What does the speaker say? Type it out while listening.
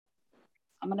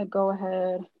I'm going to go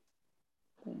ahead.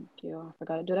 Thank you. I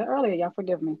forgot to do that earlier. Y'all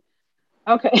forgive me.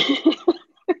 Okay.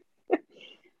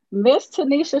 Miss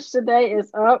Tanisha Shade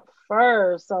is up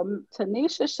first. So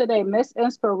Tanisha Shade, Miss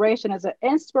Inspiration, is an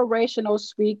inspirational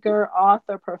speaker,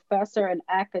 author, professor, and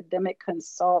academic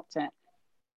consultant.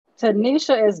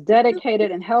 Tanisha is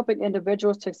dedicated in helping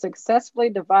individuals to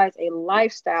successfully devise a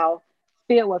lifestyle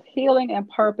filled with healing and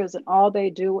purpose in all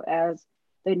they do as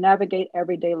they navigate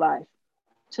everyday life.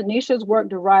 Tanisha's work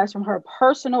derives from her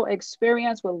personal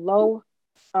experience with low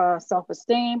self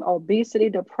esteem, obesity,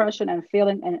 depression, and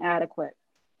feeling inadequate.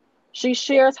 She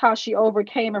shares how she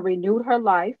overcame and renewed her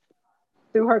life.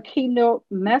 Through her keynote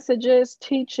messages,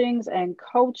 teachings, and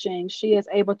coaching, she is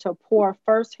able to pour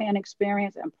firsthand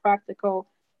experience and practical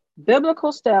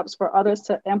biblical steps for others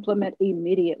to implement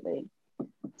immediately.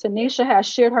 Tanisha has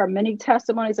shared her many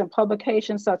testimonies in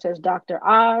publications such as Dr.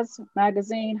 Oz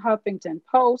magazine, Huffington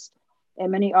Post, and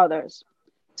many others.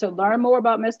 To learn more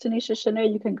about Miss Tanisha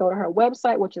Shanae, you can go to her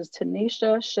website, which is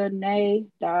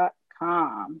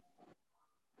tanishashanae.com.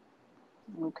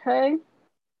 Okay.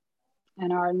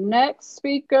 And our next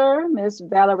speaker, Miss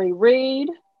Valerie Reed.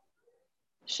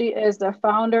 She is the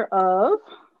founder of,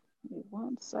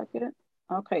 one second.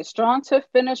 Okay, Strong to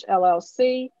Finish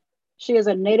LLC. She is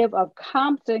a native of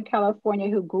Compton, California,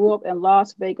 who grew up in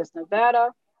Las Vegas,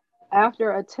 Nevada.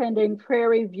 After attending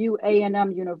Prairie View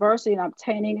A&M University and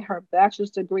obtaining her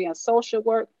bachelor's degree in social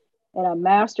work and a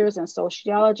master's in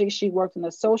sociology, she worked in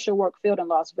the social work field in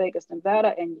Las Vegas,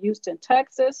 Nevada, and Houston,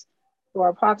 Texas, for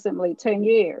approximately 10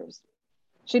 years.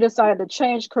 She decided to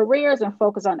change careers and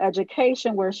focus on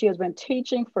education, where she has been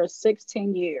teaching for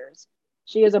 16 years.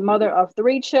 She is a mother of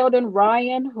three children: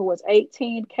 Ryan, who was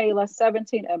 18, Kayla,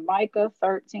 17, and Micah,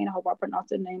 13. I hope I pronounced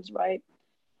the names right.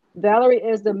 Valerie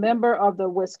is the member of the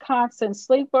Wisconsin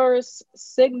Sleepers,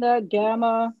 Sigma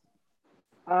Gamma.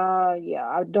 Yeah,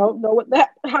 I don't know what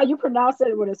that how you pronounce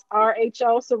it. What is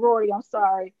RHO sorority? I'm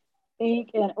sorry,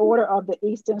 Inc. and Order of the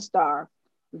Eastern Star.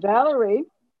 Valerie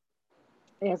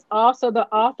is also the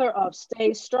author of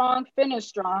Stay Strong, Finish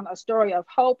Strong, a story of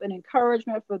hope and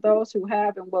encouragement for those who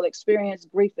have and will experience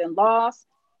grief and loss.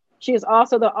 She is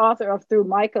also the author of Through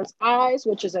Micah's Eyes,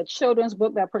 which is a children's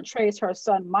book that portrays her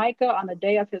son Micah on the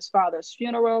day of his father's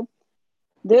funeral.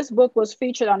 This book was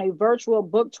featured on a virtual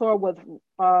book tour with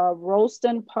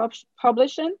Rolston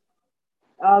Publishing.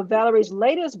 Valerie's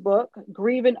latest book,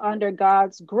 Grieving Under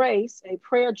God's Grace, a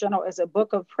prayer journal, is a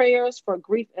book of prayers for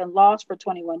grief and loss for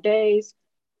 21 days.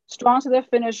 Strong to the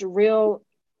Finish Real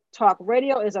Talk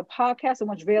Radio is a podcast in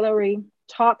which Valerie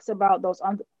talks about those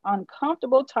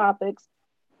uncomfortable topics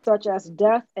such as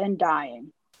death and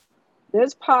dying.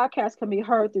 This podcast can be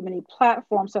heard through many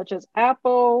platforms such as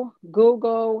Apple,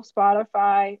 Google,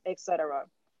 Spotify, etc.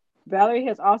 Valerie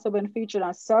has also been featured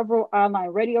on several online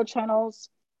radio channels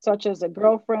such as the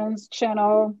Girlfriends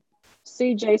Channel,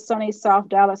 CJ Sunny South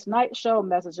Dallas Night Show,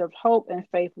 Message of Hope, and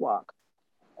Faith Walk.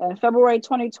 In February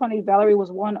 2020, Valerie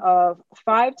was one of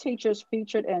 5 teachers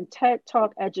featured in TED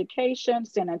Talk Education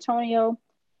San Antonio.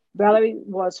 Valerie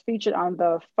was featured on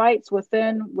the Fights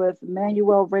Within with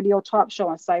Manuel radio talk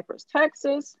show in Cypress,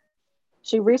 Texas.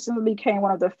 She recently became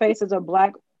one of the faces of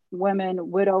Black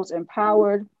Women Widows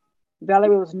Empowered.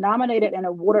 Valerie was nominated and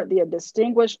awarded the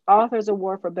Distinguished Authors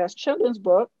Award for Best Children's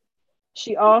Book.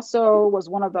 She also was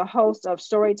one of the hosts of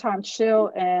Storytime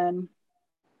Chill and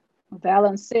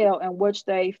Valencille, in which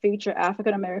they feature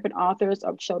African American authors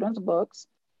of children's books.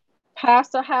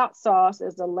 Pasta Hot Sauce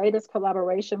is the latest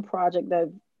collaboration project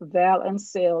that Val and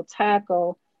Sil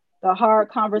tackle the hard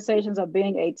conversations of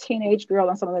being a teenage girl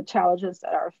and some of the challenges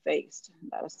that are faced.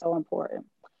 That is so important.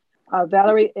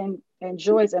 Valerie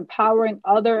enjoys empowering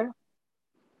other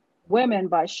women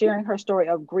by sharing her story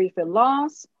of grief and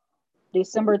loss.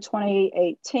 December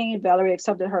 2018, Valerie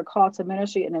accepted her call to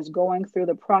ministry and is going through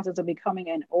the process of becoming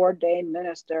an ordained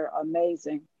minister.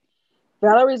 Amazing.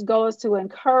 Valerie's goal is to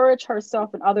encourage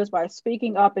herself and others by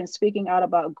speaking up and speaking out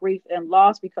about grief and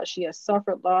loss because she has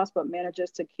suffered loss but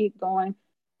manages to keep going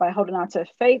by holding on to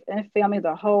faith and family.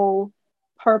 The whole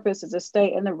purpose is to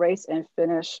stay in the race and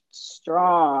finish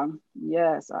strong.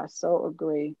 Yes, I so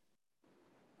agree.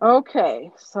 Okay,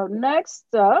 so next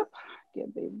up,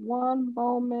 give me one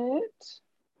moment.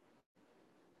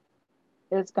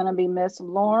 It's going to be Miss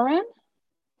Lauren.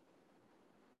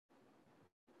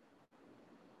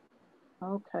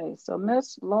 Okay, so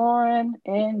Miss Lauren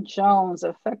N. Jones,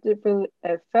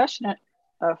 affectionately,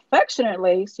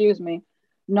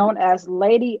 known as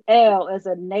Lady L, is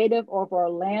a native of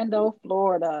Orlando,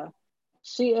 Florida.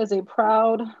 She is a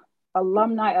proud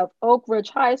alumni of Oak Ridge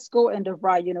High School and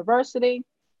DeVry University.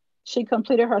 She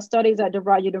completed her studies at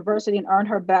DeVry University and earned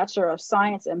her Bachelor of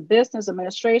Science in Business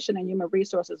Administration and Human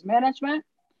Resources Management.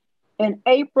 In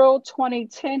April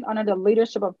 2010, under the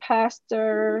leadership of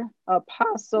Pastor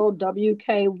Apostle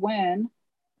W.K. Wynn,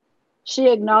 she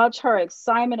acknowledged her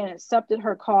excitement and accepted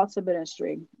her call to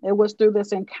ministry. It was through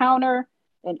this encounter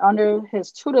and under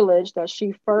his tutelage that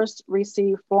she first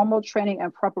received formal training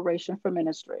and preparation for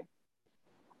ministry.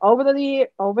 Over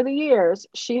the years,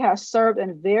 she has served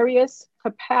in various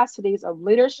capacities of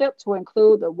leadership to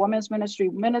include the Women's Ministry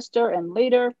Minister and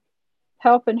Leader,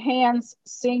 Helping Hands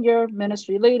Senior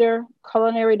Ministry Leader,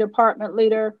 Culinary Department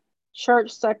Leader,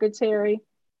 Church Secretary,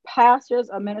 Pastor's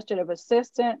Administrative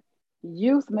Assistant,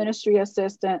 Youth Ministry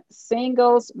Assistant,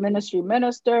 Singles Ministry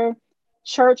Minister,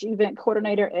 Church Event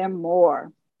Coordinator, and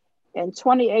more. In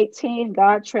 2018,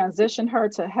 God transitioned her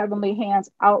to Heavenly Hands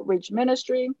Outreach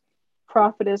Ministry.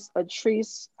 Prophetess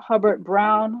Atrice Hubbard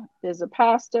Brown is a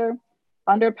pastor.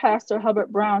 Under Pastor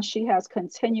Hubbard Brown, she has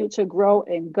continued to grow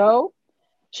and go.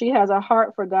 She has a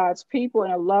heart for God's people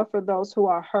and a love for those who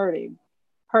are hurting.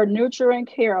 Her nurturing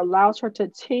care allows her to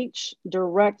teach,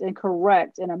 direct, and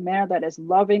correct in a manner that is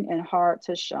loving and hard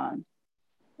to shun.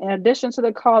 In addition to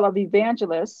the call of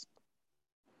evangelist,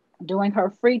 during her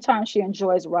free time, she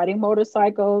enjoys riding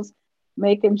motorcycles,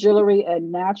 making jewelry,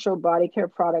 and natural body care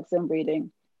products and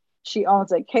reading. She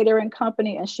owns a catering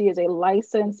company and she is a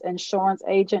licensed insurance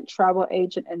agent, travel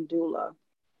agent, and doula.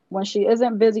 When she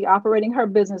isn't busy operating her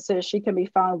businesses, she can be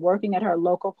found working at her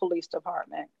local police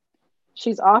department.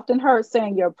 She's often heard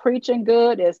saying, "Your preaching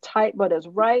good is tight but is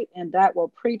right, and that will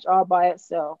preach all by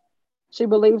itself." She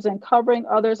believes in covering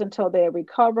others until they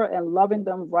recover and loving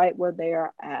them right where they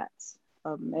are at.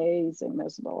 Amazing,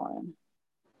 Miss Lauren.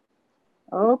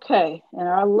 Okay, and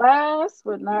our last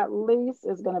but not least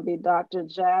is going to be Dr.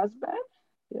 Jasmine.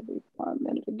 Give me 1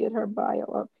 minute to get her bio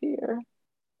up here.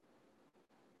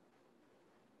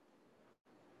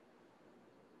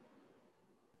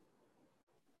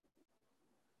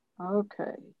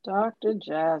 Okay, Dr.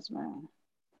 Jasmine.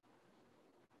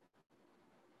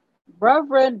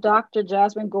 Reverend Dr.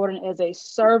 Jasmine Gordon is a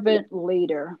servant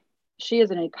leader. She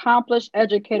is an accomplished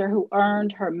educator who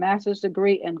earned her master's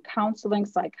degree in counseling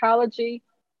psychology,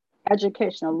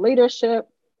 educational leadership,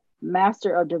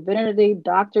 Master of Divinity,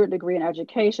 doctorate degree in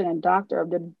education, and Doctor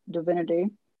of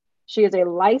Divinity. She is a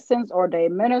licensed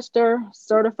ordained minister,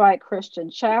 certified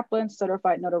Christian chaplain,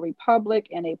 certified notary public,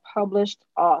 and a published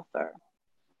author.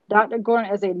 Dr.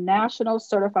 Gordon is a national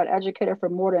certified educator for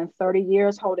more than 30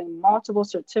 years, holding multiple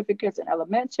certificates in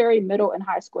elementary, middle, and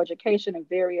high school education in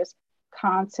various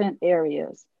content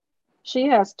areas. She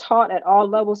has taught at all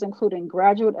levels, including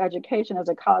graduate education as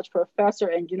a college professor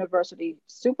and university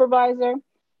supervisor.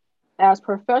 As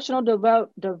professional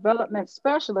development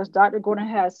specialist, Dr. Gordon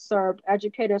has served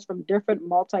educators from different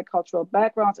multicultural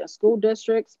backgrounds and school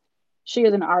districts. She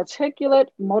is an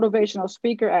articulate, motivational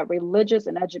speaker at religious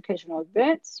and educational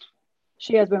events.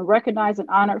 She has been recognized and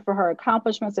honored for her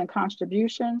accomplishments and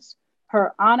contributions.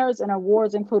 Her honors and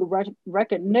awards include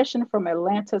recognition from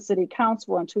Atlanta City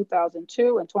Council in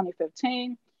 2002 and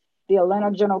 2015, the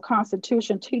Atlanta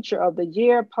Journal-Constitution Teacher of the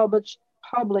Year, Public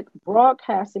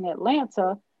Broadcasting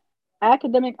Atlanta,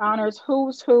 academic honors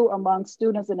Who's Who among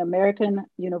students in American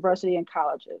university and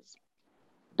colleges.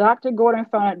 Dr. Gordon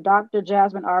founded Dr.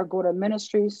 Jasmine R. Gordon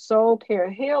Ministries, Soul Care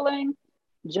Healing,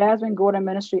 Jasmine Gordon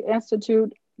Ministry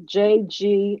Institute,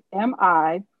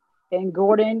 JGMI, and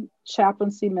Gordon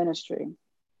Chaplaincy Ministry.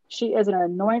 She is an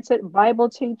anointed Bible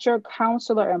teacher,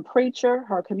 counselor, and preacher.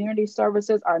 Her community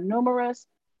services are numerous,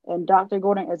 and Dr.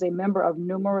 Gordon is a member of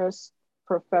numerous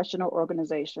professional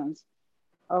organizations.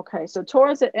 Okay, so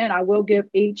towards the end, I will give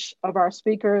each of our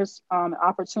speakers an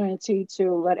opportunity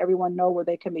to let everyone know where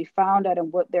they can be found at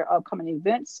and what their upcoming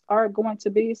events are going to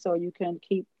be so you can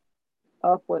keep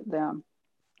up with them.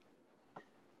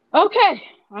 Okay,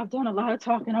 I've done a lot of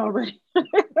talking already.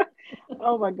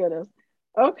 Oh my goodness.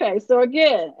 Okay, so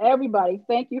again, everybody,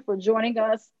 thank you for joining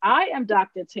us. I am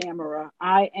Dr. Tamara.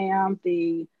 I am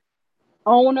the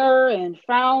owner and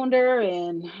founder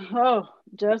and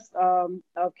just of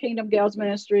Kingdom Gals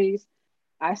Ministries.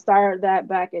 I started that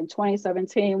back in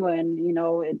 2017 when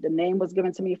the name was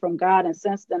given to me from God, and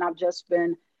since then I've just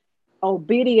been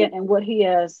obedient in what He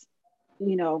has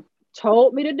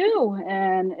told me to do,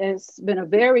 and it's been a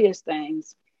various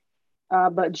things.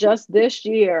 But just this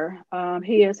year,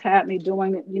 He has had me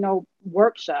doing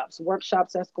workshops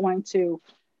that's going to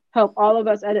help all of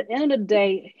us at the end of the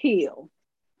day heal.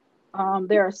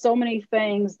 There are so many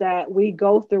things that we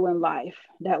go through in life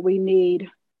that we need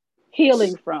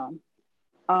healing from.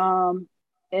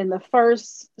 In the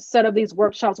first set of these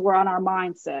workshops were on our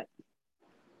mindset.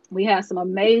 We had some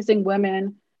amazing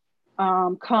women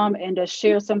come and to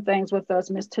share some things with us.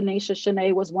 Miss Tanisha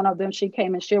Shanae was one of them. She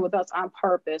came and shared with us on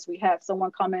purpose. We had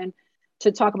someone come in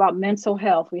to talk about mental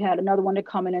health. We had another one to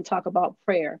come in and talk about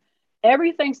prayer.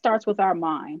 Everything starts with our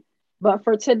mind. But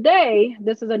for today,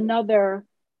 this is another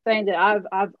thing that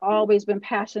I've always been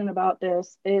passionate about.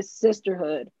 This is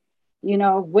sisterhood. You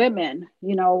know, women,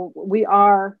 you know, we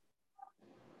are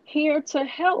here to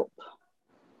help,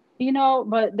 you know,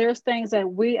 but there's things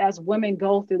that we as women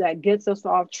go through that gets us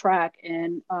off track.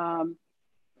 And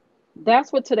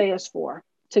that's what today is for,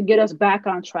 to get us back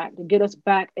on track, to get us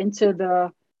back into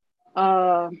the,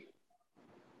 I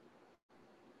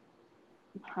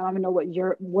don't even know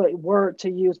what word to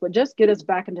use, but just get us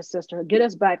back into sisterhood, get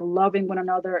us back loving one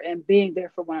another and being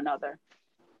there for one another.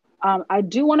 I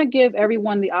do want to give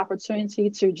everyone the opportunity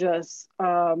to just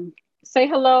say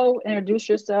hello, introduce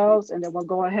yourselves, and then we'll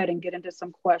go ahead and get into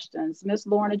some questions. Miss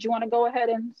Lauren, did you want to go ahead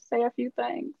and say a few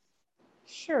things?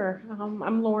 Sure.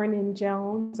 I'm Lauren N.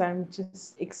 Jones. I'm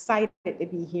just excited to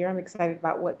be here. I'm excited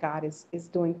about what God is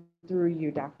doing through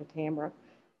you, Dr. Tamara.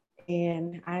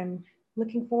 And I'm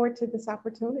looking forward to this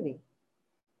opportunity.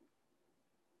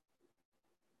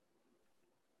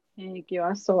 Thank you.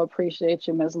 I so appreciate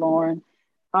you, Miss Lauren.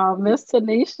 Miss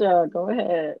Tanisha, go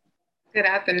ahead. Good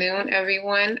afternoon,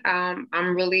 everyone. I'm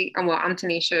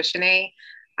Tanisha Shanae.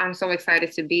 I'm so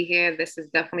excited to be here. This is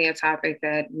definitely a topic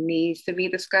that needs to be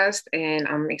discussed, and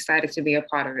I'm excited to be a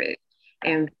part of it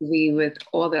and be with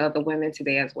all the other women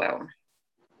today as well.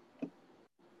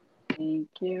 Thank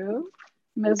you.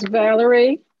 Miss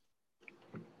Valerie.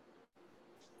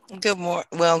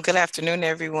 Good afternoon,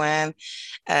 everyone.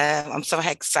 I'm so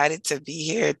excited to be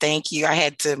here. Thank you. I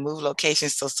had to move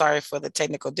locations, so sorry for the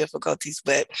technical difficulties,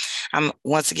 but I'm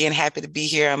once again happy to be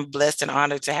here. I'm blessed and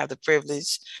honored to have the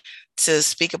privilege to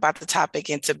speak about the topic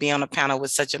and to be on a panel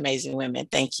with such amazing women.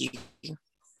 Thank you.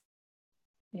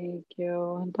 Thank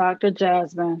you. Dr.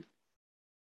 Jasmine.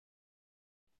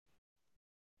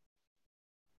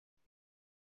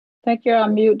 Thank you.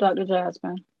 On mute, Dr.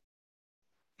 Jasmine.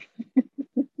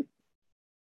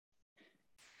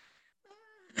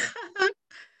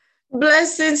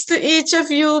 Blessings to each of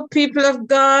you, people of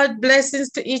God. Blessings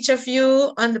to each of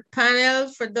you on the panel.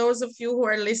 For those of you who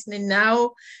are listening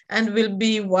now and will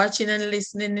be watching and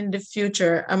listening in the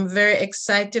future, I'm very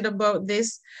excited about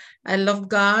this. I love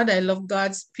God. I love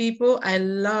God's people. I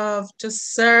love to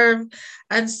serve.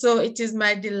 And so it is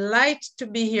my delight to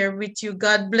be here with you.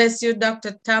 God bless you,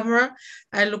 Dr. Tamara.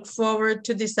 I look forward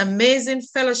to this amazing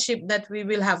fellowship that we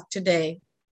will have today.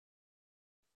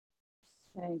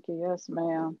 Thank you. Yes,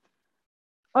 ma'am.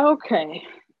 Okay.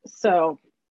 So,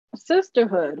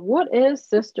 sisterhood. What is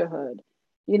sisterhood?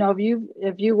 You know,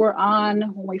 if you were on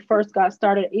when we first got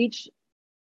started, each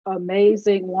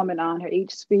amazing woman on here,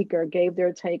 each speaker gave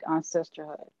their take on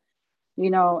sisterhood. You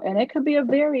know, and it could be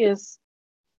various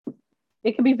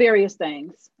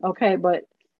things. Okay, but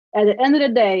at the end of the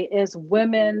day, is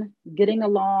women getting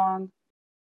along,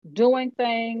 doing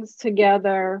things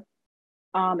together,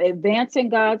 advancing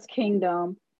God's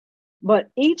kingdom.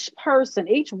 But each person,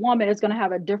 each woman is going to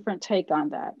have a different take on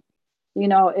that. You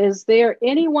know, is there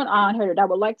anyone on here that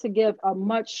would like to give a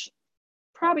much,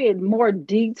 probably a more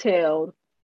detailed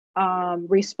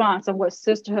response on what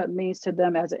sisterhood means to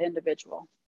them as an individual?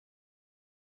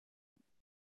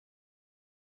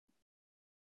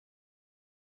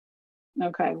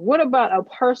 Okay. What about a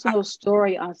personal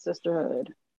story on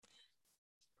sisterhood?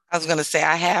 I was going to say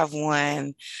I have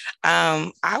one.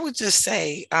 I would just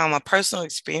say a personal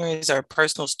experience or a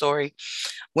personal story.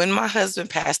 When my husband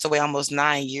passed away almost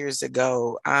 9 years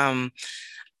ago, I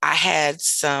had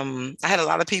a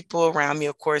lot of people around me,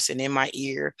 of course, and in my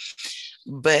ear.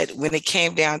 But when it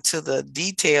came down to the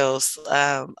details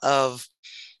of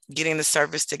getting the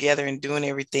service together and doing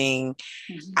everything,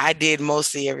 I did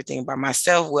mostly everything by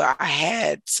myself. Well, I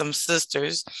had some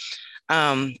sisters,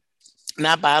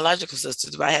 not biological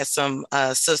sisters, but I had some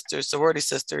sisters, sorority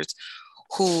sisters,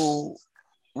 who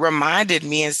reminded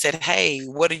me and said, "Hey,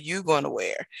 what are you going to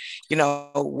wear? You know,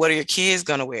 what are your kids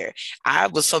going to wear?" I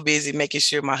was so busy making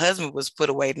sure my husband was put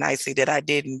away nicely that I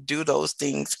didn't do those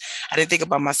things. I didn't think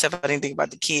about myself. I didn't think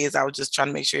about the kids. I was just trying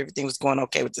to make sure everything was going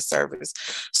okay with the service.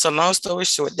 So long story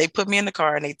short, they put me in the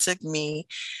car and they took me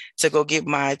to go get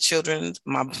my children,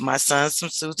 my son some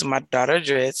suits and my daughter a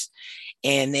dress,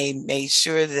 and they made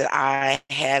sure that I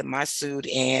had my suit.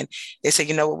 And they said,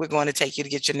 "You know what, we're going to take you to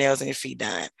get your nails and your feet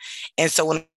done." And so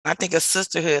when I think of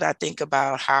sisterhood, I think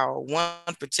about how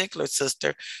one particular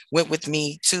sister went with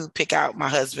me to pick out my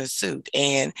husband's suit.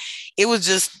 And it was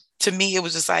just, to me, it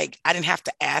was just like, I didn't have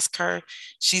to ask her.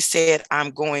 She said,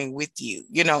 "I'm going with you,"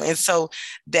 you know? And so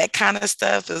that kind of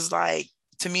stuff is like,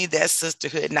 to me, that's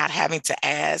sisterhood. Not having to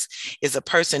ask is a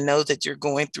person knows that you're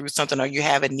going through something or you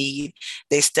have a need.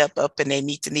 They step up and they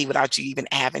meet the need without you even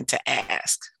having to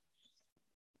ask.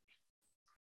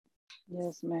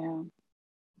 Yes, ma'am.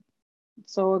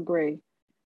 So agree.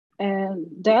 And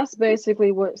that's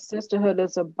basically what sisterhood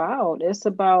is about. It's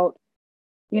about,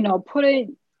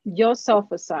 putting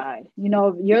yourself aside.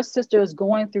 Your sister is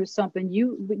going through something.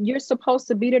 You're supposed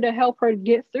to be there to help her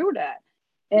get through that.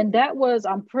 And that was,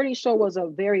 I'm pretty sure, was a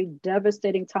very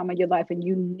devastating time in your life, and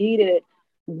you needed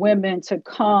women to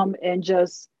come and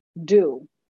just do.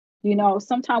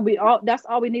 Sometimes that's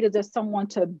all we need is just someone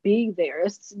to be there.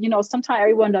 It's, sometimes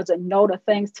everyone doesn't know the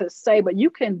things to say, but you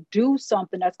can do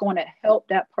something that's going to help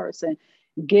that person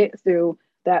get through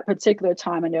that particular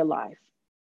time in their life.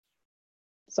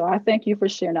 So I thank you for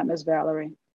sharing that, Ms.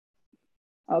 Valerie.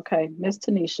 Okay, Ms.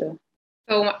 Tanisha.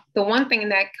 So the one thing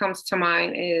that comes to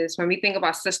mind is when we think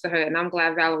about sisterhood, and I'm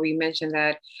glad Valerie mentioned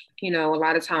that, a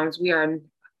lot of times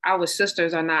our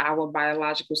sisters are not our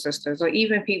biological sisters, or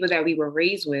even people that we were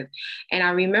raised with. And I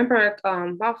remember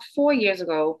about 4 years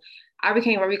ago, I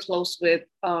became very close with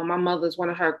my mother's, one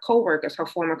of her coworkers, her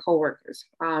former coworkers.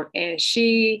 And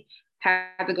she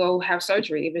had to go have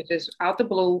surgery. It was just out the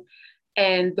blue.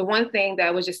 And the one thing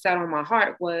that was just set on my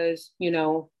heart was,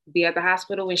 be at the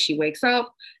hospital when she wakes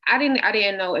up. I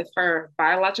didn't know if her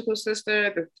biological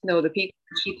sister, the people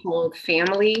she called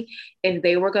family, if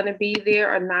they were going to be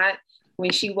there or not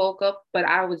when she woke up, but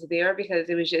I was there because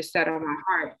it was just set on my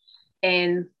heart.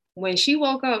 And when she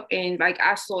woke up and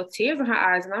I saw tears in her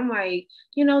eyes, and I'm like,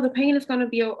 the pain is going to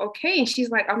be okay. And she's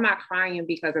like, I'm not crying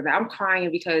because of that. I'm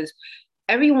crying because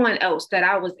everyone else that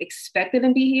I was expecting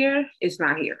to be here is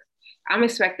not here. I'm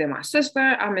expecting my sister.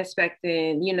 I'm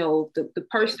expecting, the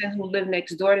person who lived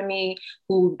next door to me,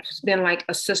 who's been like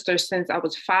a sister since I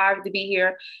was 5 to be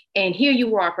here. And here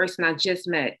you are, a person I just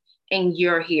met, and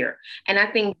you're here. And I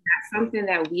think that's something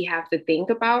that we have to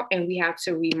think about, and we have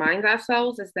to remind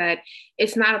ourselves is that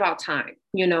it's not about time.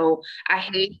 I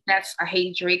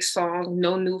hate Drake's song,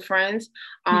 No New Friends,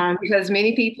 because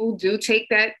many people do take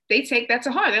that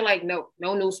to heart. They're like, no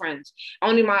new friends.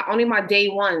 Only my day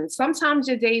ones. Sometimes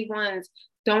your day ones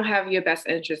don't have your best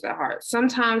interest at heart.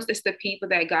 Sometimes it's the people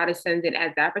that God is sending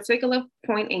at that particular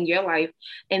point in your life,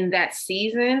 in that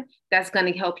season, that's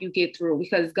going to help you get through,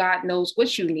 because God knows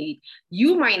what you need.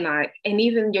 You might not, and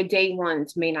even your day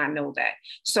ones may not know that.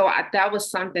 So that was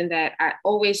something that I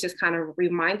always just kind of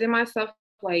reminded myself,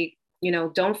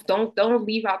 don't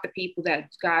leave out the people that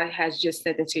God has just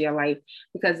sent into your life,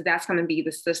 because that's going to be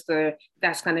the sister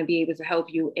that's going to be able to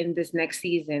help you in this next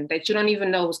season that you don't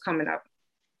even know is coming up.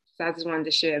 So I just wanted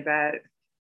to share that.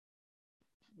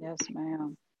 Yes,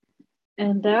 ma'am.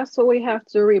 And that's what we have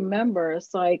to remember.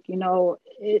 It's like,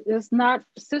 it's not,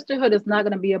 sisterhood is not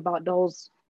going to be about those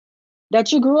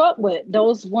that you grew up with,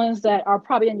 those ones that are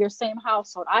probably in your same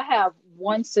household. I have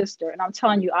one sister, and I'm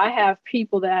telling you, I have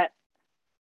people that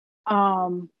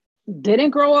didn't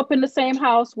grow up in the same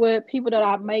house with, people that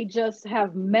I may just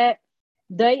have met.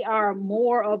 They are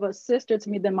more of a sister to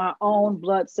me than my own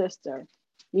blood sister.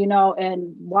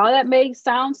 And while that may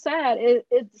sound sad, it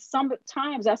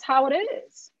sometimes that's how it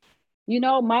is.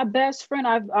 My best friend,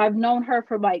 I've known her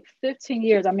for like 15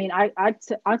 years. I mean, I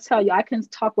tell you, I can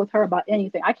talk with her about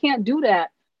anything. I can't do that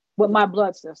with my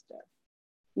blood sister,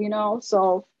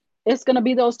 so it's going to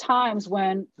be those times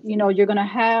when, you're going to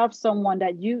have someone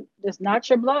that's not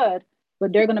your blood,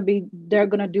 but they're going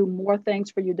to do more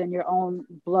things for you than your own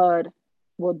blood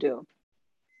will do.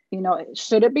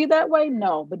 Should it be that way?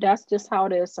 No, but that's just how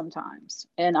it is sometimes.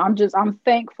 And I'm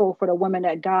thankful for the women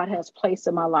that God has placed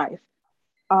in my life.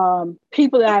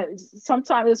 People that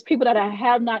sometimes it's people that I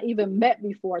have not even met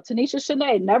before. Tanisha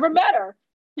Shanae, never met her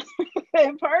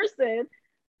in person,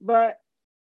 but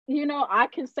I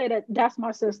can say that that's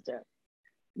my sister.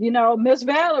 Miss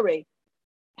Valerie,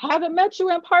 haven't met you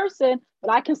in person,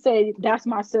 but I can say that's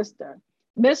my sister.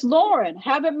 Miss Lauren,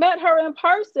 haven't met her in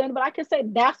person, but I can say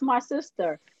that's my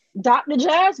sister. Dr.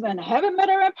 Jasmine, haven't met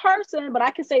her in person, but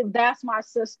I can say that's my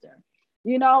sister.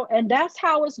 And that's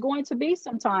how it's going to be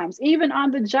sometimes. Even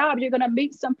on the job, you're going to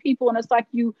meet some people, and it's like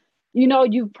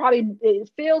it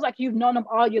feels like you've known them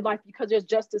all your life because there's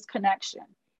just this connection,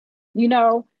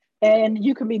 and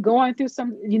you can be going through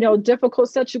some, difficult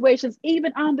situations,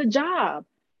 even on the job,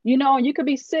 and you could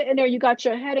be sitting there, you got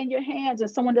your head in your hands,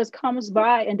 and someone just comes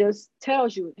by and just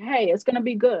tells you, hey, it's going to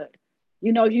be good.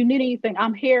 If you need anything,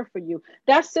 I'm here for you.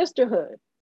 That's sisterhood.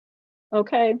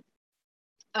 Okay.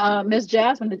 Miss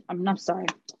Jasmine, I'm sorry,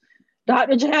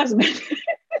 Dr. Jasmine.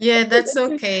 Yeah, that's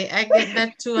okay. I get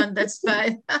that too, and that's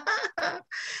fine.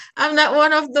 I'm not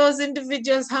one of those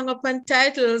individuals hung up on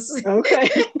titles. Okay.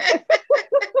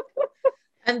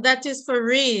 And that is for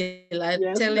real, I'm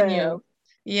Yes, telling ma'am. you.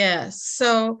 Yes.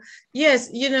 So, yes,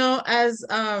 as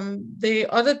the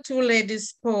other two ladies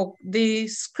spoke, the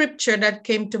scripture that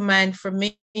came to mind for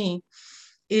me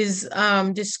is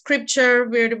the scripture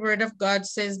where the word of God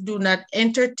says, do not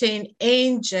entertain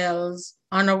angels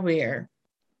unaware.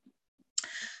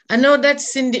 I know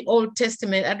that's in the Old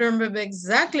Testament. I don't remember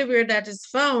exactly where that is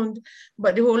found,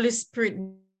 but the Holy Spirit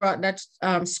brought that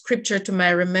scripture to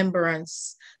my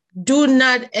remembrance. Do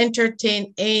not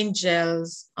entertain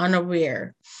angels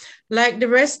unaware. Like the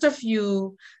rest of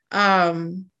you,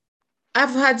 I've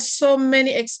had so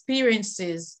many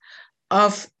experiences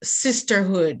of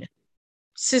sisterhood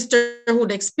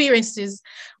experiences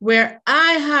where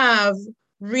I have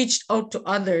reached out to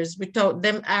others without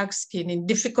them asking in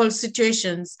difficult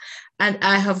situations. And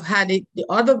I have had it the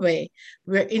other way,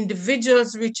 where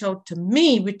individuals reach out to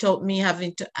me without me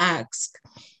having to ask.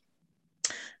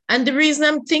 And the reason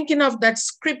I'm thinking of that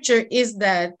scripture is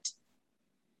that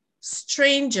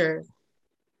stranger,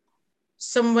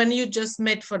 someone you just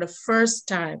met for the first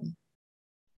time,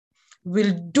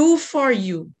 will do for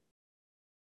you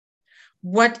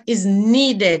what is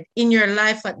needed in your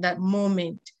life at that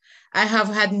moment. I have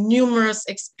had numerous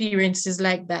experiences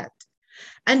like that.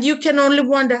 And you can only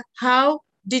wonder, how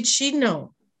did she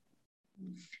know?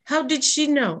 How did she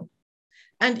know?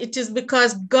 And it is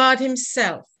because God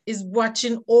himself is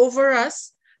watching over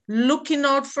us, looking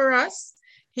out for us.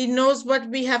 He knows what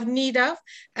we have need of,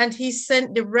 and he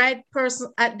sent the right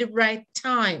person at the right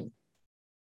time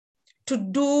to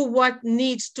do what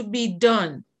needs to be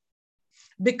done.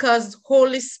 Because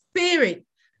Holy Spirit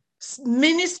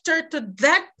minister to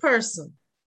that person.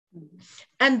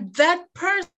 And that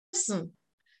person,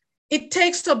 it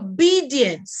takes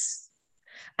obedience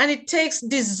and it takes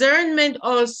discernment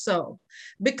also,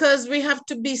 because we have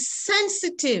to be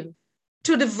sensitive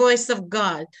to the voice of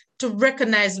God to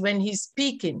recognize when he's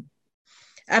speaking.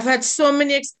 I've had so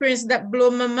many experiences that blow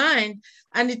my mind,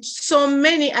 and it's so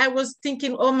many. I was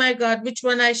thinking, oh my God, which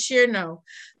one I share now?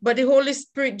 But the Holy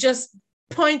Spirit just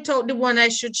point out the one I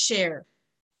should share.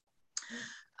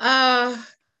 I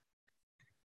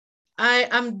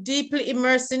am deeply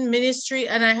immersed in ministry,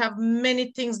 and I have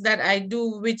many things that I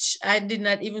do, which I did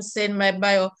not even say in my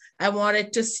bio. I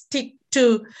wanted to stick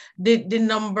to the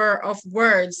number of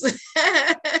words.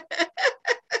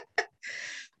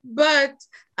 But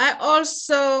I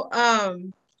also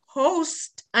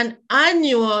host an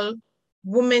annual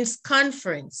women's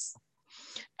conference.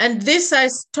 And this I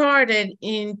started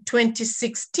in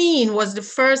 2016, was the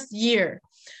first year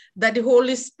that the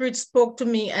Holy Spirit spoke to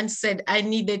me and said I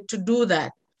needed to do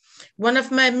that. One of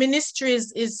my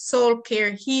ministries is soul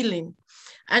care healing.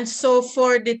 And so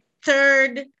for the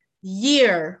third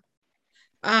year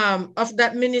of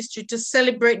that ministry, to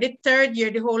celebrate the third year,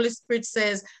 the Holy Spirit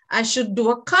says I should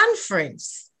do a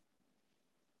conference.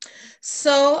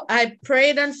 So I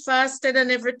prayed and fasted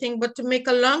and everything, but to make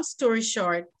a long story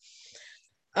short,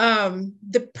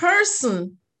 the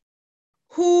person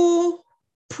who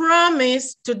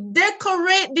promised to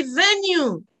decorate the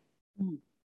venue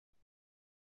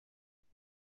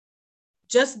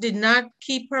just did not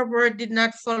keep her word, did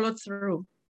not follow through.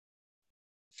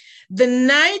 The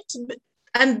night,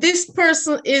 and this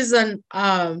person is an,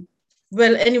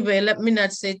 well, anyway, let me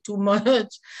not say too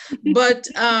much, but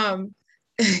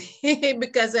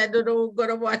because I don't know who's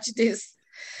gonna watch this.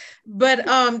 But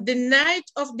the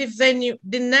night of the venue,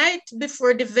 the night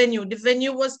before the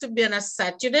venue was to be on a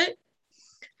Saturday,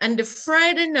 and the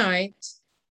Friday night,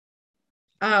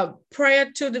 prior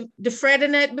to the Friday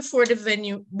night before the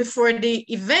venue, before the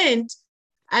event,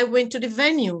 I went to the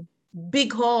venue,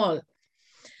 big hall,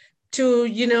 to,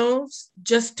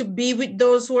 just to be with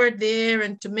those who are there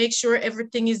and to make sure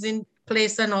everything is in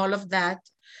place and all of that.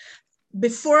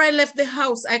 Before I left the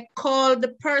house, I called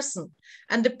the person,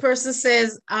 and the person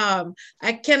says,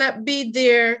 I cannot be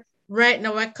there right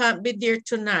now. I can't be there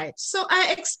tonight. So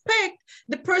I expect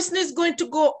the person is going to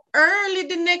go early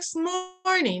the next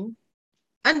morning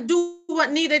and do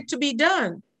what needed to be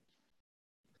done.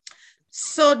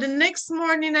 So the next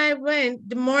morning I went,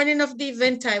 the morning of the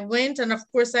event I went, and of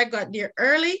course I got there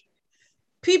early.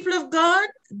 People of God,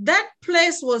 that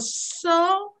place was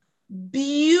so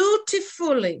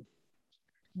beautifully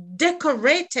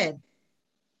decorated.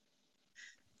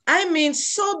 I mean,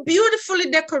 so beautifully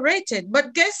decorated.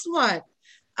 But guess what?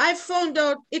 I found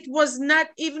out it was not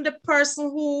even the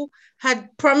person who had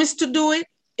promised to do it.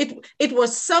 It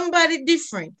was somebody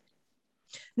different.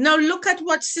 Now look at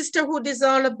what sisterhood is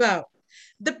all about.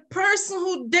 The person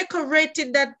who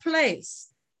decorated that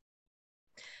place,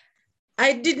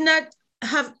 I did not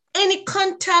have any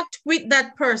contact with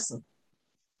that person.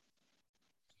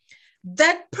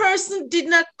 That person did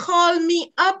not call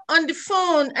me up on the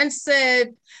phone and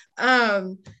said,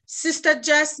 Sister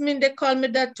Jasmine, they call me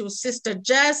that too. Sister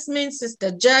Jasmine,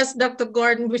 Sister Jas, Dr.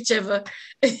 Gordon, whichever.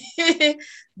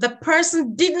 The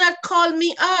person did not call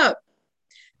me up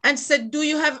and said, do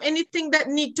you have anything that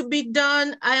need to be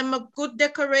done? I am a good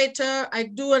decorator. I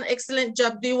do an excellent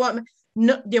job. Do you want me?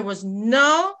 No, there was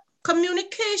no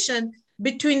communication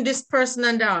between this person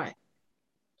and I.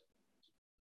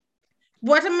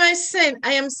 What am I saying?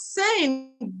 I am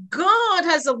saying God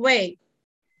has a way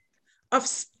of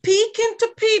speaking to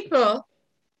people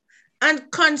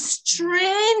and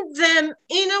constrain them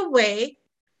in a way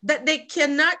that they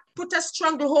cannot put a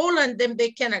stranglehold on them. They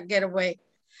cannot get away.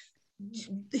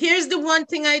 Here's the one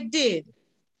thing I did.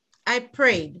 I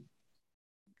prayed.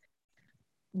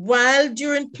 While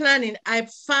during planning, I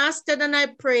fasted and I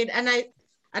prayed, and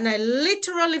I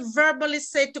literally verbally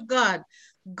said to God,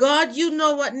 God, you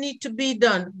know what need to be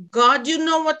done. God, you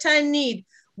know what I need.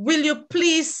 Will you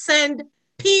please send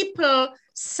people,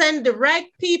 send the right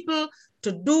people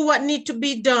to do what need to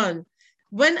be done?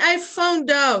 When I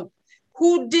found out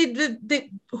who did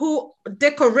who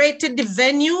decorated the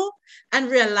venue and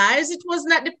realized it was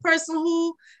not the person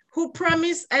who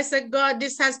promised, I said, God,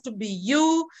 this has to be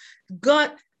you.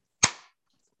 God,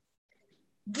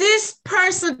 this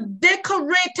person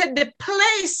decorated the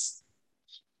place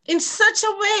in such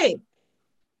a way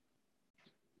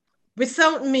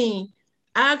without me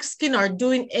asking or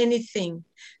doing anything.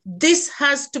 This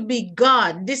has to be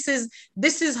God. This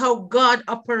is how God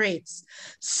operates.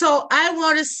 So I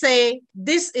want to say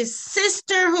this is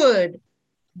sisterhood,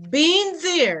 being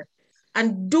there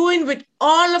and doing with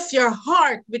all of your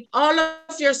heart, with all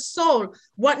of your soul,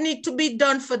 what needs to be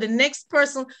done for the next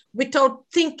person without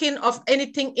thinking of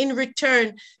anything in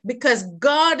return, because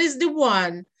God is the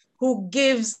one who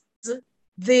gives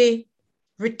the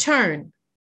return.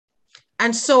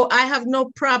 And so I have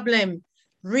no problem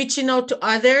reaching out to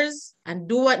others and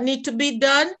do what needs to be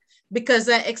done because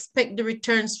I expect the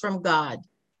returns from God.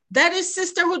 That is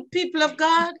sisterhood, people of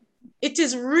God. It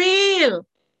is real.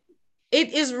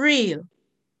 It is real.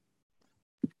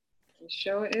 It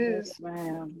sure is. Yes,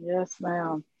 ma'am. Yes,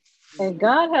 ma'am. And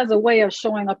God has a way of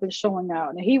showing up and showing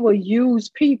out, and he will use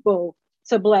people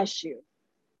to bless you.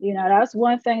 You know, that's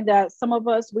one thing that some of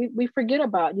us, we forget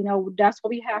about. You know, that's why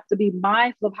we have to be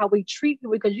mindful of how we treat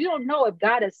people, because you don't know if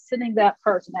God is sending that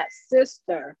person, that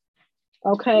sister,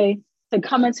 okay, to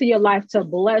come into your life to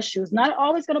bless you. It's not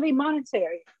always going to be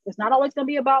monetary. It's not always going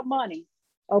to be about money.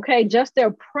 Okay, just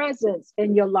their presence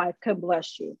in your life can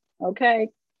bless you. Okay,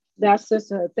 that's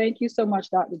sisterhood. Thank you so much,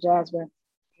 Dr. Jasmine.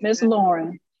 Miss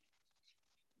Lauren.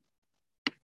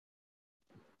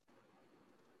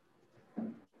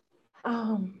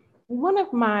 One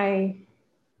of my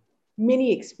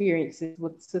many experiences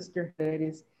with sisterhood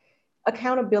is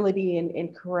accountability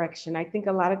and correction. I think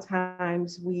a lot of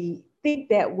times we think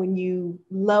that when you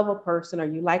love a person or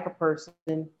you like a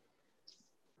person,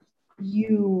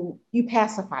 you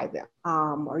pacify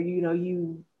them, or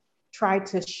you try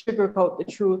to sugarcoat the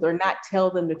truth or not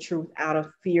tell them the truth out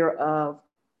of fear of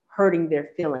hurting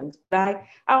their feelings. But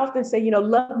I often say,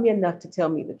 love me enough to tell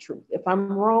me the truth. If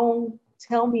I'm wrong,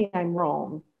 tell me I'm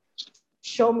wrong.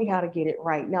 Show me how to get it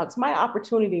right. Now, it's my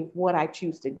opportunity of what I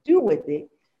choose to do with it,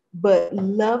 but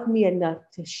love me enough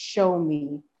to show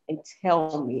me and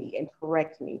tell me and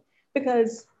correct me.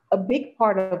 Because a big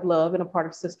part of love and a part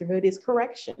of sisterhood is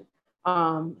correction,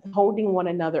 holding one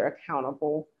another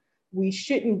accountable. We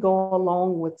shouldn't go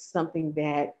along with something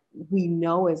that we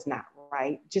know is not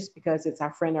right just because it's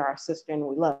our friend or our sister and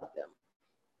we love them.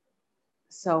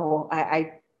 So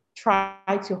I try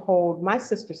to hold my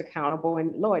sisters accountable,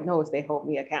 and Lord knows they hold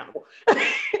me accountable.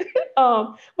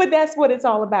 But that's what it's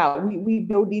all about. We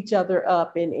build each other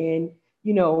up, and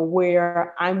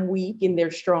where I'm weak and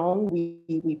they're strong,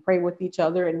 we pray with each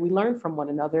other and we learn from one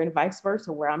another, and vice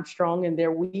versa. Where I'm strong and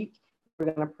they're weak, we're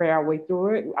going to pray our way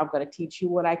through it. I'm going to teach you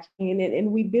what I can,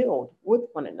 and we build with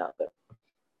one another.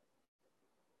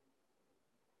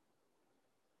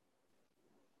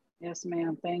 Yes,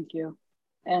 ma'am. Thank you.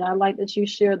 And I like that you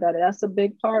shared that. That's a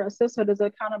big part of sisterhood, is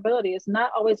accountability. It's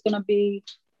not always going to be,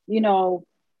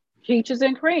 peaches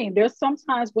and cream. There's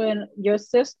sometimes when your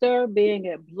sister, being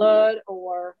it blood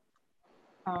or,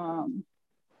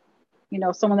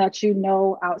 someone that you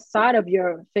know outside of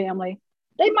your family,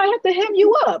 they might have to hem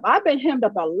you up. I've been hemmed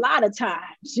up a lot of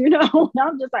times, and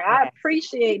I'm just like, I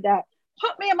appreciate that.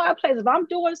 Put me in my place. If I'm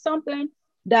doing something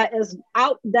that is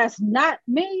out, that's not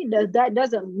me, that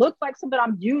doesn't look like something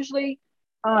I'm usually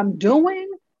doing,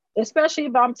 especially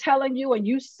if I'm telling you and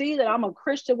you see that I'm a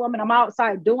Christian woman, I'm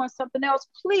outside doing something else,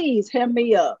 please hem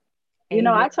me up. You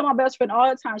know, I tell my best friend all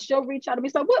the time, she'll reach out to me,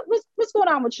 so what's going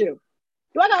on with you?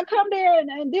 Do I gotta come there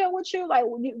and deal with you? Like,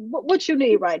 what you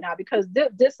need right now? Because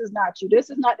this is not you. This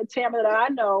is not the Tamara that I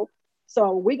know.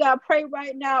 So we gotta pray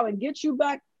right now and get you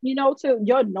back, you know, to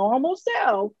your normal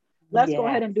self. Let's go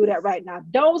ahead and do that right now.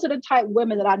 Those are the type of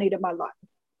women that I need in my life.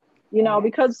 You know,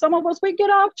 because some of us, we get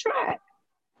off track.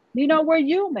 You know, we're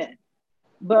human.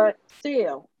 But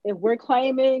still, if we're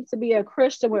claiming to be a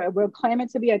Christian, we're claiming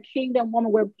to be a kingdom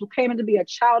woman, we're claiming to be a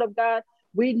child of God,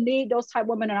 we need those type of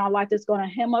women in our life that's going to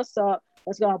hem us up,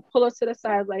 that's going to pull us to the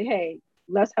side, like, hey,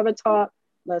 let's have a talk,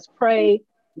 let's pray,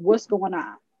 what's going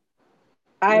on?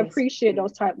 I appreciate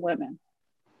those type of women.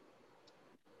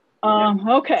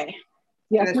 Okay.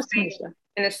 Yes, Ms. Tanisha.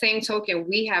 In the same token,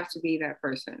 we have to be that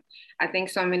person. I think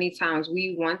so many times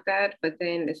we want that, but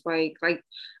then it's like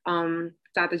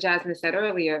Dr. Jasmine said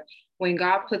earlier, when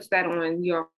God puts that on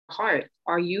your heart,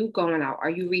 are you going out? Are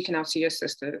you reaching out to your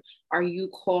sister? Are you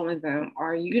calling them?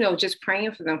 Are you, you know, just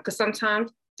praying for them? Because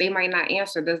sometimes they might not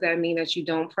answer. Does that mean that you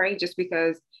don't pray just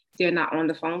because they're not on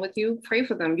the phone with you? Pray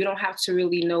for them. You don't have to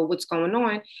really know what's going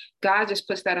on. God just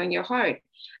puts that on your heart.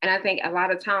 And I think a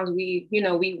lot of times we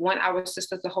want our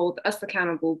sisters to hold us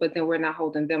accountable, but then we're not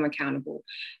holding them accountable.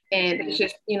 And it's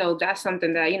just, you know, that's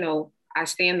something that, you know, I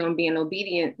stand on being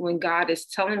obedient when God is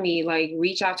telling me, like,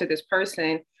 reach out to this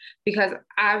person, because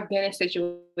I've been in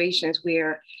situations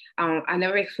where I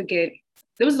never forget,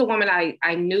 there was a woman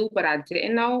I knew, but I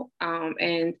didn't know.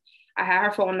 And I had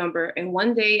her phone number. And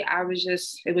one day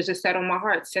it was just set on my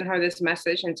heart, send her this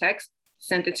message and text,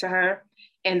 sent it to her.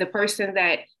 And the person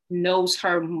that knows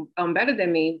her better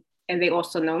than me, and they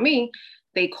also know me,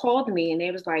 they called me and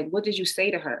they was like, what did you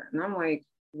say to her? And I'm like,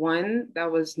 one,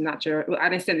 that was not I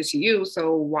didn't send it to you,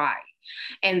 so why?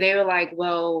 And they were like,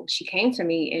 well, she came to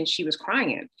me and she was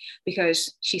crying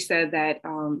because she said that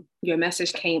your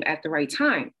message came at the right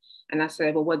time. And I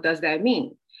said, well, what does that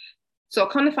mean? So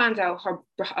come to find out,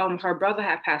 her brother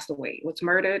had passed away, was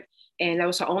murdered, and that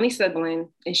was her only sibling,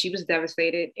 and she was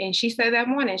devastated. And she said that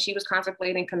morning she was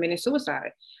contemplating committing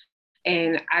suicide.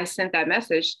 And I sent that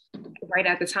message right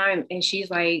at the time. And she's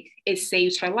like, it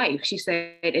saved her life. She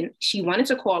said, and she wanted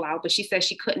to call out, but she said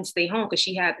she couldn't stay home because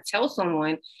she had to tell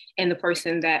someone. And the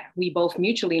person that we both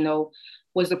mutually know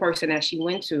was the person that she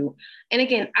went to. And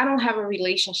again, I don't have a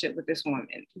relationship with this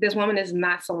woman. This woman is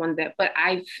not someone but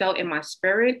I felt in my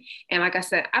spirit. And like I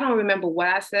said, I don't remember what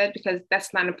I said because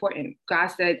that's not important. God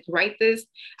said, write this.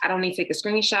 I don't need to take a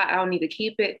screenshot. I don't need to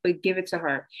keep it, but give it to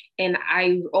her. And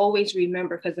I always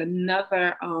remember, because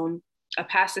another, a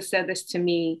pastor said this to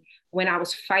me when I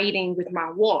was fighting with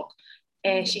my walk.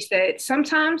 And she said,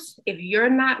 sometimes if you're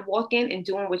not walking and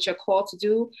doing what you're called to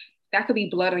do, that could be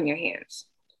blood on your hands.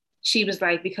 She was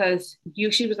like,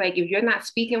 she was like, if you're not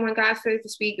speaking when God says to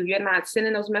speak, if you're not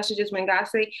sending those messages when God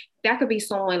says, that could be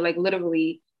someone like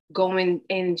literally going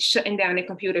and shutting down their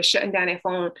computer, shutting down their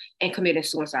phone and committing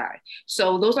suicide.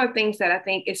 So those are things that I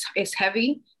think it's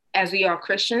heavy as we are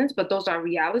Christians, but those are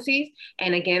realities.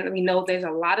 And again, we know there's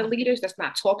a lot of leaders that's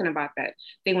not talking about that.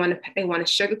 They want to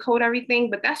sugarcoat everything,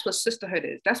 but that's what sisterhood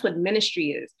is. That's what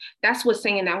ministry is. That's what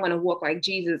saying that I'm going to walk like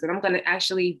Jesus and I'm going to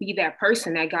actually be that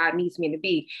person that God needs me to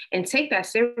be, and take that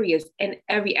serious in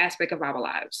every aspect of our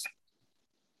lives.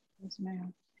 Yes,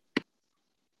 ma'am.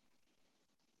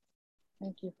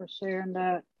 Thank you for sharing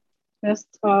that. That's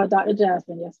Dr.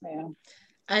 Jasmine. Yes, ma'am.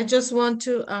 I just want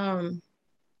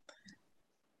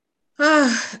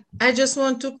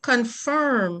to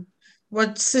confirm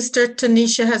what Sister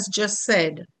Tanisha has just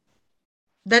said.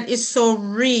 That is so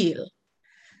real.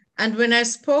 And when I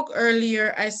spoke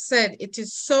earlier, I said it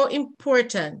is so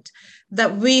important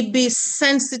that we be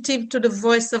sensitive to the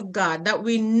voice of God, that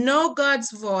we know God's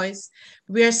voice.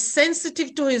 We are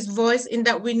sensitive to his voice in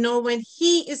that we know when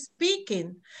he is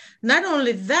speaking. Not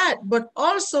only that, but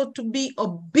also to be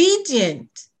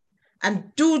obedient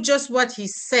and do just what he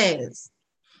says.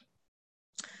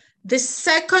 The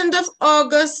 2nd of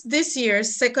August this year,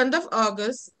 2nd of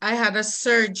August, I had a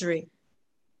surgery.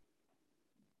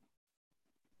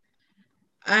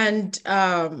 And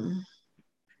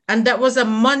that was a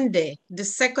Monday, the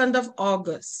 2nd of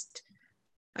August.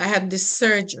 I had this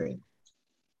surgery.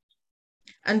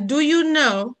 And do you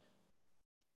know,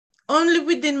 only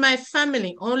within my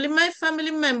family, only my family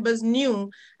members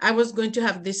knew I was going to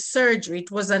have this surgery.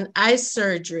 It was an eye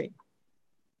surgery.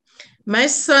 My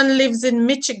son lives in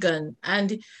Michigan,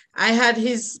 and I had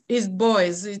his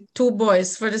boys, 2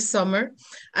 boys for the summer.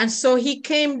 And so he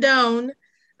came down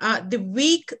the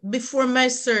week before my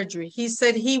surgery. He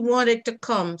said he wanted to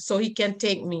come so he can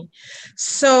take me.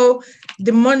 So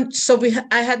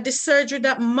I had the surgery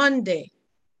that Monday.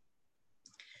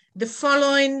 The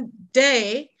following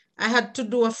day, I had to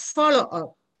do a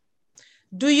follow-up.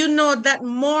 Do you know that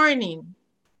morning,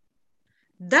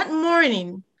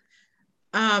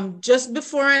 just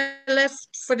before I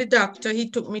left for the doctor, he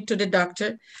took me to the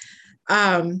doctor,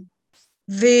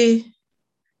 the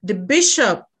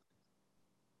bishop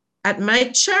at my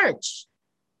church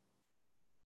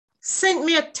sent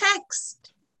me a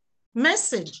text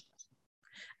message.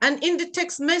 And in the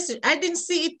text message, I didn't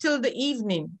see it till the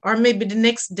evening or maybe the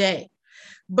next day.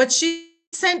 But she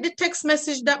sent the text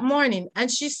message that morning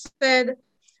and she said,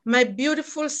 "My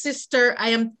beautiful sister, I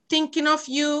am thinking of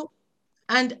you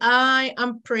and I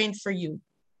am praying for you."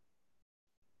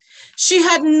 She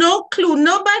had no clue.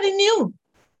 Nobody knew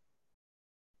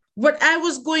what I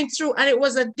was going through. And it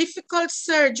was a difficult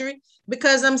surgery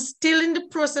because I'm still in the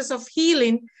process of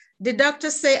healing. The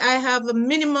doctors say I have a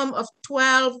minimum of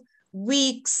 12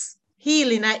 weeks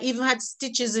healing. I even had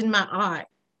stitches in my eye.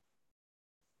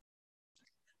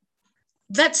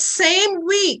 That same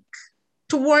week,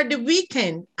 toward the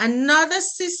weekend, another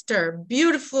sister,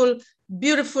 beautiful,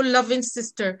 beautiful, loving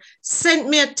sister, sent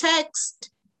me a text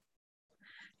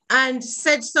and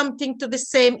said something to the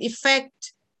same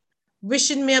effect,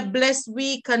 wishing me a blessed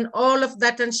week and all of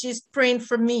that, and she's praying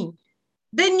for me.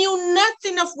 They knew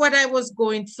nothing of what I was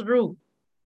going through.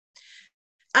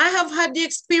 I have had the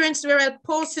experience where I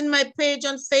post in my page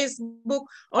on Facebook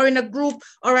or in a group,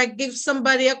 or I give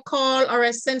somebody a call, or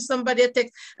I send somebody a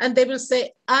text, and they will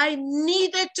say, "I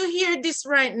needed to hear this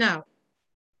right now.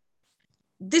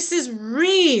 This is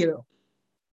real.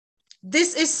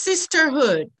 This is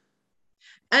sisterhood."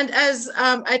 And as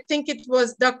I think it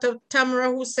was Dr.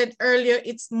 Tamara who said earlier,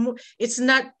 it's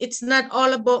not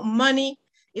all about money.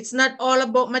 It's not all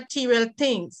about material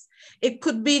things. It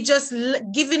could be just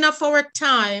giving of our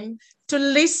time to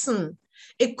listen.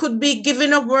 It could be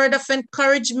giving a word of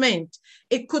encouragement.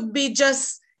 It could be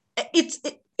just,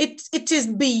 it is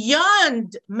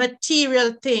beyond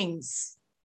material things.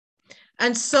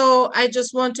 And so I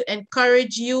just want to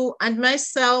encourage you and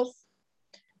myself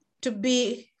to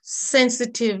be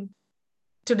sensitive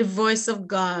to the voice of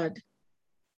God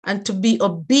and to be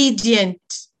obedient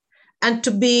and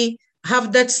to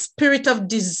have that spirit of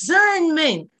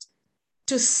discernment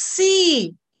to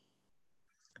see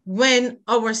when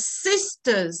our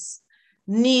sisters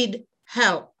need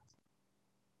help.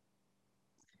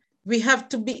 We have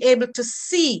to be able to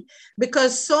see,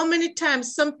 because so many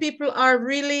times some people are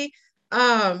really,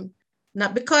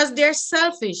 not because they're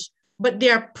selfish, but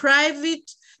they are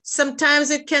private.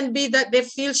 Sometimes it can be that they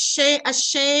feel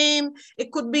ashamed.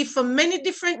 It could be for many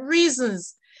different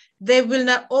reasons. They will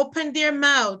not open their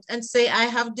mouth and say, "I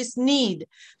have this need."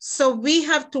 So we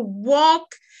have to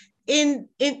walk in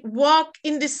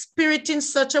the spirit in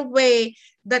such a way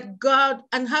that God,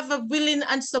 and have a willing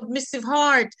and submissive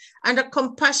heart and a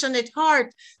compassionate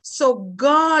heart. So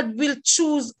God will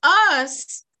choose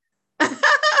us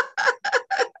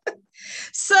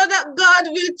so that God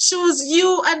will choose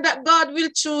you and that God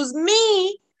will choose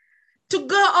me to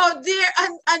go out there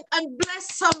and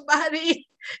bless somebody.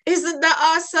 Isn't that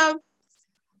awesome?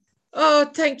 Oh,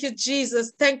 thank you,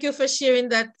 Jesus. Thank you for sharing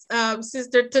that,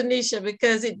 Sister Tanisha,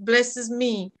 because it blesses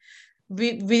me.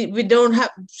 We don't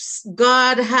have,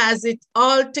 God has it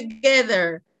all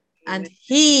together, and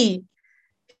He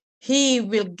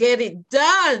will get it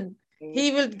done.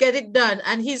 He will get it done,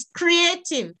 and He's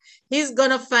creative. He's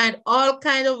gonna find all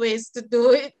kind of ways to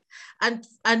do it, and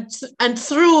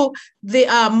through the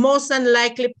most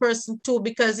unlikely person too,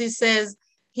 because He says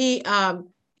He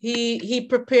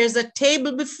prepares a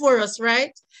table before us,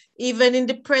 right? Even in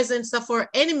the presence of our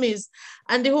enemies.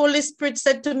 And the Holy Spirit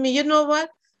said to me, "You know what?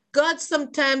 God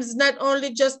sometimes not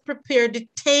only just prepare the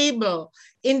table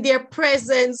in their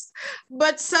presence,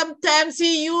 but sometimes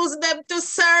He used them to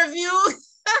serve you."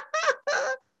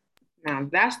 Now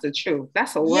that's the truth.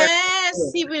 That's a word.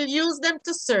 Yes, He will use them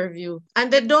to serve you,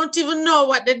 and they don't even know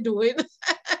what they're doing.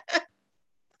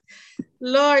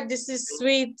 Lord, this is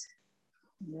sweet.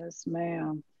 Yes,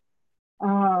 ma'am.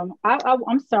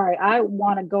 I'm sorry. I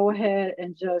want to go ahead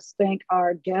and just thank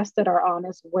our guests that are on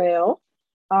as well.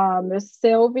 Miss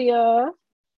Sylvia.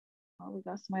 Oh, we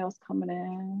got somebody else coming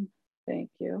in.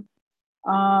 Thank you.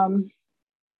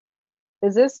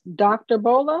 Is this Dr.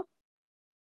 Bola?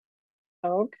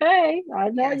 Okay, I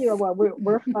know Yes. you. Well,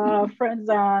 we're friends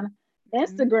on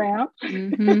Instagram.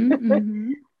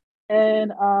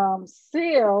 And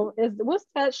Seal what's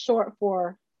that short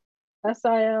for?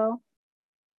 SIL?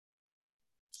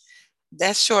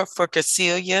 That's short for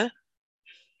Cecilia.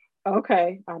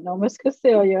 Okay, I know Miss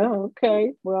Cecilia.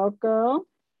 Okay, welcome.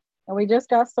 And we just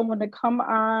got someone to come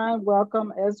on.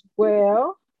 Welcome as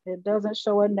well. It doesn't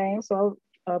show a name, so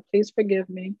please forgive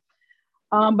me.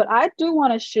 But I do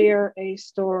want to share a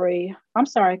story. I'm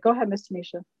sorry. Go ahead, Ms.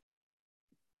 Tanisha.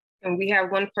 And we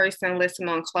have one person listening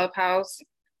on Clubhouse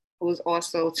who's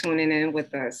also tuning in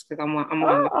with us because I'm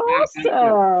on awesome.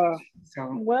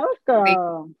 So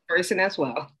welcome. Person as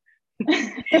well.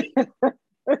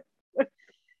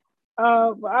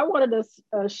 I wanted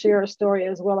to share a story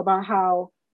as well about how,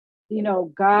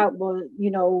 God will,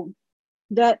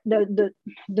 that the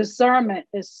discernment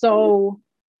is so,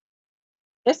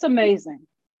 it's amazing.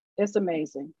 It's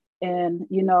amazing. And,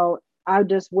 I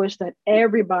just wish that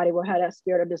everybody will have that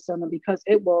spirit of discernment because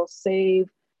it will save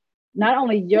not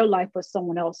only your life, but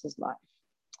someone else's life.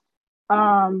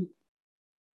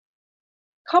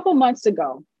 Couple months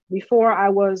ago, before I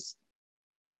was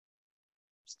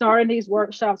starting these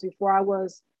workshops, before I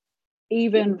was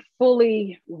even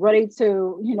fully ready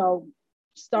to,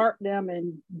 start them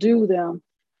and do them.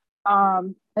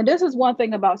 And this is one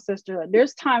thing about sisterhood.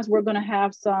 There's times we're going to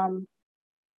have some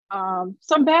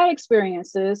bad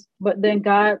experiences, but then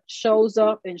God shows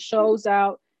up and shows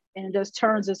out and just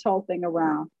turns this whole thing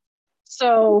around.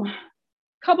 So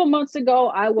a couple months ago,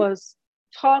 I was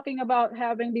talking about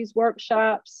having these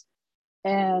workshops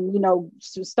and,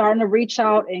 starting to reach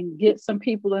out and get some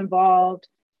people involved.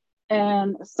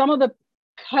 And some of the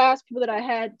past people that I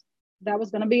had that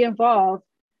was going to be involved,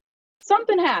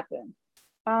 something happened.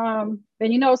 And,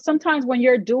 sometimes when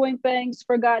you're doing things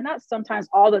for God, not sometimes,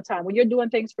 all the time, when you're doing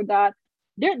things for God,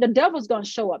 the devil's going to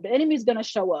show up. The enemy's going to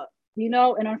show up,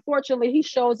 and unfortunately, he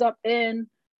shows up in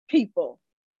people.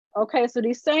 Okay, so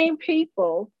these same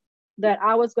people that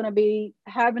I was going to be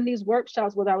having these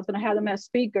workshops with, I was going to have them as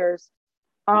speakers.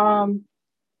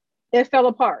 It fell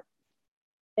apart.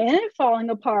 And in falling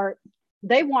apart,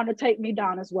 they wanted to take me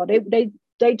down as well.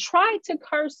 They tried to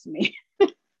curse me.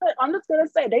 I'm just going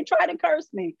to say they tried to curse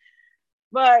me.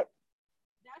 But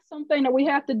that's something that we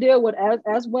have to deal with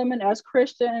as women, as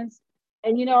Christians.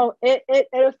 And, it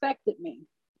affected me.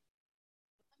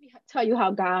 Let me tell you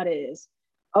how God is.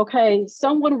 Okay,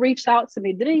 someone reached out to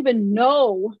me, didn't even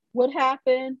know what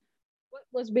happened, what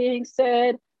was being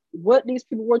said, what these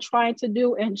people were trying to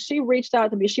do. And she reached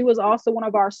out to me. She was also one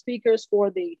of our speakers for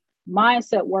the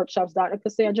mindset workshops, Dr.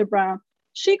 Cassandra Brown.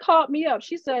 She called me up.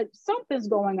 She said, something's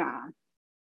going on.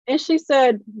 And she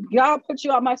said, God put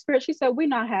you on my spirit. She said, we're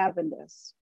not having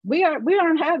this. We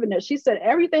aren't having this. She said,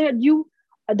 everything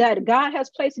that God has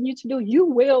placed in you to do, you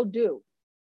will do.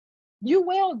 You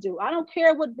will do. I don't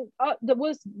care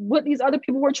what these other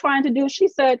people were trying to do. She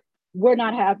said, we're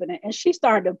not having it. And she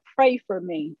started to pray for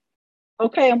me.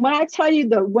 Okay. And when I tell you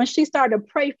when she started to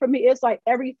pray for me, it's like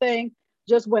everything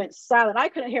just went silent. I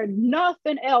couldn't hear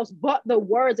nothing else but the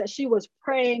words that she was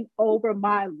praying over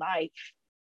my life.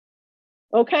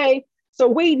 Okay. So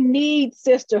we need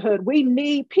sisterhood. We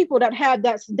need people that have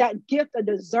that gift of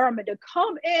discernment to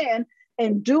come in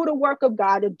and do the work of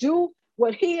God, to do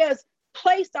what he has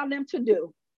placed on them to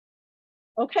do.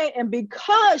 Okay. And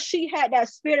because she had that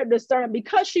spirit of discernment,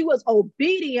 because she was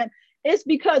obedient, it's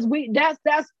because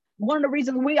that's one of the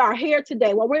reasons we are here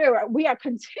today. Well, we are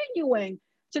continuing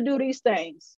to do these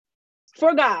things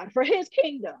for God, for his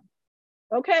kingdom.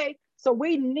 Okay. So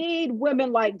we need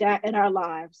women like that in our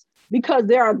lives, because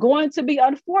there are going to be,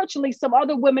 unfortunately, some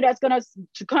other women that's going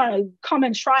to kind of come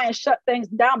and try and shut things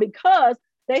down because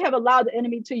they have allowed the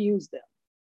enemy to use them.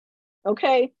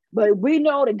 Okay. But we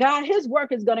know that God, his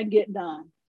work is going to get done.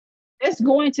 It's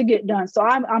going to get done. So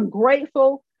I'm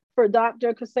grateful for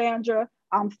Dr. Cassandra.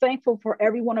 I'm thankful for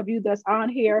every one of you that's on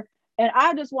here. And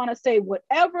I just want to say,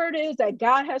 whatever it is that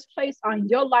God has placed on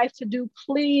your life to do,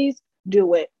 please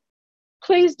do it.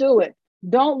 Please do it.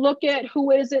 Don't look at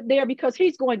who is it there, because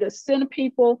he's going to send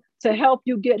people to help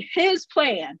you get his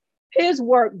plan, his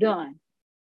work done.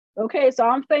 Okay, so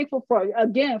I'm thankful for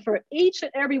each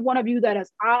and every one of you that is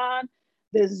on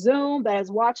the Zoom, that is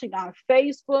watching on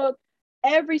Facebook,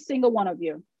 every single one of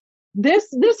you.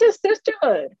 This is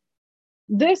sisterhood.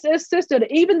 This is sisterhood.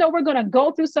 Even though we're going to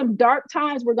go through some dark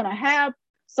times, we're going to have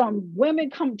some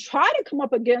women try to come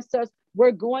up against us,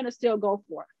 we're going to still go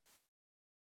for it.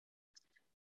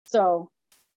 So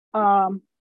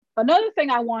another thing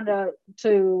I wanted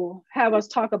to have us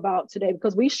talk about today,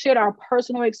 because we shared our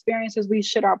personal experiences, we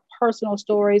shared our personal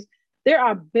stories. There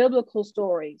are biblical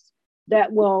stories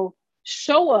that will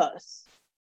show us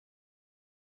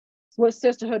what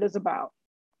sisterhood is about.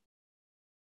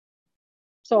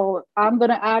 So I'm going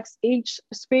to ask each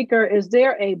speaker, is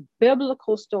there a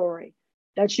biblical story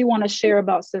that you want to share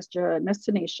about sisterhood? Ms.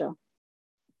 Tanisha. So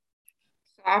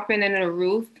I've been in a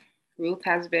Ruth. Ruth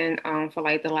has been for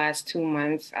like the last 2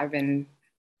 months. I did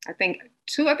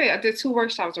 2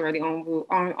 workshops already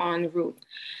on Ruth.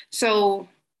 So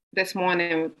this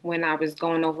morning when I was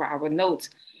going over our notes,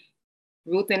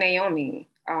 Ruth and Naomi.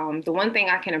 The one thing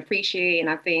I can appreciate, and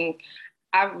I think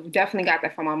I've definitely got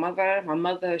that from my mother. My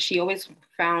mother, she always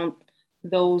found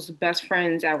those best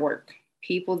friends at work,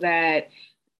 people that,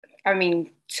 I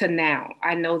mean, to now,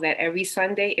 I know that every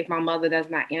Sunday, if my mother does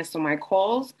not answer my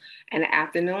calls in the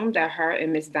afternoon, that her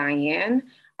and Miss Diane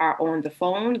are on the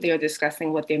phone. They're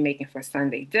discussing what they're making for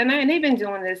Sunday dinner. And they've been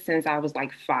doing this since I was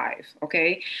like 5,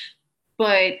 okay?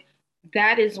 But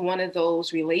that is one of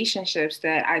those relationships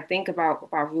that I think about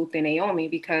Ruth and Naomi,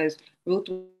 because Ruth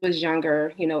was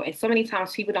younger, you know, and so many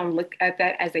times people don't look at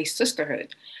that as a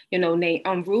sisterhood. You know,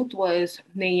 Ruth was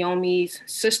Naomi's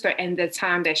sister in the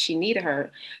time that she needed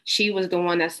her. She was the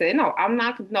one that said, no,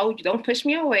 no, don't push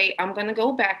me away. I'm going to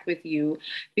go back with you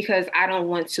because I don't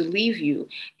want to leave you.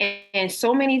 And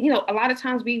so many, you know, a lot of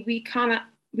times we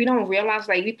don't realize,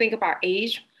 like, we think about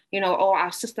age, you know, oh,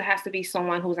 our sister has to be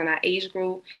someone who's in our age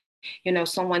group, you know,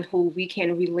 someone who we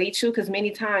can relate to, because many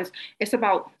times it's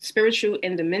about spiritual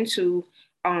and the mental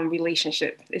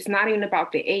relationship. It's not even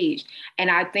about the age. And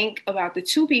I think about the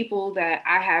 2 people that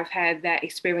I have had that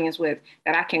experience with,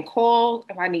 that I can call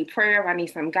if I need prayer, if I need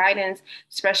some guidance,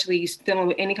 especially dealing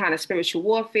with any kind of spiritual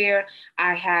warfare.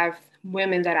 I have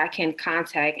women that I can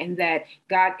contact, and that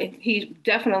God, he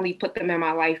definitely put them in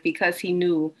my life because he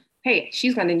knew, hey,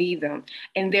 she's going to need them.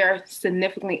 And they're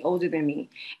significantly older than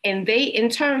me. And they, in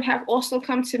turn, have also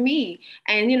come to me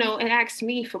and, you know, and asked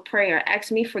me for prayer,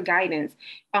 asked me for guidance.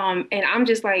 And I'm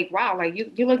just like, wow, like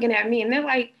you're looking at me and they're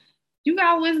like, you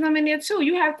got wisdom in there too.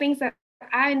 You have things that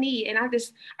I need. And I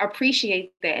just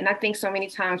appreciate that. And I think so many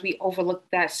times we overlook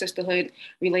that sisterhood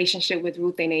relationship with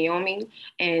Ruth and Naomi,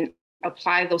 and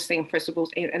apply those same principles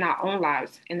in our own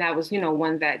lives. And that was, you know,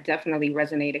 one that definitely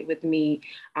resonated with me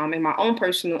in my own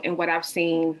personal, and what I've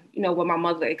seen, you know, what my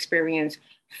mother experienced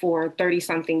for 30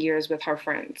 something years with her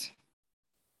friends.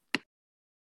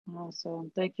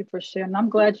 Awesome. Thank you for sharing. I'm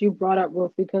glad you brought up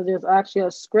Ruth, because there's actually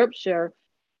a scripture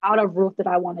out of Ruth that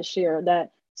I want to share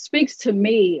that speaks to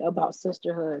me about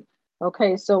sisterhood.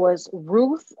 Okay, so it's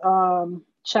Ruth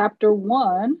chapter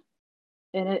 1,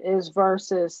 and it is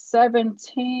verses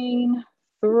 17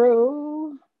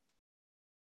 through,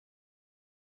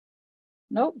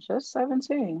 nope, just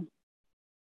 17.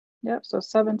 Yep, so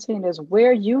 17 is,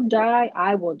 where you die,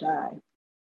 I will die,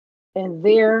 and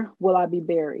there will I be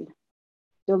buried.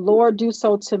 The Lord do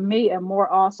so to me, and more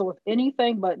also, if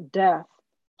anything but death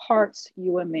parts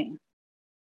you and me.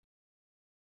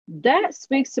 That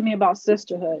speaks to me about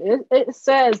sisterhood. It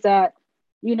says that,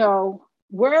 you know,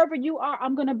 wherever you are,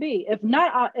 I'm going to be. If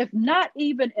not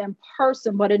even in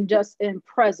person, but in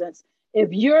presence. If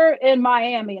you're in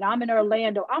Miami and I'm in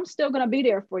Orlando, I'm still going to be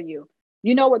there for you.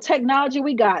 You know, with technology,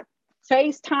 we got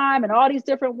FaceTime and all these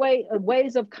different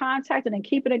ways of contacting and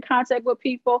keeping in contact with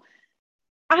people.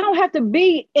 I don't have to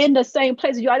be in the same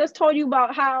place as you. I just told you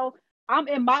about how I'm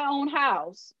in my own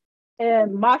house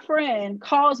and my friend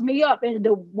calls me up, and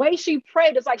the way she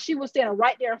prayed is like she was standing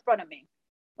right there in front of me.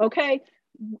 Okay.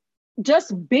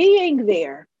 Just being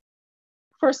there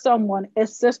for someone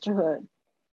is sisterhood.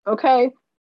 Okay.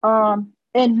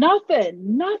 And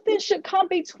nothing should come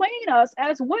between us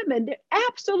as women.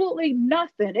 Absolutely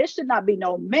nothing. It should not be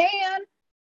no man.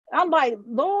 I'm like,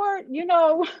 Lord, you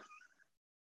know,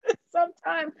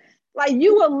 sometimes like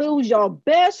you will lose your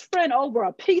best friend over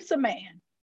a piece of man.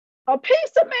 A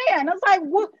piece of man. It's like,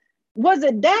 what was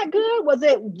it that good? Was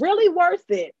it really worth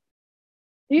it?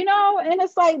 You know, and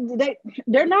it's like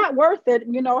they're not worth it,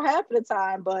 you know, half of the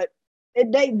time, but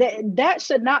that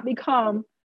should not become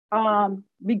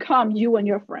you and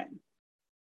your friend.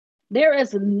 There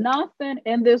is nothing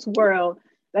in this world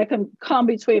that can come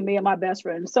between me and my best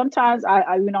friend. Sometimes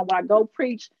I you know, when I go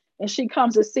preach and she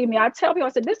comes to see me, I tell people,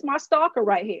 I said, this is my stalker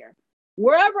right here.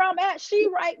 Wherever I'm at, she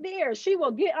right there. She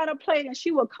will get on a plane and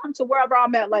she will come to wherever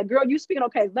I'm at. Like, girl, you speaking?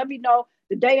 Okay, let me know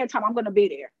the day and time I'm going to be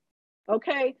there.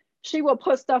 Okay. She will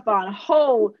put stuff on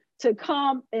hold to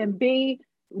come and be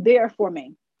there for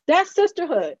me. That's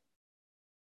sisterhood.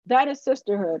 That is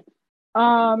sisterhood.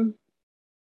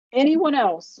 Anyone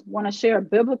else want to share a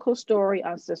biblical story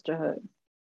on sisterhood?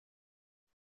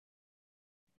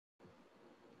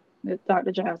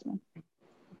 Dr. Jasmine.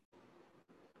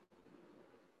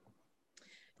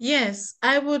 Yes,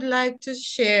 I would like to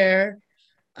share.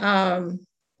 I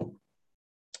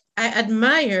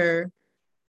admire,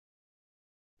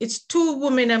 it's 2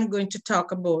 women I'm going to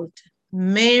talk about,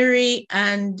 Mary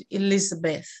and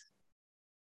Elizabeth.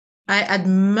 I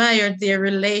admired their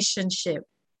relationship.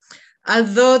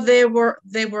 Although they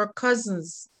were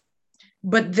cousins,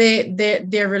 but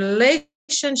their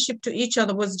relationship to each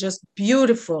other was just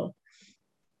beautiful.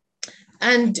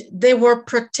 and they were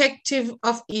protective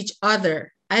of each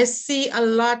other. I see a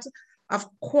lot of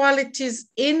qualities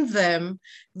in them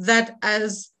that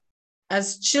as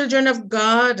children of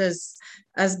God,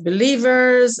 as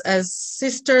believers, as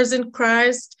sisters in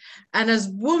Christ, and as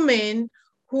women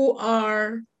who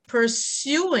are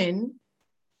pursuing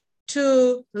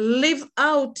to live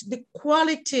out the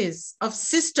qualities of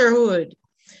sisterhood.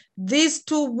 These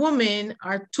two women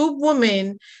are two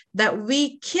women that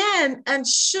we can and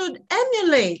should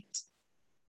emulate.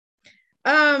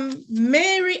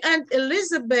 Mary and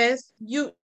Elizabeth,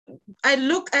 I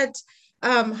look at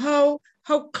how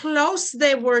close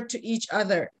they were to each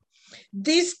other.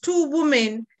 These two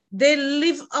women, they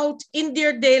live out in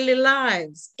their daily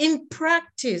lives, in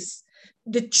practice,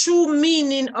 the true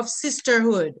meaning of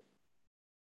sisterhood.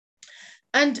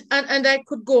 And I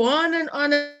could go on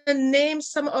and name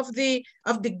some of the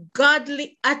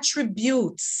godly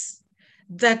attributes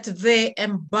that they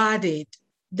embodied.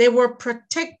 They were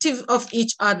protective of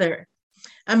each other.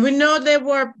 And we know they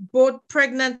were both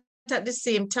pregnant at the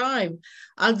same time,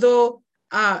 although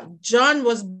John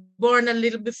was born a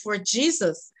little before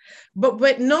Jesus.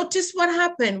 But notice what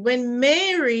happened when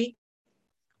Mary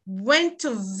went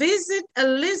to visit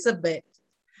Elizabeth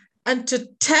and to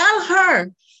tell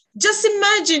her. Just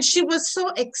imagine, she was so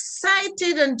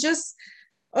excited and just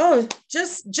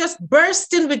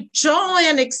bursting with joy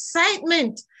and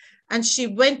excitement. And she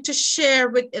went to share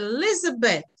with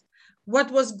Elizabeth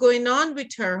what was going on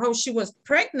with her, how she was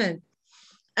pregnant.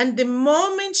 And the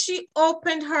moment she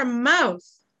opened her mouth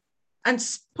and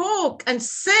spoke and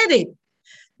said it,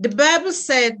 the Bible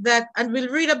said that, and we'll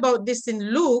read about this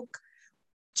in Luke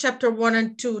chapter 1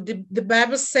 and 2, the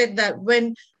Bible said that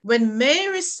when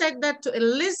Mary said that to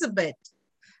Elizabeth,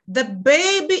 the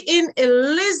baby in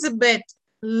Elizabeth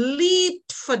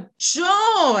leaped for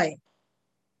joy.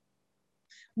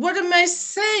 What am I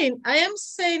saying? I am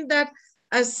saying that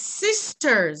as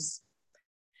sisters,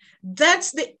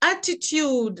 that's the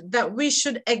attitude that we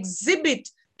should exhibit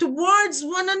towards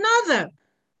one another.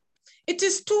 It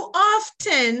is too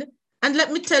often, and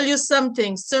let me tell you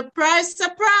something, surprise,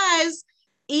 surprise,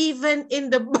 even in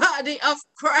the body of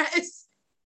Christ,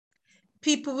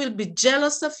 people will be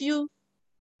jealous of you.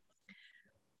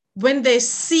 When they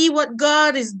see what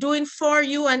God is doing for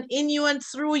you and in you and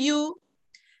through you,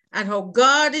 and how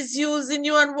God is using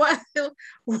you and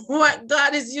what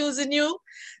God is using you,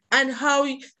 and how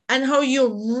you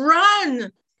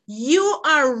run. You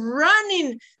are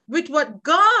running with what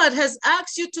God has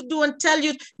asked you to do and tell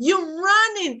you, you're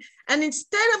running. And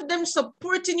instead of them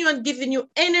supporting you and giving you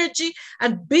energy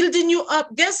and building you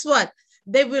up, guess what?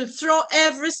 They will throw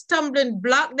every stumbling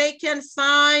block they can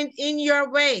find in your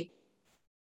way.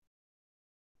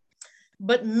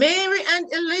 But Mary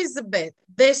and Elizabeth,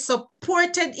 they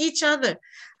supported each other.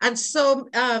 And so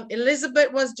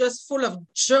Elizabeth was just full of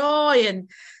joy, and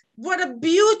what a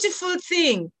beautiful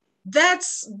thing.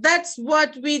 That's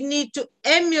what we need to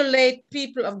emulate,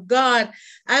 people of God.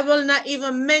 I will not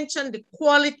even mention the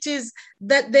qualities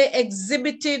that they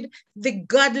exhibited, the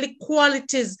godly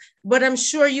qualities, but I'm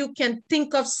sure you can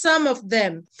think of some of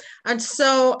them. And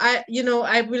so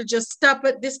I will just stop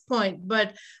at this point,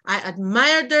 but I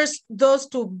admire those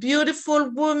two beautiful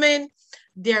women.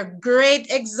 They're great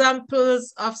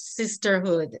examples of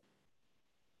sisterhood.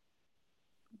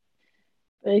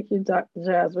 Thank you, Dr.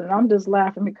 Jasmine. I'm just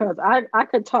laughing because I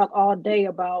could talk all day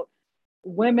about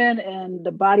women and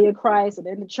the body of Christ and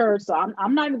in the church. So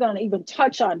I'm not even going to even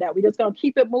touch on that. We're just going to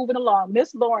keep it moving along.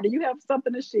 Miss Lauren, do you have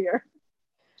something to share?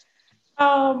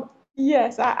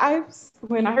 Yes, I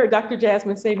when I heard Dr.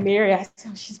 Jasmine say Mary, I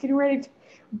said, oh, she's getting ready.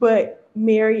 But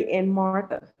Mary and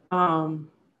Martha,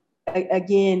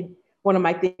 again, one of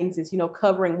my things is,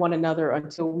 covering one another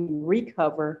until we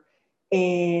recover.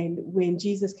 And when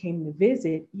Jesus came to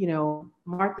visit,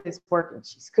 Martha is working,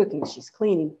 she's cooking, she's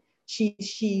cleaning,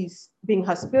 she's being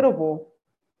hospitable,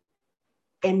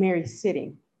 and Mary's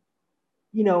sitting,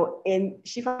 and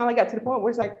she finally got to the point where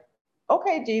it's like,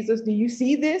 okay, Jesus, do you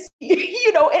see this?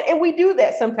 And we do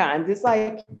that sometimes. It's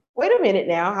like, wait a minute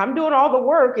now, I'm doing all the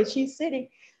work and she's sitting.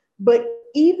 But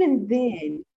even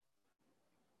then,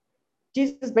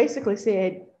 Jesus basically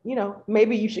said,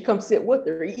 maybe you should come sit with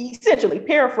her. He essentially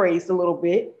paraphrased a little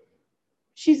bit.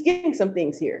 She's getting some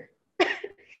things here.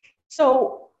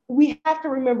 So we have to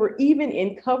remember, even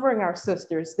in covering our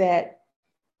sisters, that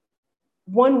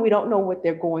one, we don't know what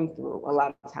they're going through a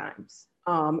lot of times.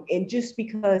 And just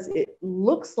because it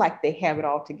looks like they have it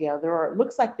all together, or it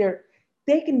looks like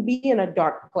they can be in a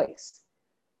dark place.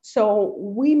 So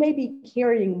we may be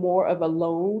carrying more of a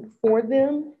load for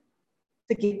them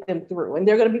to get them through. And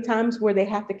there are going to be times where they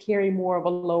have to carry more of a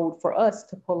load for us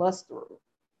to pull us through.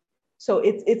 So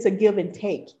it's a give and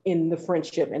take in the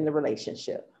friendship and the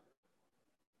relationship.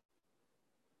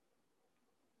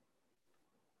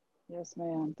 Yes,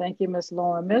 ma'am. Thank you, Miss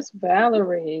Lauren. Miss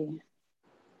Valerie.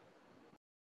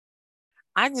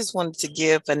 I just wanted to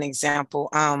give an example.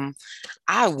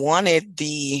 I wanted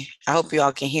I hope you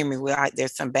all can hear me.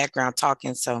 There's some background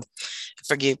talking, so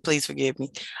please forgive me.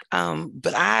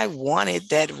 But I wanted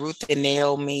that Ruth and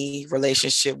Naomi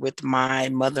relationship with my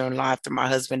mother-in-law after my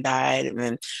husband died, and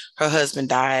then her husband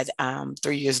died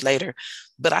 3 years later.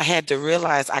 But I had to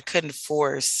realize I couldn't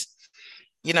force.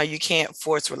 You can't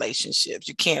force relationships.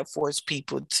 You can't force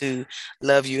people to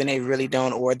love you and they really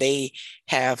don't, or they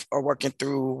are working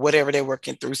through whatever they're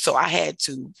working through. So I had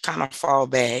to kind of fall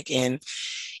back and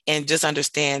just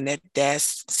understand that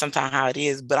that's sometimes how it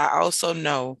is. But I also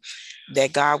know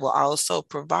that God will also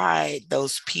provide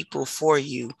those people for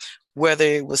you, whether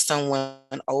it was someone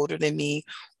older than me,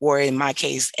 or in my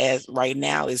case, as right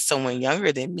now, is someone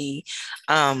younger than me.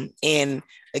 And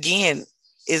again,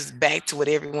 is back to what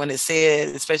everyone has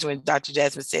said, especially when Dr.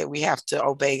 Jasmine said we have to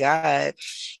obey God.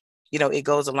 It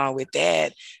goes along with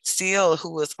that. Seal,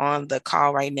 who is on the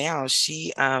call right now,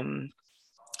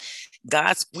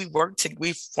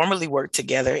 we formerly worked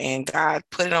together, and God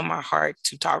put it on my heart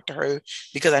to talk to her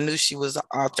because I knew she was an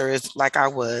author like I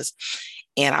was.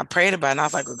 And I prayed about it, and I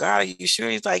was like, well, God, are you sure?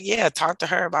 He's like, yeah, talk to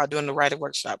her about doing the writing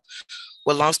workshop.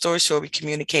 Well, long story short, we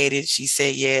communicated. She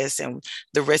said yes, and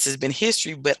the rest has been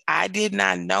history. But I did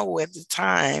not know at the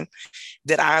time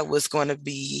that I was going to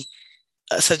be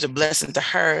such a blessing to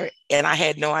her. And I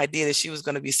had no idea that she was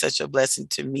going to be such a blessing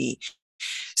to me.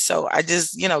 So I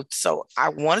just, so I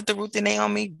wanted the Ruth and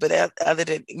Naomi, but other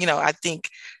than, I think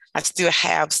I still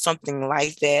have something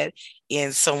like that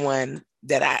in someone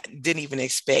that I didn't even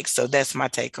expect. So that's my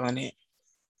take on it.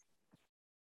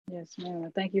 Yes,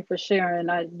 ma'am. Thank you for sharing.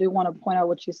 I do want to point out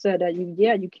what you said, that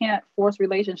you can't force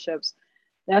relationships.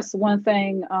 That's one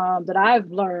thing that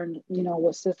I've learned,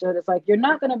 with sisterhood. It's like, you're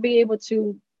not going to be able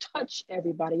to touch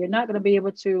everybody. You're not going to be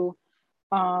able to,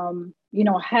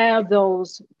 have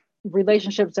those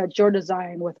relationships that you're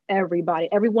desiring with everybody.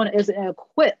 Everyone isn't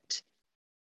equipped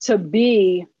to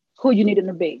be who you need them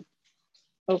to be.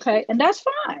 Okay. And that's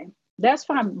fine. That's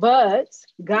fine. But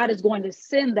God is going to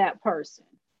send that person.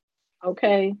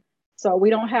 Okay. So we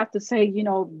don't have to say,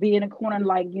 be in a corner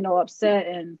like, upset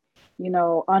and,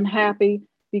 unhappy,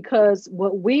 because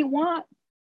what we want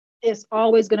is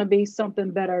always going to be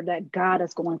something better that God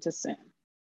is going to send.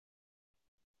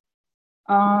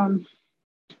 I'm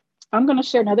going to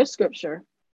share another scripture.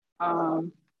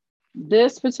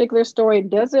 This particular story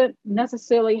doesn't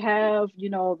necessarily have,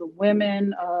 the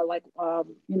women,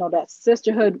 that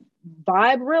sisterhood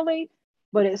vibe really,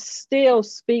 but it still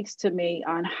speaks to me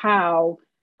on how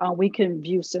we can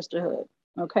view sisterhood.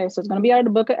 Okay, so it's going to be out of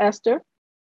the book of Esther,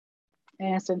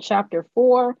 and it's in chapter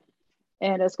 4,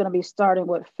 and it's going to be starting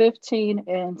with 15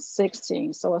 and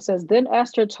 16. So it says, then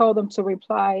Esther told them to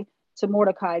reply to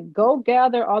Mordecai, go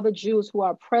gather all the Jews who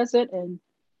are present in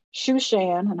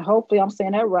Shushan, and hopefully I'm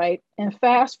saying that right, and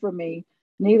fast for me,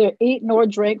 neither eat nor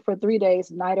drink for 3 days,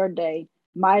 night or day.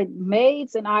 My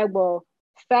maids and I will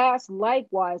fast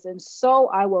likewise, and so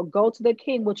I will go to the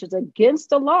king, which is against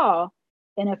the law,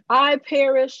 and if I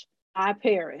perish, I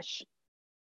perish.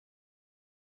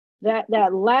 That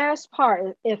last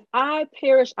part, if I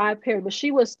perish, I perish. But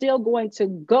she was still going to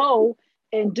go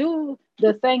and do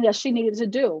the thing that she needed to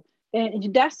do.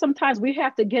 And that's sometimes we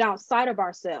have to get outside of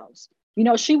ourselves.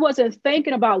 She wasn't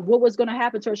thinking about what was going to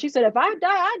happen to her. She said, if I die,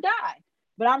 I die.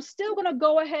 But I'm still going to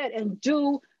go ahead and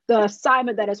do the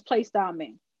assignment that is placed on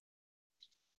me.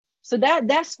 So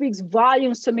that speaks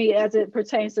volumes to me as it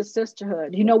pertains to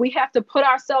sisterhood. We have to put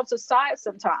ourselves aside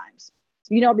sometimes,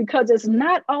 because it's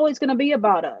not always going to be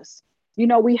about us.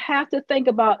 We have to think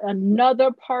about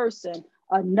another person,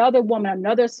 another woman,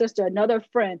 another sister, another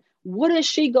friend. What is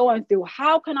she going through?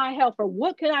 How can I help her?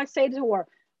 What can I say to her?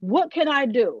 What can I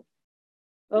do?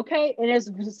 Okay.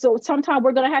 And so sometimes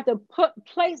we're going to have to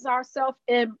place ourselves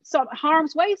in some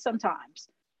harm's way sometimes,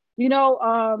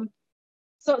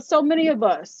 so many of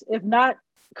us, if not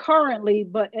currently,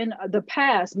 but in the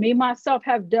past, me, myself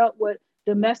have dealt with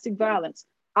domestic violence.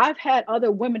 I've had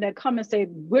other women that come and say,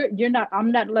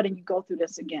 I'm not letting you go through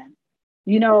this again.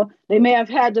 They may have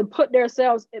had to put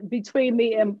themselves between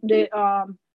me and the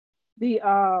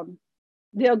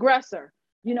aggressor.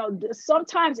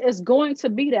 Sometimes it's going to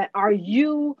be that. Are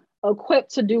you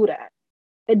equipped to do that?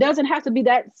 It doesn't have to be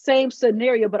that same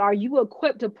scenario, but are you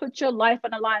equipped to put your life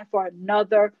on the line for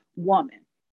another woman?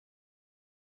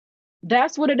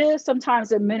 That's what it is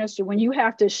sometimes in ministry, when you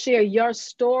have to share your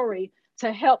story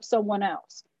to help someone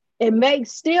else. It may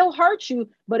still hurt you,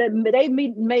 but they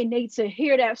may need to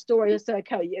hear that story and say,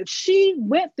 okay, if she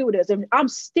went through this and I'm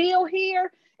still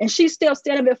here and she's still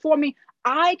standing before me,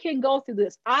 I can go through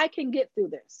this. I can get through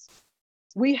this.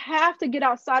 We have to get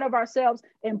outside of ourselves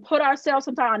and put ourselves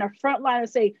sometimes on the front line and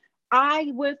say,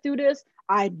 I went through this.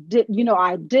 I did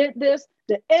this.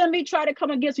 The enemy tried to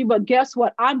come against me, but guess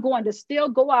what? I'm going to still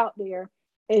go out there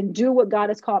and do what God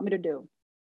has called me to do.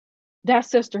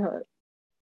 That's sisterhood.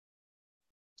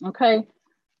 Okay.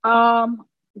 I'm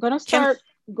gonna start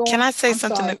going. Can I say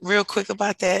something real quick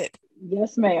about that?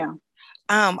 Yes, ma'am.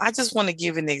 I just want to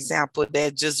give an example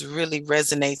that just really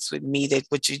resonates with me, that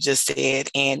what you just said,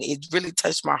 and it really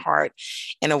touched my heart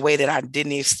in a way that I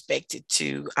didn't expect it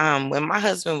to. When my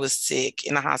husband was sick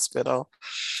in the hospital,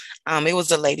 it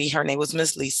was a lady, her name was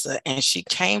Miss Lisa, and she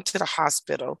came to the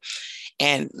hospital.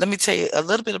 And let me tell you a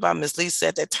little bit about Miss Lisa.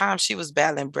 At that time, she was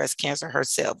battling breast cancer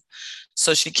herself.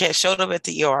 So she showed up at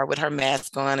the ER with her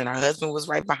mask on, and her husband was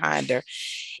right behind her.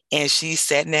 And she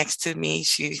sat next to me.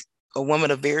 She's a woman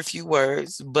of very few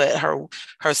words, but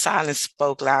her silence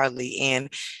spoke loudly. And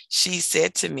she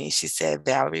said to me, she said,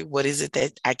 Valerie, what is it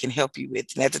that I can help you with?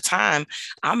 And at the time,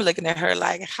 I'm looking at her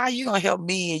like, how you gonna help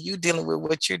me and you dealing with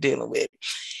what you're dealing with?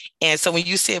 And so when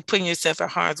you said putting yourself in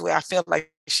harm's way, I felt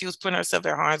like she was putting herself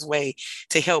in harm's way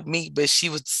to help me, but she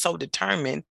was so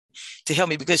determined to help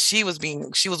me because she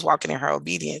was walking in her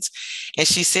obedience. And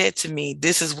she said to me,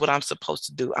 this is what I'm supposed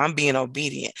to do. I'm being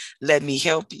obedient. Let me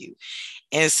help you.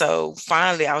 And so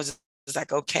finally I was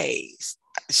like, okay.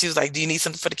 She was like, do you need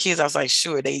something for the kids? I was like,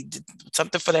 sure. They did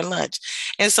something for their lunch.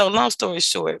 And so long story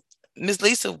short, Miss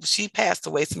Lisa, she passed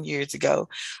away some years ago,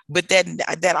 but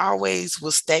that always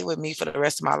will stay with me for the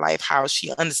rest of my life. How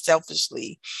she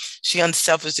unselfishly,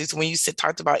 so when you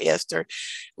talked about Esther,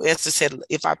 Esther said,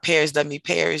 if I perish, let me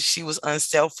perish. She was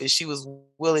unselfish. She was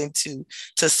willing to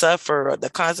suffer the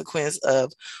consequence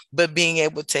of, but being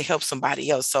able to help somebody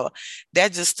else. So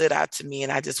that just stood out to me.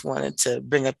 And I just wanted to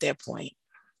bring up that point.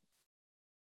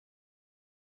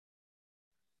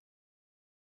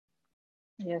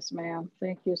 Yes, ma'am.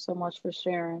 Thank you so much for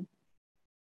sharing.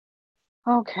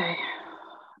 Okay.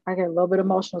 I get a little bit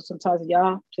emotional sometimes.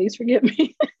 Y'all, please forgive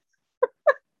me.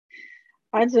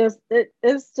 It's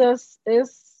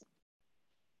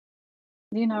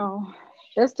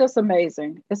just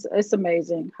amazing. It's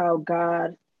amazing how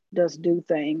God does do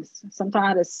things.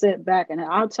 Sometimes I just sit back and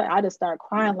I just start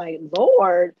crying like,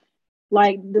 Lord,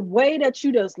 like the way that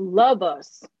you just love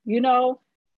us,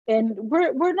 and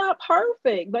we're not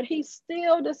perfect, but he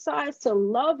still decides to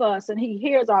love us, and he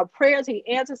hears our prayers, he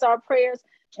answers our prayers,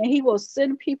 and he will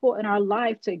send people in our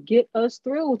life to get us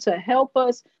through, to help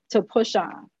us to push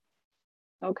on.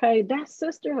 Okay, that's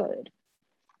sisterhood.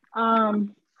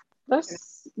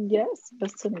 Yes,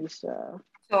 Miss Tanisha.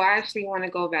 So I actually want to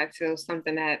go back to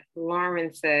something that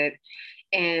Lauren said,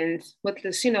 and with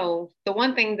this, the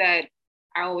one thing that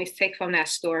I always take from that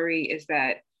story is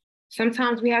that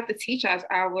sometimes we have to teach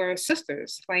our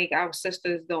sisters, like our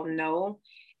sisters don't know.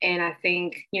 And I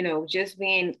think, just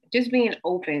being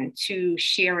open to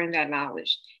sharing that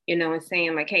knowledge, and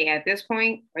saying like, hey, at this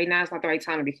point, right now, it's not the right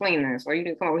time to be playing this, or you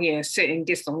can come over here and sit and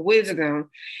get some wisdom,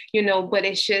 but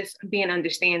it's just being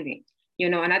understanding,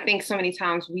 and I think so many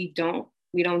times we don't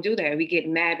do that. We get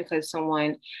mad because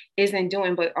someone isn't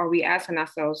doing, but are we asking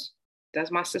ourselves, does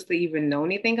my sister even know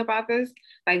anything about this?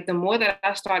 Like the more that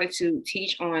I started to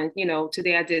teach on,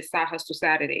 today I did Side Hustle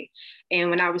Saturday. And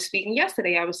when I was speaking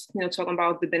yesterday, I was, talking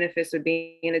about the benefits of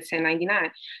being a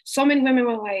 1099. So many women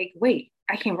were like, wait,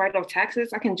 I can write off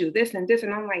taxes. I can do this and this.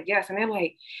 And I'm like, yes. And they're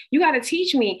like, you got to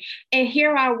teach me. And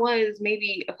here I was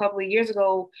maybe a couple of years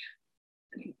ago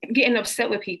getting upset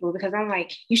with people because I'm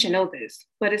like, you should know this.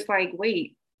 But it's like,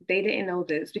 wait, they didn't know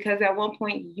this because at one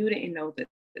point you didn't know this.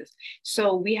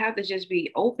 So we have to just be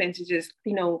open to just,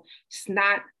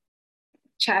 not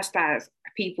chastise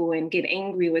people and get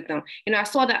angry with them. I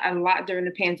saw that a lot during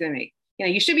the pandemic.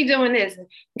 You should be doing this. You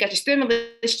got your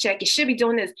stimulus check. You should be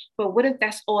doing this. But what if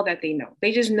that's all that they know?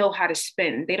 They just know how to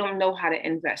spend. They don't know how to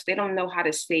invest. They don't know how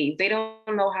to save. They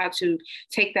don't know how to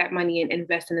take that money and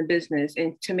invest in a business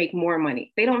and to make more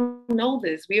money. They don't know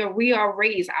this. We are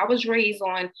raised. I was raised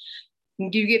on,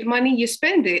 you get money, you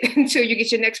spend it until you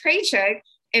get your next paycheck.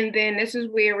 And then this is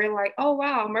where we're like, oh,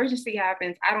 wow, emergency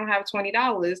happens. I don't have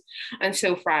 $20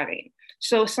 until Friday.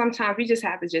 So sometimes we just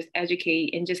have to just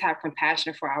educate and just have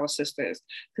compassion for our sisters,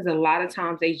 because a lot of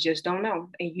times they just don't know.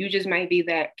 And you just might be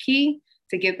that key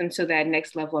to get them to that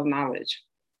next level of knowledge.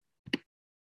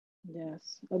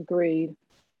 Yes, agreed.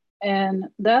 And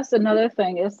that's another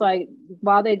thing. It's like,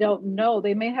 while they don't know,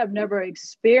 they may have never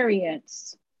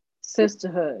experienced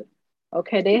sisterhood.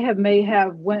 Okay, they may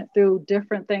have went through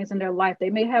different things in their life. They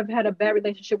may have had a bad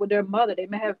relationship with their mother. They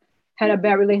may have had a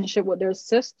bad relationship with their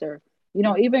sister. You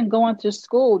know, even going to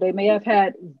school, they may have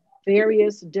had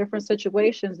various different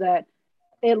situations that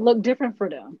it looked different for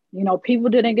them. You know, people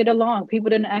didn't get along. People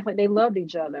didn't act like they loved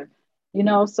each other. You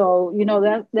know, so you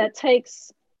know that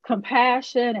takes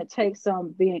compassion. It takes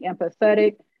some being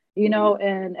empathetic. You know,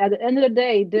 and at the end of the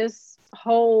day, this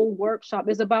whole workshop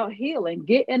is about healing,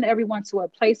 getting everyone to a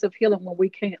place of healing when we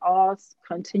can all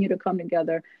continue to come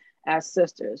together as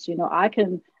sisters. You know, I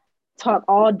can talk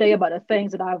all day about the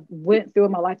things that I've went through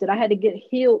in my life that I had to get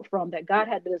healed from, that God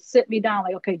had to sit me down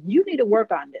like, okay, you need to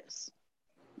work on this.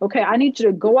 Okay, I need you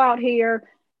to go out here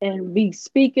and be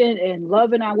speaking and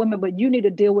loving our women, but you need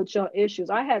to deal with your issues.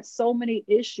 I had so many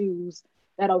issues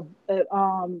that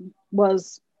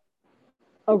was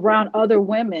around other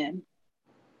women.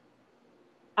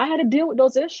 I had to deal with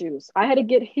those issues. I had to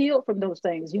get healed from those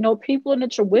things. You know, people in the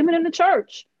church, women in the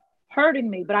church hurting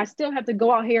me, but I still have to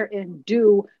go out here and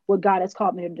do what God has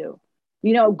called me to do.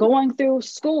 You know, going through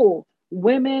school,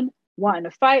 women wanting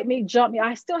to fight me, jump me.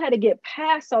 I still had to get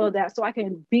past all of that so I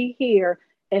can be here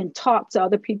and talk to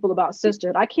other people about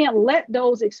sisterhood. I can't let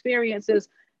those experiences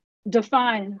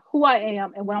define who I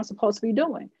am and what I'm supposed to be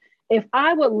doing. If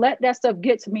I would let that stuff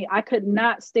get to me, I could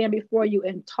not stand before you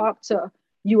and talk to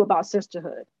you about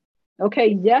sisterhood.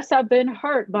 Okay, yes, I've been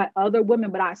hurt by other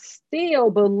women, but I still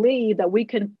believe that we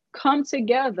can come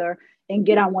together and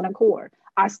get on one accord.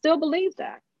 I still believe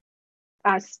that.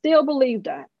 I still believe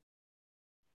that.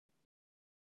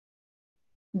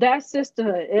 That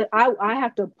sisterhood, I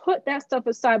have to put that stuff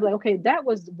aside. Like, okay, that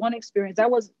was one experience.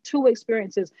 That was two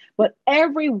experiences. But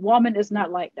every woman is not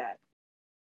like that.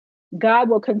 God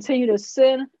will continue to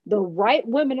send the right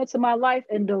women into my life,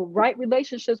 and the right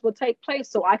relationships will take place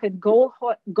so I could go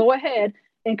ahead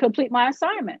and complete my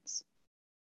assignments.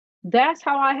 That's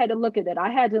how I had to look at it.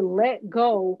 I had to let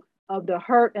go of the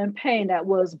hurt and pain that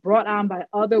was brought on by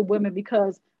other women,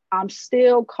 because I'm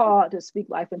still called to speak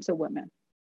life into women.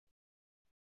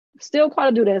 Still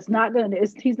called to do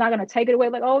that. He's not gonna take it away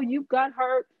like, oh, you got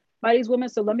hurt by these women,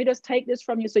 so let me just take this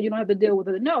from you so you don't have to deal with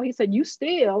it. No, he said, you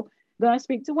still gonna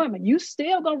speak to women. You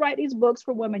still gonna write these books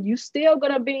for women. You still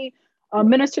gonna be a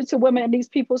minister to women in these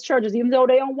people's churches, even though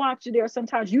they don't want you there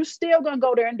sometimes. You still gonna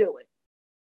go there and do it.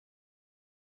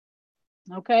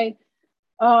 Okay.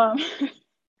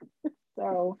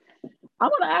 So I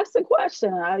want to ask the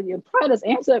question. You probably just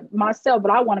answered myself,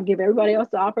 but I want to give everybody else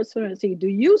the opportunity. Do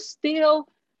you still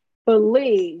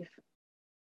believe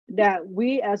that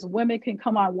we as women can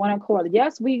come on one accord?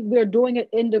 Yes, we're doing it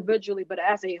individually, but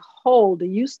as a whole, do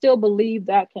you still believe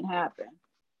that can happen?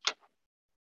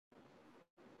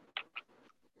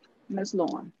 Ms.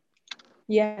 Lauren.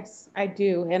 Yes, I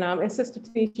do. And Sister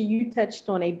Tanisha, you touched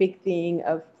on a big thing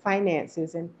of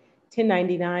finances and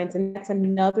 1099s, and that's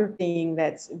another thing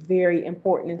that's very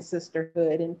important in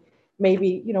sisterhood. And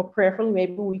maybe, you know, prayerfully,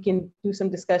 maybe we can do some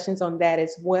discussions on that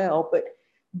as well. But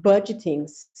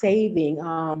budgeting, saving,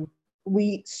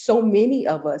 so many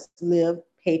of us live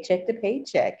paycheck to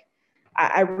paycheck.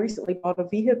 I recently bought a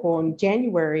vehicle in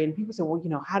January, and people said, well, you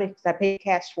know, how did I pay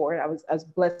cash for it? I was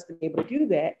blessed to be able to do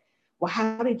that. Well,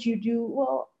 how did you do?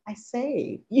 Well, I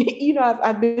saved. You know,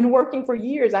 I've been working for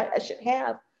years. I should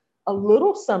have a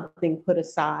little something put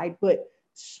aside, but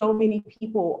so many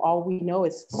people, all we know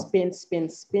is spend,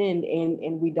 spend, spend,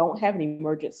 and we don't have an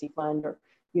emergency fund, or,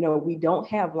 you know, we don't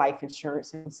have life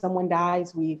insurance. And when someone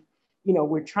dies, we're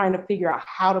trying to figure out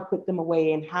how to put them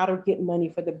away and how to get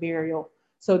money for the burial.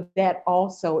 So that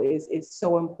also is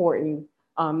so important.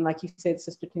 Like you said,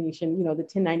 Sister Tanisha, you know, the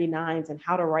 1099s and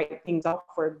how to write things off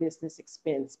for a business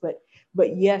expense.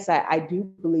 But yes, I do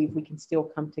believe we can still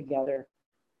come together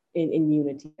in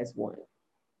unity as one.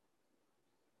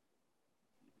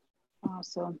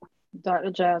 Awesome.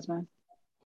 Dr. Jasmine.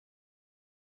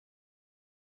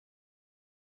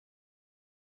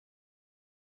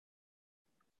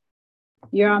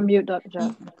 You're on mute, Dr.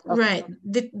 Jasmine. Okay. Right.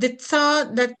 The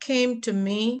thought that came to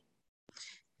me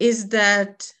is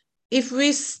that if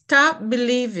we stop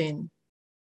believing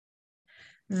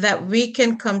that we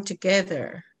can come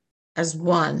together as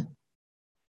one,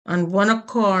 on one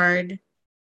accord,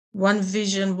 one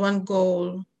vision, one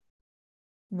goal,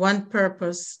 one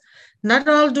purpose, not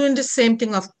all doing the same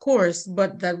thing, of course,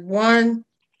 but that one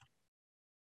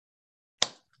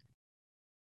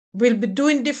will be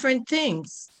doing different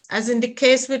things, as in the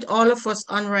case with all of us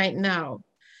on right now.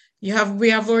 We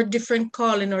have our different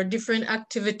calling or different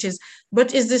activities,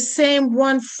 but it's the same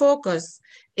one focus,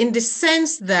 in the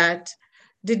sense that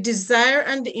the desire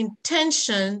and the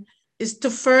intention is to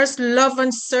first love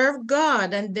and serve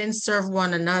God and then serve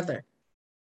one another.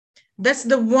 That's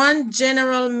the one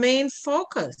general main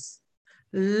focus.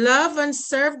 Love and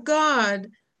serve God,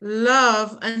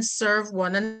 love and serve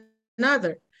one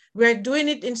another. We're doing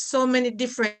it in so many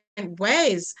different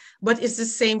ways, but it's the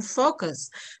same focus.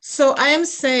 So I am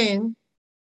saying,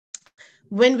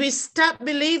 when we stop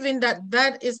believing that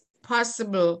that is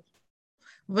possible,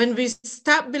 when we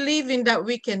stop believing that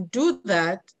we can do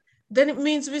that, then it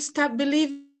means we stop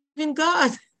believing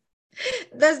God.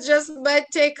 That's just my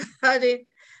take on it.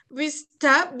 We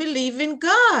stop believing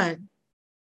God.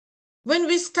 When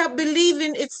we stop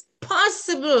believing it's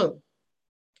possible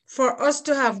for us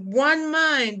to have one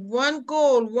mind, one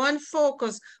goal, one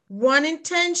focus, one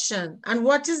intention. And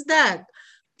what is that?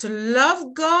 To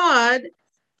love God,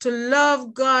 to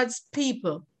love God's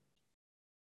people,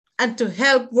 and to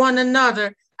help one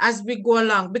another as we go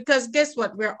along. Because guess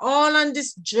what? We're all on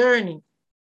this journey.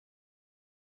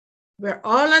 We're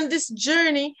all on this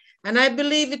journey, and I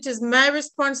believe it is my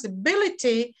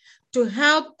responsibility to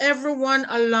help everyone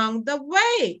along the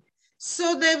way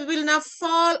so they will not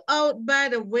fall out by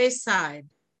the wayside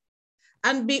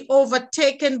and be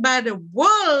overtaken by the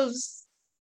wolves,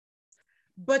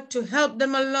 but to help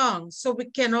them along so we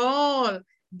can all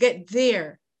get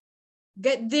there.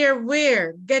 Get there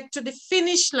where? Get to the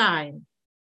finish line.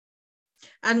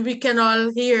 And we can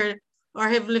all hear our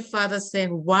Heavenly Father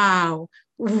saying, wow,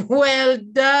 well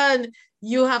done.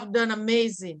 You have done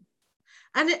amazing.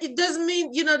 And it doesn't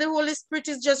mean, you know, the Holy Spirit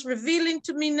is just revealing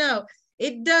to me now.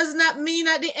 It does not mean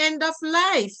at the end of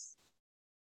life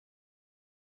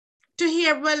to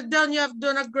hear, well done, you have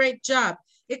done a great job.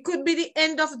 It could be the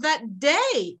end of that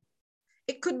day.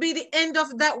 It could be the end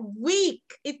of that week.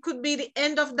 It could be the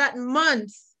end of that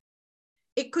month.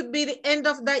 It could be the end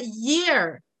of that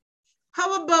year.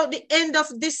 How about the end of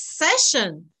this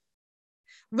session?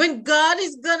 When God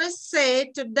is going to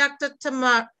say to Dr.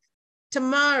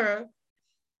 Tamara,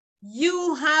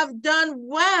 you have done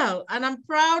well, and I'm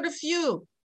proud of you.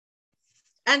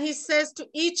 And he says to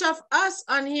each of us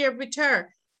on here with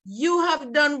her, you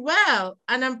have done well,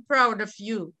 and I'm proud of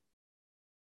you.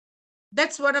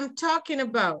 That's what I'm talking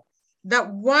about. That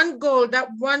one goal, that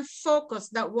one focus,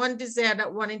 that one desire,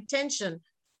 that one intention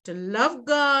to love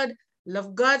God,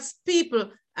 love God's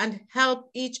people, and help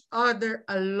each other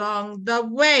along the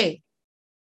way.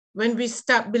 When we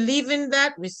stop believing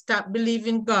that, we stop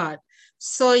believing God.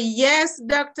 So yes,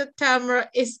 Dr. Tamara,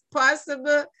 it's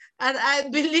possible, and I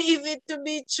believe it to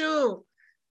be true.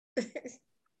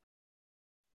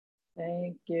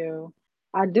 Thank you.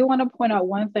 I do want to point out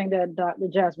one thing that Dr.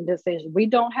 Jasmine did say. We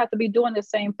don't have to be doing the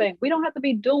same thing. We don't have to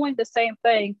be doing the same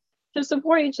thing to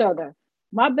support each other.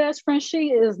 My best friend,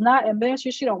 she is not in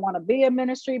ministry. She don't want to be in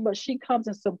ministry, but she comes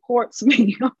and supports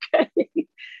me. Okay.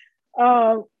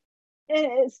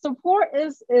 Support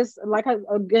is like,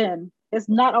 again, it's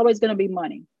not always going to be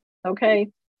money. Okay.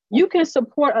 You can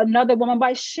support another woman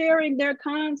by sharing their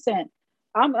content.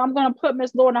 I'm going to put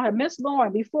Miss Lauren on her. Miss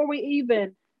Lauren, before we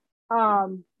even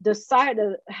decide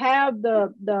to have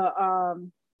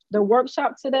the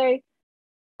workshop today,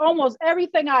 almost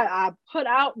everything I put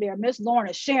out there, Miss Lauren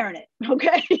is sharing it.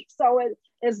 Okay. So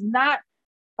it's not,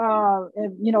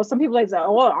 you know, some people like say,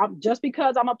 oh, just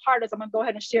because I'm a part of this, I'm gonna go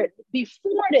ahead and share it.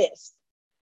 Before this,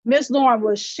 Miss Lauren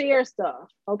would share stuff.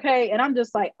 Okay. And I'm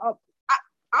just like, oh,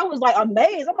 I was like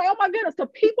amazed. I'm like, oh my goodness, the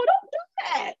people don't do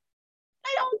that. They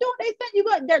don't do it.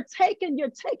 They think you're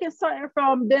taking something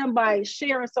from them by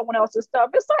sharing someone else's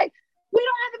stuff. It's like, we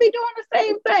don't have to be doing the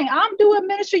same thing. I'm doing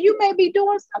ministry. You may be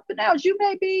doing something else. You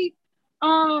may be,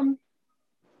 I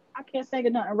can't think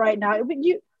of nothing right now. But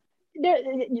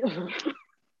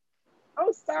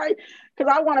I'm sorry,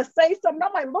 because I want to say something.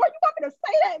 I'm like, Lord, you want me to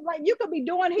say that? Like, you could be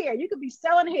doing hair. You could be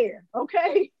selling hair.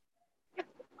 Okay.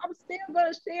 I'm still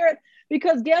going to share it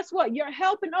because guess what? You're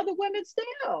helping other women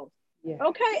still. Yeah.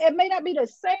 Okay. It may not be the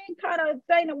same kind of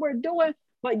thing that we're doing,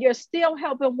 but you're still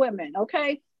helping women.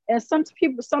 Okay. And some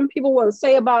people will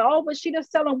say about, oh, but she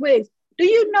just selling wigs. Do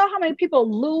you know how many people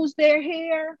lose their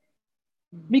hair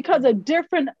because of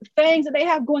different things that they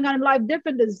have going on in life,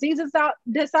 different diseases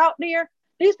that's out there?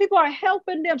 These people are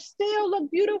helping them still look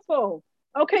beautiful.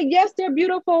 Okay. Yes, they're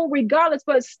beautiful regardless,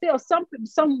 but still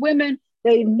some women,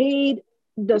 they need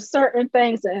the certain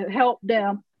things that help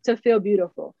them to feel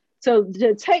beautiful. So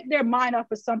to take their mind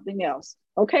off of something else.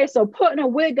 Okay, so putting a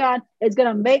wig on is going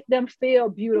to make them feel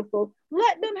beautiful.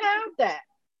 Let them have that.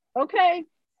 Okay,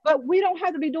 but we don't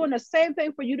have to be doing the same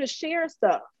thing for you to share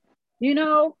stuff. You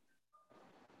know,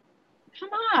 come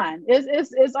on,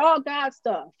 it's all God's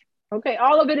stuff. Okay,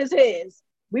 all of it is His.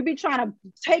 We be trying to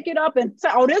take it up and say,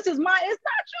 "Oh, this is mine." It's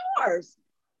not yours.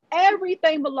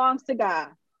 Everything belongs to God.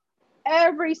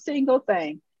 Every single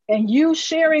thing. And you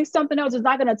sharing something else is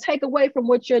not going to take away from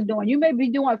what you're doing. You may be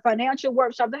doing financial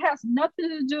workshop that has nothing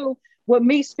to do with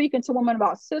me speaking to women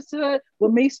about sisterhood,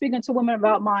 with me speaking to women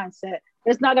about mindset.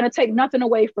 It's not going to take nothing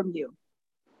away from you.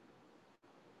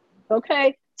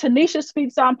 Okay? Tanisha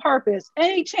speaks on purpose.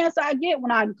 Any chance I get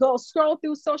when I go scroll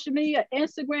through social media,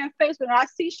 Instagram, Facebook, and I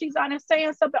see she's on there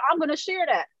saying something, I'm going to share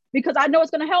that because I know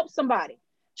it's going to help somebody.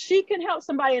 She can help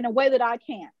somebody in a way that I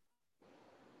can't.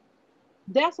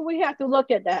 That's what we have to look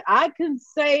at that. I can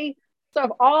say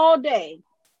stuff all day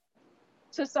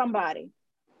to somebody,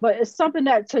 but it's something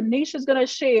that Tanisha's going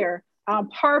to share on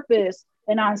purpose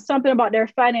and on something about their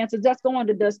finances that's going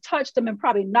to just touch them and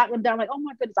probably knock them down like, oh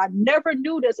my goodness, I never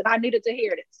knew this and I needed to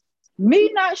hear this.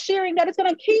 Me not sharing that is going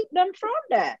to keep them from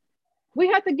that. We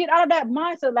have to get out of that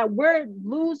mindset that we're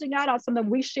losing out on something.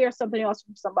 We share something else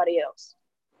from somebody else.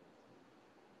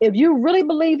 If you really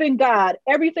believe in God,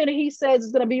 everything that he says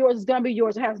is going to be yours is going to be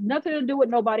yours. It has nothing to do with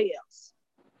nobody else.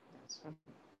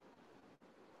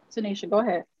 Tanisha, go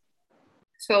ahead.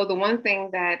 So the one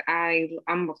thing that I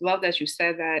love that you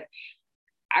said that,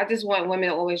 I just want women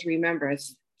to always remember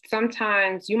is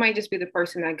sometimes you might just be the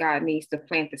person that God needs to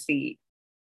plant the seed,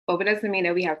 but it doesn't mean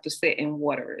that we have to sit and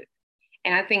water it.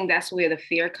 And I think that's where the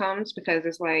fear comes, because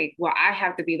it's like, well, I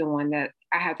have to be the one that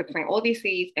I have to plant all these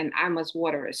seeds and I must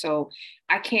water it. So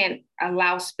I can't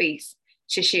allow space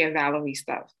to share Valerie's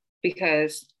stuff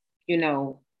because, you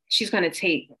know, she's going to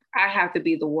take, I have to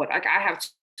be the water. Like I have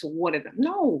to water them.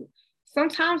 No,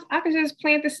 sometimes I could just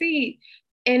plant the seed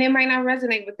and it might not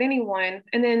resonate with anyone.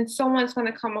 And then someone's going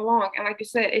to come along. And like you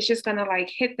said, it's just going to like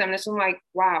hit them. It's like,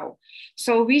 wow.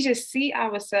 So we just see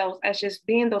ourselves as just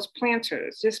being those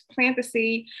planters, just plant the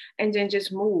seed and then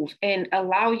just move and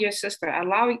allow your sister,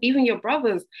 allow even your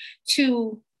brothers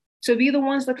to be the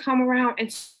ones that come around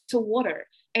and to water.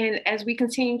 And as we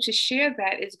continue to share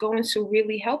that, it's going to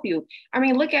really help you. I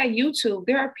mean, look at YouTube.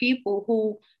 There are people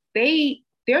who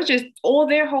they're just, all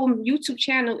their whole YouTube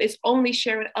channel is only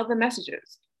sharing other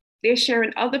messages. They're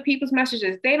sharing other people's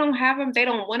messages. They don't have them. They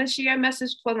don't want to share a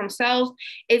message for themselves.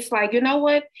 It's like, you know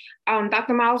what?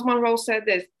 Dr. Miles Monroe said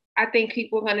this. I think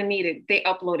people are going to need it. They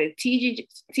uploaded.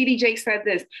 TD Jakes said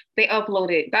this. They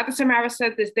uploaded. Dr. Tamara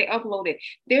said this. They uploaded.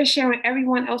 They're sharing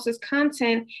everyone else's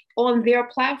content on their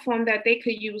platform that they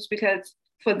could use because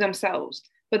for themselves.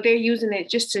 But they're using it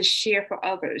just to share for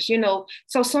others, you know?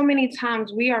 So many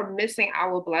times we are missing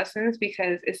our blessings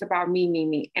because it's about me, me,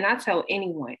 me. And I tell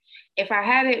anyone, if I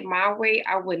had it my way,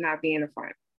 I would not be in the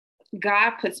front.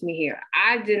 God puts me here.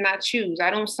 I did not choose. I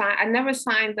never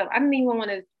signed up. I didn't even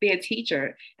want to be a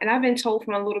teacher. And I've been told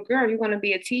from a little girl, you're going to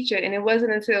be a teacher. And it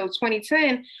wasn't until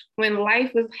 2010 when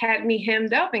life had me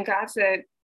hemmed up and God said,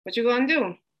 what you going to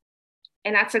do?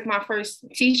 And I took my first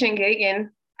teaching gig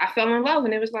and I fell in love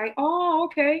and it was like, oh,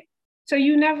 okay. So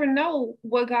you never know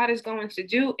what God is going to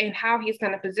do and how he's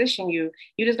going to position you.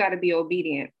 You just got to be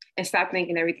obedient and stop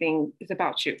thinking everything is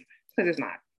about you because it's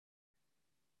not.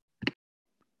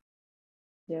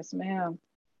 Yes, ma'am.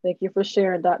 Thank you for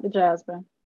sharing, Dr. Jasmine.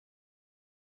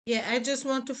 Yeah, I just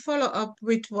want to follow up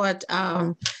with what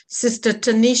Sister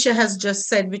Tanisha has just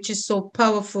said, which is so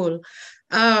powerful.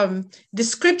 The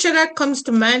scripture that comes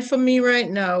to mind for me right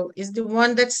now is the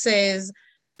one that says,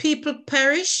 people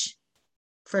perish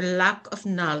for lack of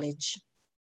knowledge.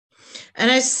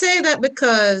 And I say that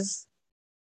because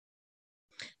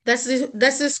that's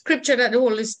the scripture that the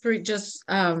Holy Spirit just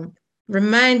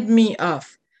remind me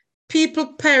of.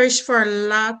 People perish for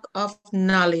lack of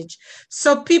knowledge.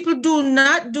 So people do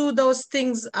not do those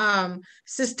things,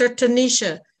 Sister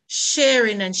Tanisha,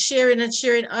 sharing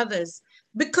others,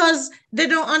 because they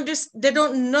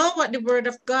don't know what the word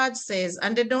of God says,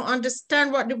 and they don't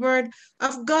understand what the word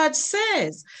of God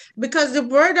says. Because the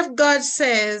word of God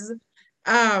says,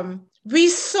 we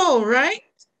sow, right?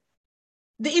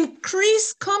 The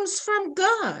increase comes from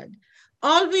God.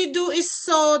 All we do is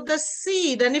sow the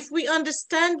seed. And if we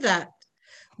understand that,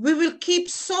 we will keep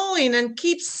sowing and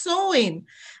keep sowing.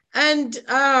 And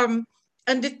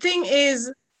the thing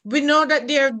is, we know that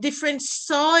there are different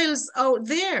soils out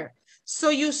there. So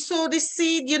you sow the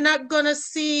seed, you're not going to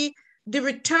see the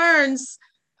returns.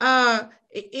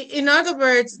 In other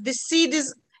words, the seed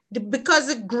is, because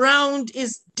the ground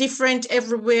is different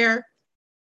everywhere,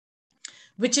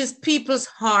 which is people's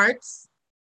hearts.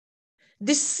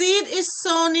 The seed is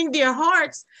sown in their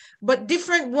hearts, but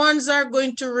different ones are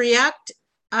going to react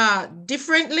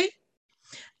differently.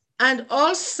 And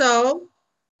also,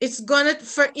 it's gonna,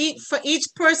 for each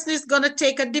person, is gonna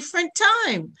take a different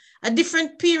time, a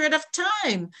different period of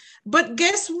time. But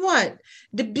guess what?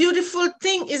 The beautiful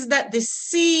thing is that the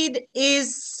seed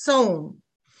is sown.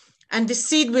 and the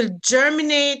seed will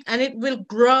germinate and it will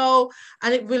grow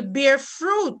and it will bear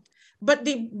fruit. But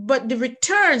the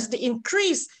returns, the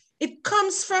increase, it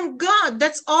comes from God.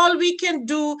 That's all we can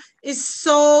do is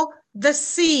sow the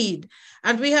seed.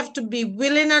 And we have to be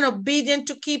willing and obedient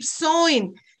to keep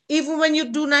sowing, even when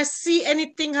you do not see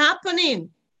anything happening.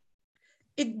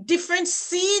 Different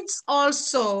seeds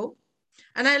also.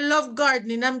 And I love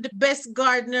gardening. I'm the best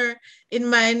gardener in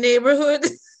my neighborhood.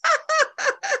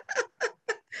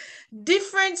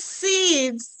 Different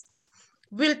seeds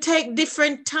will take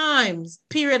different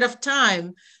period of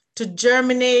time to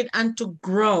germinate and to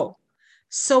grow.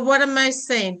 So what am I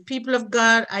saying? People of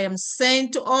God, I am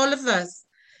saying to all of us,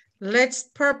 let's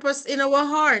purpose in our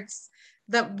hearts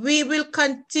that we will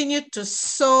continue to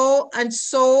sow and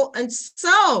sow and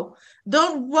sow.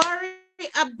 Don't worry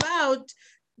about,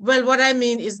 well, what I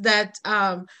mean is that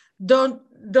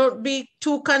don't be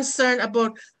too concerned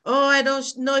about, oh, I don't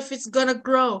know if it's gonna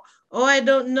grow. Oh, I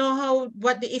don't know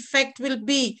what the effect will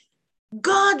be.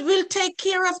 God will take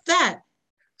care of that.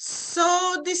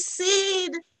 Sow the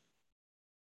seed.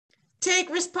 Take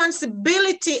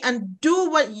responsibility and do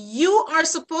what you are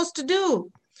supposed to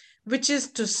do, which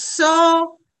is to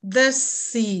sow the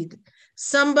seed.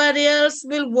 Somebody else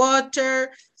will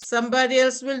water, somebody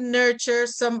else will nurture,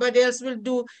 somebody else will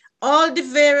do all the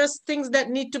various things that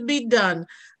need to be done.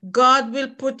 God will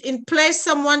put in place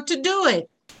someone to do it.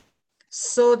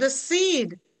 Sow the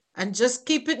seed and just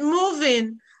keep it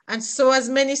moving and sow as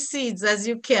many seeds as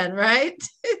you can, right?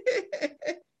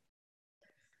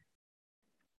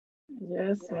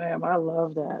 Yes, ma'am. I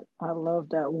love that. I love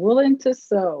that. Willing to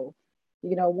sow.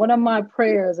 You know, one of my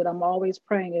prayers that I'm always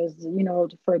praying is, you know,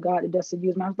 for God to just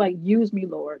use me. I was like, use me,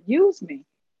 Lord, use me.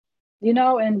 You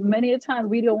know, and many a times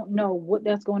we don't know what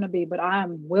that's going to be, but I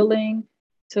am willing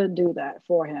to do that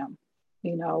for him.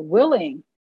 You know, willing.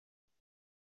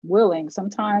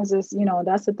 Sometimes it's, you know,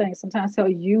 that's the thing. Sometimes he'll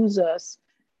use us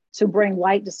to bring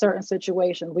light to certain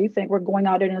situations. We think we're going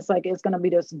out there and it's like it's going to be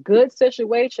this good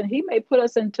situation. He may put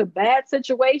us into bad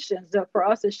situations for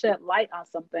us to shed light on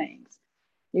some things,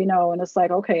 you know. And it's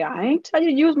like, okay, I ain't tell you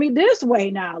to use me this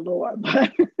way now, Lord,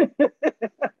 but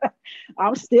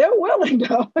I'm still willing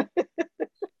though.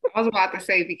 I was about to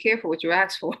say, be careful what you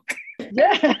ask for.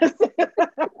 Yes.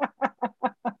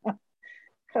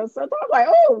 Because sometimes I'm like,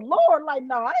 oh Lord, like,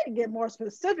 no, I didn't get more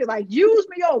specific. Like, use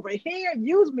me over here,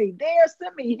 use me there,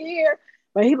 send me here.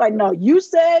 But he's like, no, you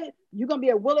said you're gonna be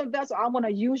a willing vessel. I'm gonna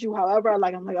use you however I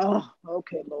like. I'm like, oh,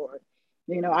 okay, Lord.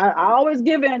 You know, I always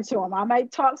give in to him. I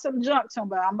might talk some junk to him,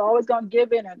 but I'm always gonna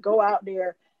give in and go out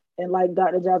there and, like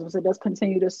Dr. Jasmine said, just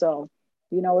continue to sow.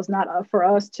 You know, it's not for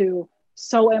us to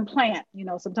sow and plant. You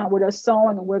know, sometimes we're just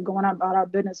sowing and we're going about our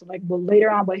business. Like, well,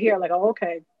 later on, but here, like, oh,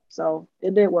 okay. So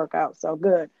it did work out. So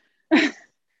good.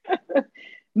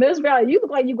 Miss Valley, you look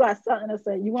like you got something to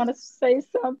say. You want to say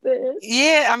something?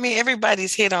 Yeah, I mean,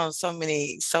 everybody's hit on so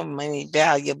many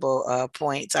valuable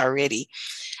points already.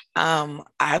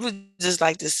 I would just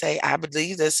like to say, I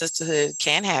believe that sisterhood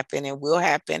can happen and will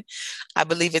happen. I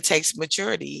believe it takes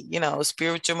maturity, you know,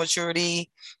 spiritual maturity,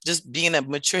 just being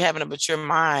having a mature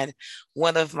mind.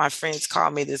 One of my friends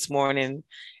called me this morning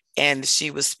and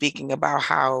she was speaking about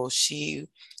how she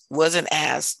wasn't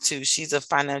asked to, she's a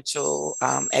financial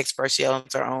expert. She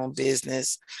owns her own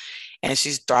business and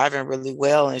she's thriving really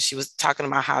well. And she was talking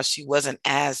about how she wasn't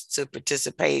asked to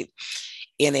participate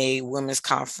in a women's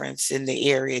conference in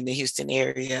the area, in the Houston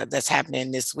area, that's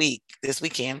happening this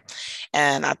weekend.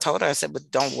 And I told her, I said, but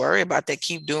don't worry about that.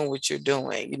 Keep doing what you're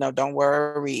doing. You know, don't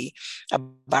worry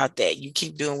about that. You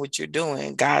keep doing what you're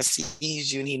doing. God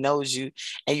sees you and he knows you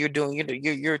and you're doing,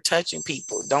 you're touching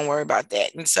people. Don't worry about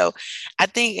that. And so I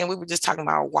think, and we were just talking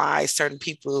about why certain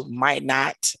people might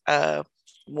not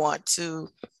want to,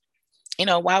 you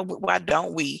know, why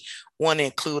don't we want to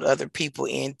include other people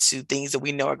into things that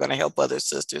we know are going to help other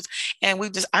sisters? And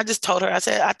I just told her, I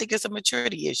said, I think it's a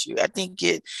maturity issue. I think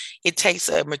it takes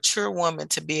a mature woman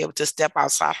to be able to step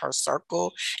outside her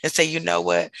circle and say, you know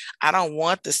what, I don't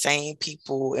want the same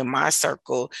people in my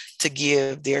circle to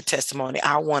give their testimony.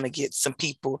 I want to get some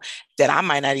people that I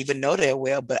might not even know that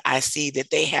well, but I see that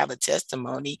they have a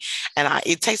testimony. And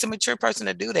it takes a mature person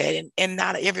to do that. And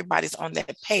not everybody's on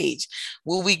that page.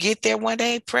 Will we get there one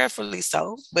day? Prayerfully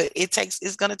so, but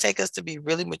it's going to take us to be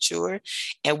really mature,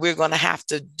 and we're going to have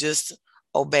to just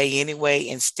obey anyway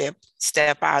and step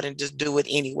out and just do it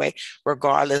anyway,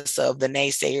 regardless of the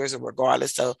naysayers or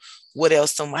regardless of what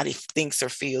else somebody thinks or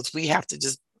feels. We have to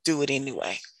just do it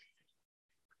anyway.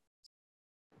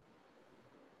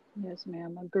 Yes,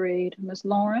 ma'am. Agreed. Miss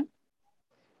Lauren?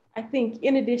 I think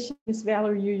in addition, Ms.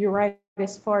 Valerie, you're right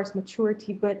as far as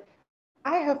maturity, but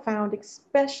I have found,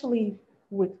 especially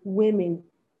with women,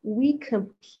 we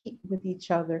compete with each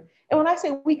other. And when I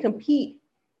say we compete,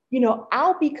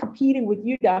 I'll be competing with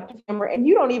you, Dr. Tamara, and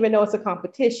you don't even know it's a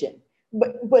competition.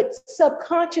 But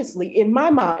subconsciously in my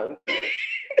mind,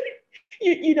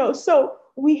 so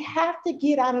we have to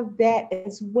get out of that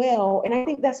as well. And I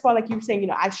think that's why, like you were saying,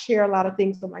 I share a lot of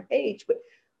things on my page, but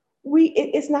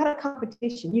it's not a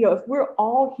competition. If we're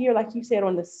all here, like you said,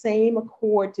 on the same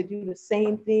accord to do the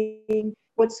same thing,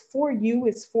 what's for you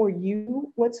is for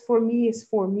you. What's for me is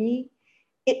for me.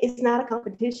 It's not a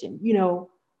competition.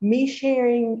 Me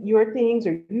sharing your things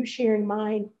or you sharing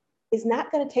mine is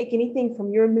not going to take anything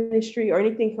from your ministry or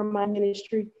anything from my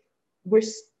ministry. We're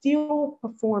still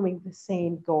performing the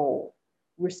same goal.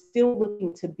 We're still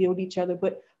looking to build each other,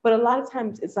 but a lot of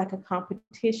times it's like a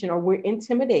competition, or we're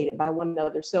intimidated by one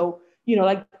another. So,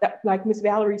 like Miss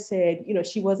Valerie said,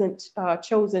 she wasn't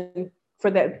chosen for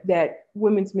that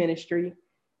women's ministry.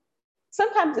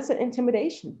 Sometimes it's an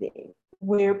intimidation thing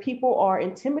where people are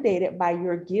intimidated by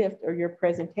your gift or your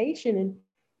presentation, and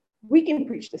we can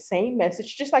preach the same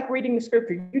message, just like reading the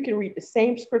scripture. You can read the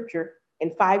same scripture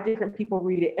and 5 different people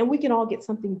read it, and we can all get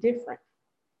something different.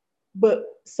 But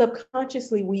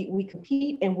subconsciously, we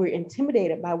compete and we're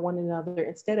intimidated by one another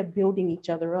instead of building each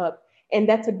other up. And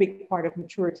that's a big part of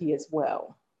maturity as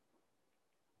well.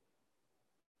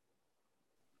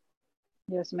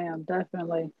 Yes, ma'am,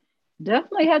 definitely.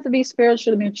 Definitely have to be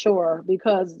spiritually mature,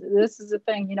 because this is the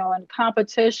thing, in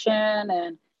competition,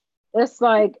 and it's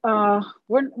like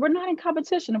we're not in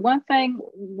competition. One thing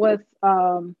with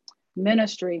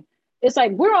ministry, it's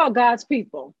like we're all God's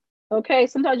people. Okay,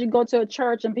 sometimes you go to a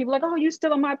church and people are like, oh, you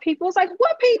still are my people. It's like,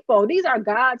 what people? These are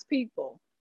God's people.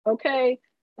 Okay,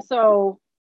 so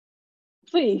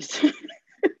please,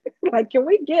 like, can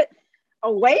we get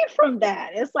away from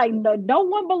that? It's like no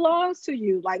one belongs to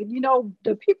you. Like,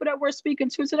 the people that we're speaking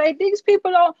to today,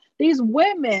 these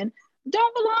women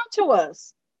don't belong to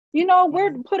us.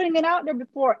 We're putting it out there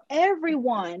before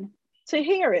everyone to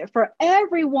hear it, for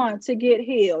everyone to get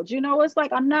healed. It's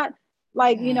like, I'm not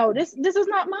like, this is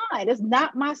not mine. It's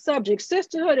not my subject.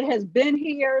 Sisterhood has been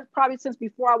here probably since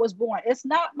before I was born. It's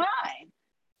not mine.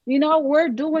 We're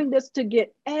doing this to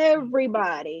get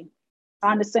everybody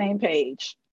on the same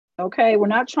page. Okay, we're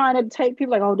not trying to take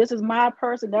people like, oh, this is my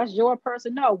person, that's your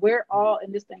person. No, we're all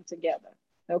in this thing together.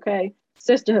 Okay,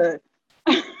 sisterhood.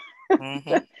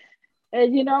 Mm-hmm.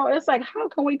 And it's like, how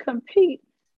can we compete?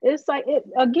 It's like,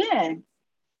 again,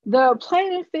 the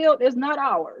playing field is not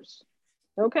ours.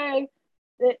 Okay,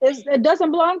 it doesn't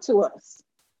belong to us.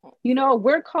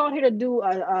 We're called here to do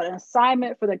an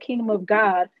assignment for the kingdom of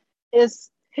God. It's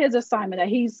his assignment that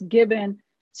he's given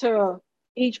to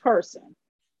each person.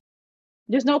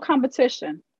 There's no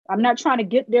competition. I'm not trying to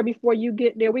get there before you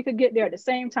get there. We could get there at the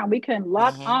same time. We can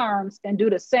lock arms and do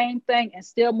the same thing and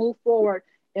still move forward,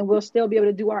 and we'll still be able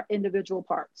to do our individual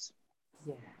parts.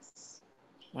 Yes.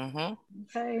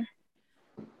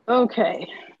 Okay.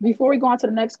 Before we go on to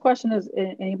the next question, does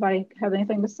anybody have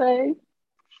anything to say?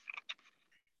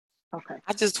 Okay.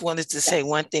 I just wanted to say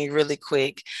one thing really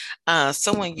quick.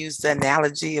 Someone used the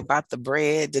analogy about the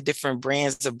bread, the different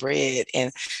brands of bread,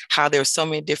 and how there's so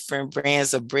many different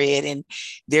brands of bread. And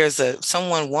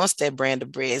someone wants that brand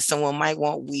of bread. Someone might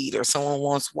want wheat, or someone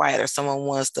wants white, or someone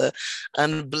wants the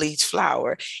unbleached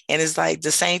flour. And it's like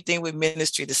the same thing with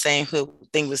ministry, the same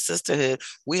thing with sisterhood.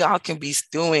 We all can be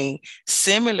doing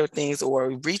similar things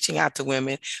or reaching out to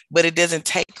women, but it doesn't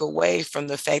take away from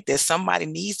the fact that somebody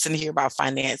needs to hear about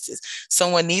finances.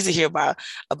 Someone needs to hear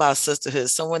about sisterhood.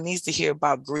 Someone needs to hear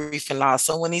about grief and loss.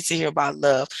 Someone needs to hear about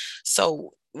love.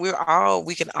 So we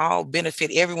can all benefit.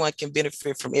 Everyone can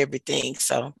benefit from everything.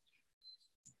 So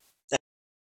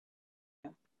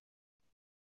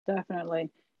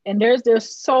definitely. And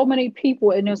there's so many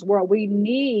people in this world. We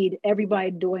need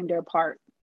everybody doing their part.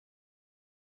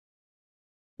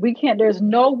 There's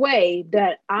no way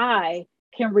that I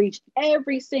can reach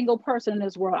every single person in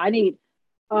this world. I need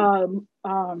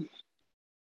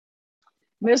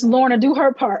Miss Lorna to do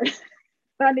her part.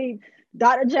 I need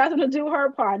Dr. Jasmine to do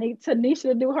her part. I need Tanisha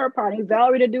to do her part. I need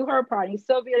Valerie to do her part. I need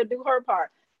Sylvia to do her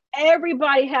part.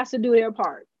 Everybody has to do their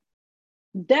part.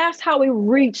 That's how we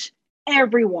reach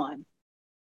everyone.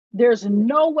 There's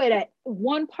no way that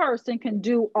one person can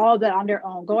do all that on their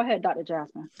own. Go ahead, Dr.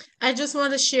 Jasmine. I just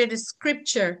want to share the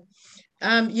scripture.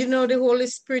 The Holy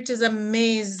Spirit is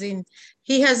amazing.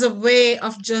 He has a way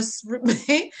of just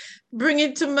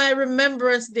bringing to my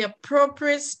remembrance the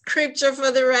appropriate scripture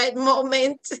for the right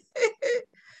moment.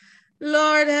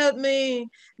 Lord, help me.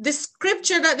 The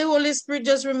scripture that the Holy Spirit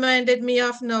just reminded me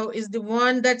of now is the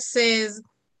one that says,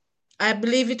 I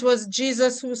believe it was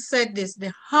Jesus who said this,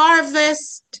 the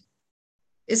harvest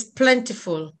is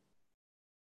plentiful,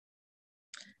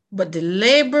 but the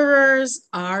laborers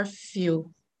are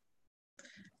few.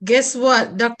 Guess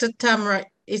what, Dr. Tamara?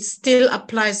 It still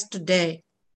applies today.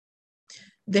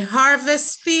 The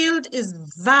harvest field is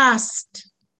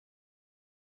vast.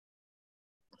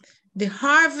 The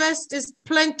harvest is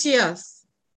plenteous.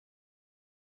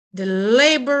 The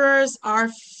laborers are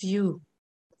few.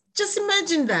 Just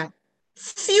imagine that.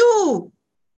 Few.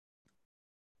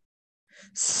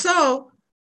 So,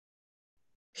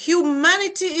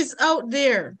 humanity is out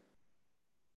there.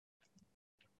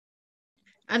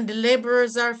 And the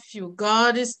laborers are few.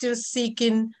 God is still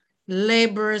seeking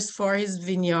laborers for his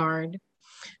vineyard.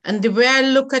 And the way I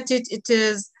look at it, it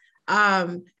is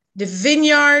the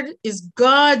vineyard is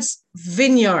God's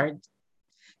vineyard.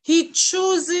 He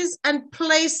chooses and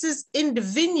places in the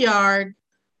vineyard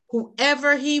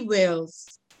whoever he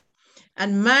wills.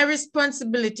 And my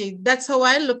responsibility, that's how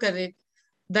I look at it,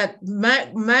 that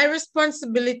my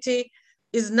responsibility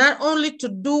is not only to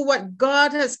do what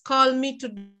God has called me to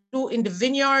do in the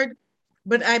vineyard,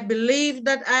 but I believe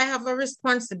that I have a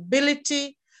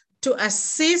responsibility to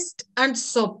assist and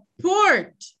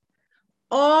support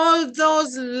all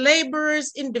those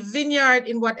laborers in the vineyard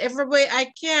in whatever way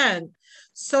I can,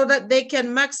 so that they can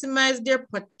maximize their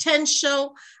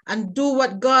potential and do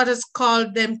what God has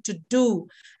called them to do.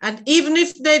 And even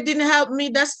if they didn't help me,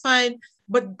 that's fine,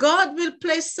 but God will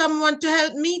place someone to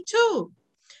help me too.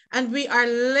 And we are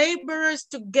laborers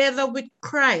together with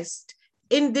Christ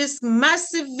in this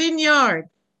massive vineyard.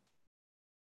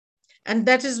 And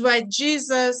that is why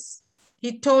Jesus,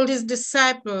 he told his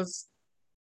disciples,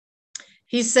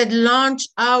 he said, launch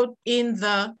out in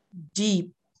the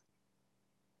deep.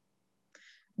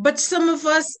 But some of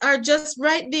us are just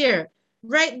right there,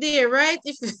 right?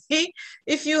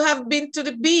 If you have been to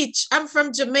the beach, I'm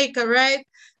from Jamaica, right?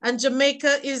 And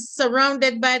Jamaica is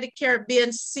surrounded by the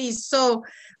Caribbean Sea. So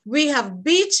we have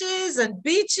beaches and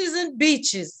beaches and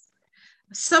beaches.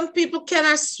 Some people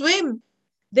cannot swim.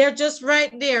 They're just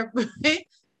right there,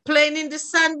 playing in the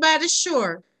sand by the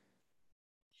shore.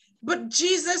 But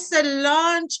Jesus said,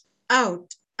 launch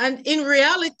out. And in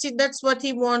reality, that's what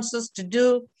he wants us to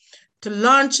do, to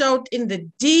launch out in the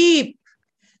deep,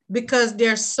 because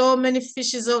there are so many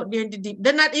fishes out there in the deep.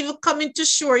 They're not even coming to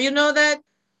shore. You know that?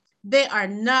 They are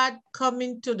not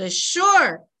coming to the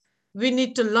shore. We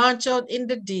need to launch out in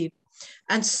the deep.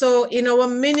 And so in our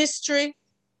ministry,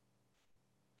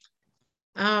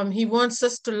 he wants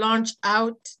us to launch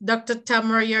out. Dr.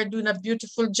 Tamara, you're doing a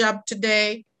beautiful job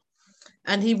today.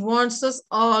 And he wants us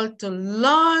all to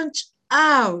launch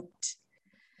out.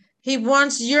 He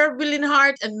wants your willing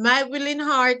heart and my willing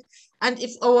heart. And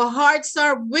if our hearts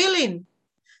are willing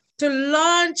to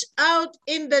launch out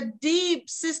in the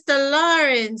deep, Sister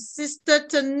Lauren, Sister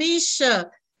Tanisha,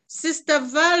 Sister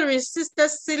Valerie, Sister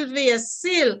Sylvia,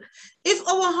 Sil, if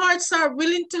our hearts are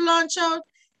willing to launch out,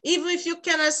 even if you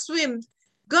cannot swim,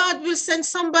 God will send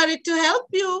somebody to help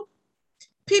you.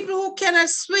 People who cannot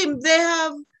swim, they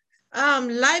have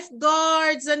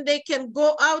lifeguards, and they can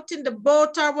go out in the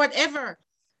boat or whatever.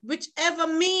 Whichever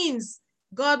means,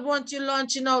 God wants you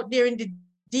launching out there in the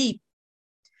deep.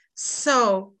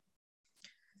 So,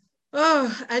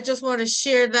 I just want to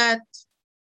share that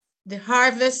the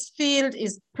harvest field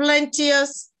is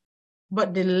plenteous,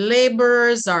 but the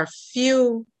laborers are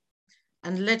few.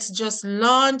 And let's just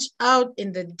launch out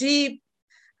in the deep,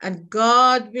 and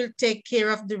God will take care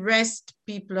of the rest,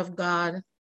 people of God.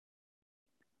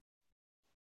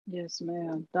 Yes,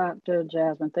 ma'am. Dr.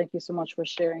 Jasmine, thank you so much for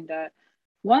sharing that.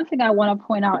 One thing I want to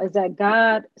point out is that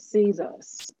God sees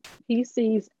us. He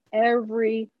sees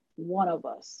every one of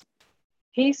us.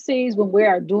 He sees when we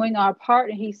are doing our part,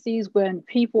 and he sees when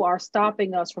people are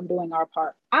stopping us from doing our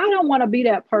part. I don't want to be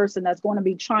that person that's going to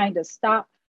be trying to stop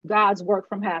God's work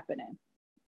from happening.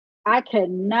 I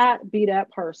cannot be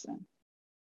that person.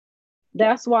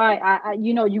 That's why I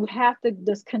you have to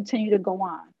just continue to go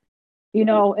on,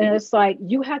 and it's like,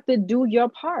 you have to do your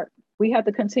part. We have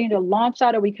to continue to launch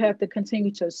out, and we have to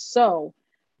continue to sow.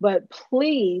 But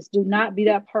please do not be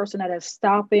that person that is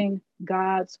stopping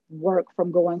God's work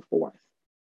from going forth.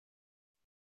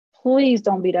 Please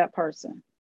don't be that person.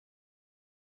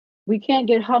 We can't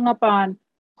get hung up on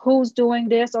who's doing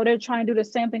this, or they're trying to do the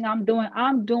same thing I'm doing.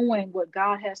 I'm doing what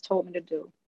God has told me to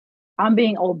do. I'm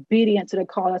being obedient to the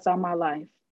call that's on my life.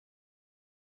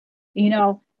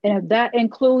 And if that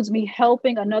includes me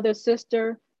helping another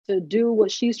sister to do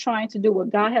what she's trying to do, what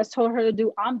God has told her to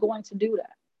do, I'm going to do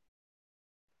that.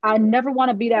 I never want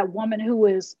to be that woman who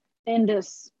is in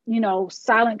this,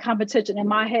 silent competition in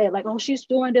my head, like, oh, she's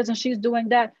doing this and she's doing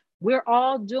that. we're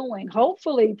all doing,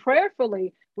 hopefully,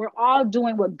 prayerfully, we're all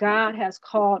doing what God has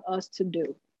called us to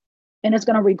do. And it's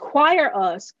going to require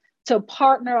us to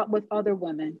partner up with other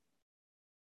women.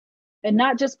 And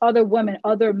not just other women,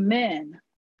 other men.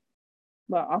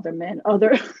 Well, other men,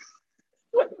 other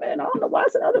women. I don't know why I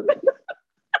said other men.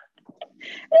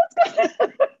 It's going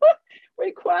to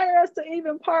require us to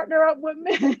even partner up with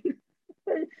men.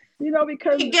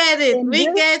 Because we get it.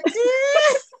 Get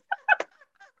it.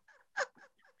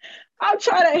 I'm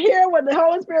trying to hear what the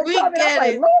Holy Spirit tells me. I'm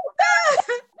like, Lord.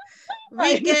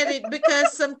 We get it,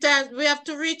 because sometimes we have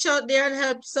to reach out there and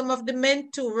help some of the men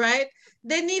too, right?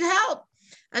 They need help.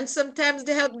 And sometimes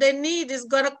the help they need is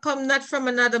going to come not from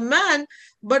another man,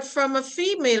 but from a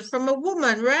female, from a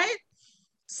woman, right?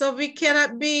 So we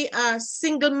cannot be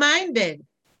single-minded.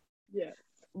 Yeah.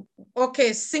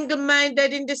 Okay,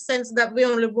 single-minded in the sense that we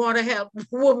only want to help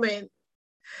women.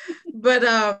 But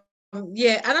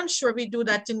yeah, and I'm sure we do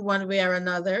that in one way or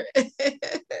another.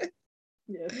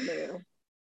 Yes, ma'am.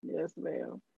 Yes,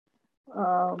 ma'am.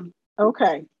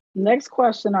 Okay, next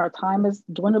question. Our time is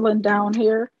dwindling down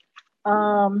here.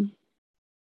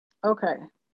 Okay,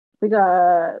 we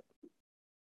got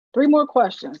 3 more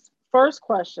questions. First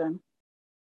question.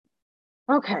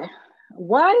 Okay,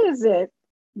 why is it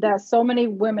that so many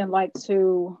women like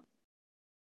to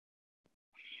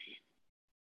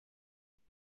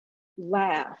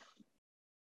laugh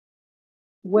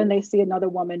when they see another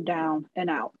woman down and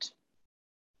out?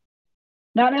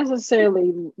 Not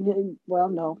necessarily, well,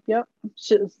 no, yep.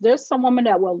 There's some woman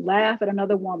that will laugh at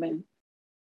another woman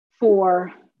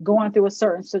for going through a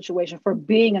certain situation, for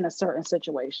being in a certain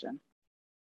situation.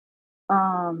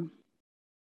 And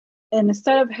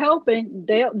instead of helping,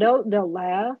 they'll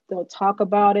laugh, they'll talk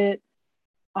about it.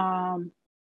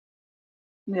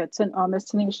 Miss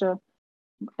Tanisha,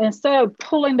 instead of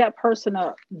pulling that person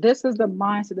up, this is the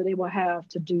mindset that they will have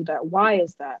to do that. Why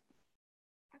is that?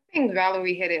 I think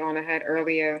Valerie hit it on the head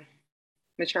earlier.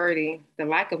 Maturity, the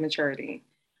lack of maturity.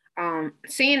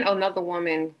 Seeing another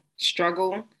woman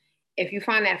struggle, if you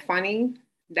find that funny,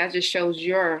 that just shows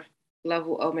your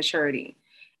level of maturity.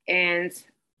 And,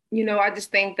 I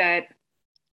just think that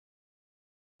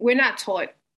we're not taught.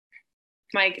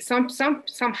 Like some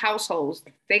households,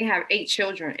 they can have 8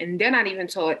 children and they're not even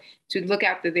taught to look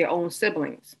after their own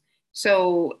siblings.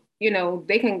 So,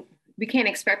 we can't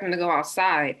expect them to go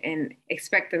outside and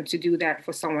expect them to do that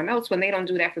for someone else when they don't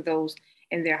do that for those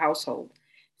in their household.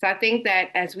 So I think that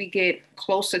as we get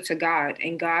closer to God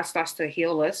and God starts to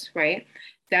heal us, right,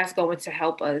 that's going to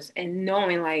help us. And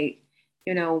knowing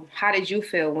how did you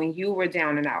feel when you were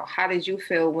down and out? How did you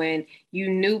feel when you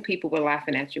knew people were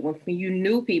laughing at you? When you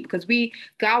knew people, because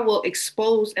God will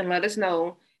expose and let us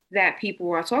know that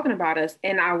people are talking about us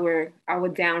in our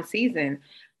down season.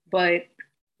 But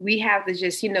we have to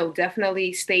just,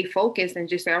 definitely stay focused and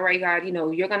just say, all right, God,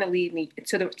 you're going to lead me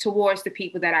towards the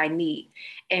people that I need.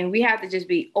 And we have to just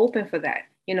be open for that.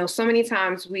 So many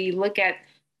times we look at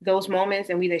those moments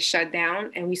and we just shut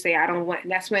down and we say, I don't want,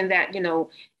 and that's when that,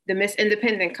 the Miss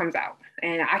Independent comes out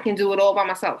and I can do it all by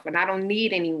myself and I don't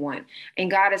need anyone. And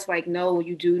God is like, no,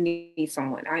 you do need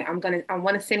someone. I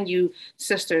want to send you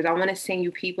sisters. I want to send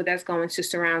you people that's going to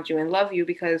surround you and love you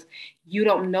because you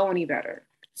don't know any better.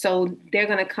 So they're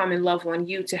going to come and love on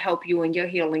you to help you in your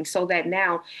healing so that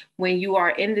now when you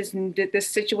are in this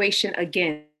situation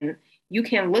again, you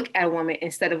can look at a woman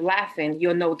instead of laughing,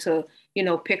 you'll know to,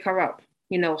 pick her up,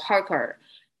 hug her,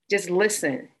 just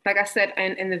listen. Like I said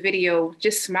in the video,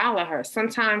 just smile at her.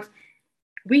 Sometimes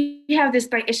we have this,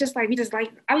 it's just like,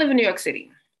 I live in New York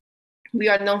City. We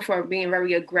are known for being a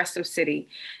very aggressive city.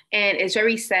 And it's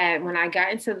very sad when I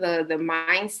got into the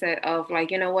mindset of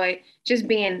just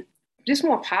being just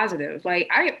more positive.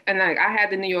 I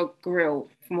had the New York grill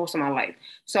for most of my life.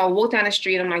 So I walk down the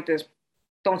street, I'm like this,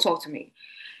 don't talk to me.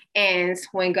 And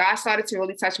when God started to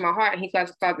really touch my heart and he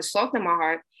started to soften my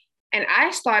heart, and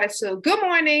I started to, good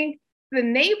morning, the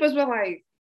neighbors were like,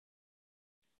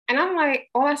 and I'm like,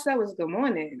 all I said was good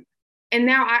morning. And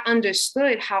now I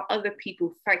understood how other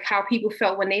people, how people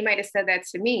felt when they might have said that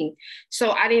to me.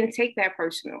 So I didn't take that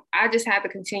personal. I just had to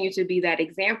continue to be that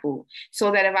example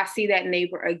so that if I see that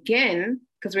neighbor again,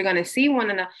 because we're going to see one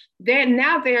another,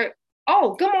 they're,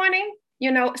 oh, good morning.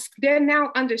 They're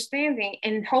now understanding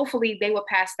and hopefully they will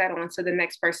pass that on to the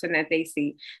next person that they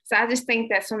see. So I just think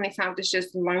that so many times it's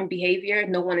just learned behavior.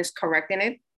 No one is correcting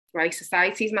it. Right?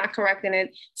 Society's not correcting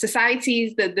it.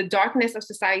 The darkness of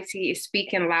society is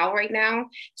speaking loud right now.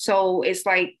 So it's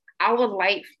like, our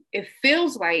light, it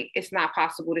feels like it's not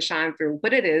possible to shine through,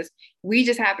 but it is. We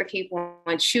just have to keep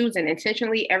on choosing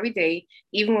intentionally every day,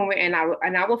 even when we're in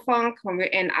our funk, when we're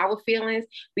in our feelings,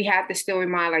 we have to still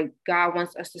remind, like, God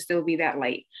wants us to still be that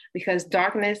light, because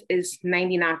darkness is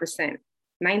 99%.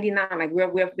 99, like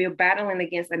we're battling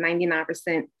against a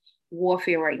 99%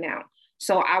 warfare right now.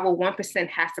 So our 1%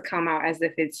 has to come out as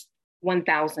if it's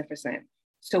 1,000%.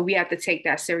 So we have to take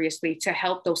that seriously to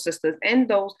help those sisters and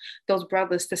those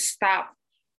brothers to stop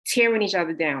tearing each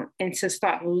other down and to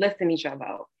start lifting each other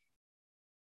up.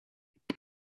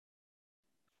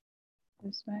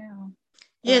 Yes, ma'am.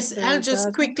 Yes, I'll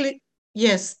just quickly,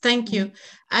 yes, thank you.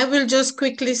 I will just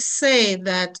quickly say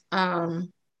that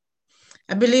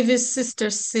I believe it's Sister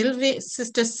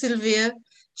Sylvia,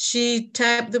 she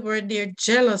typed the word there,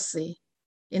 jealousy,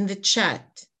 in the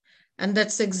chat. And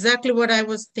that's exactly what I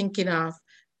was thinking of.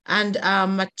 And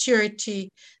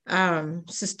maturity,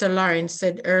 Sister Lauren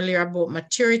said earlier about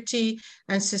maturity,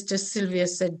 and Sister Sylvia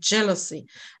said jealousy.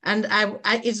 And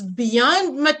it's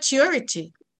beyond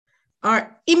maturity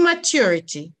or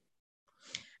immaturity.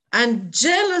 And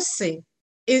jealousy,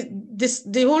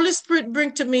 the Holy Spirit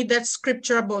bring to me that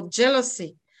scripture about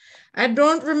jealousy. I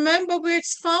don't remember where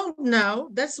it's found now.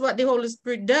 That's what the Holy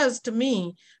Spirit does to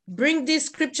me. Bring these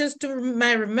scriptures to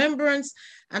my remembrance.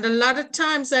 And a lot of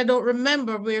times I don't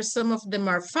remember where some of them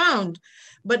are found.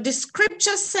 But the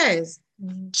scripture says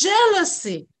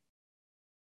jealousy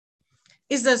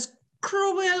is as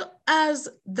cruel as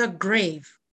the grave.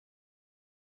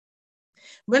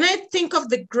 When I think of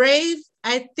the grave,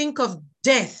 I think of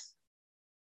death.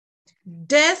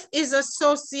 Death is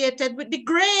associated with the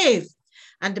grave.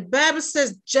 And the Bible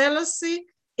says jealousy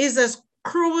is as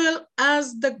cruel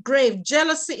as the grave.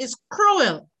 Jealousy is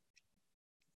cruel.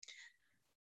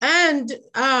 And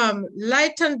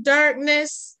light and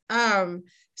darkness,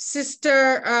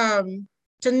 Sister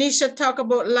Tanisha talked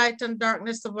about light and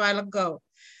darkness a while ago.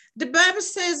 The Bible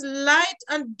says light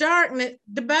and darkness.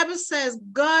 The Bible says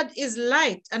God is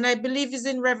light, and I believe it's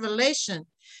in Revelation.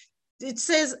 It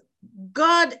says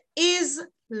God is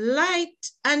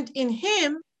light, and in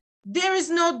him there is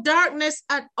no darkness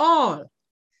at all.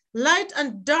 Light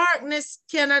and darkness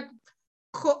cannot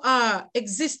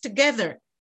exist together.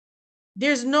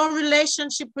 There's no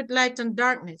relationship with light and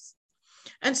darkness.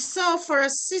 And so for a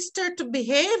sister to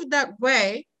behave that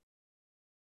way,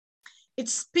 it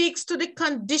speaks to the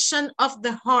condition of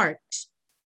the heart.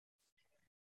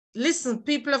 Listen,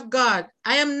 people of God,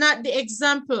 I am not the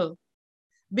example,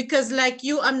 because like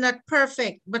you, I'm not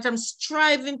perfect, but I'm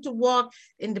striving to walk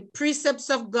in the precepts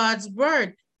of God's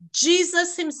word.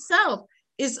 Jesus himself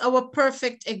is our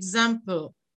perfect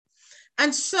example.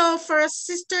 And so for a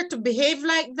sister to behave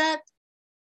like that,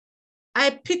 I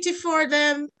pity for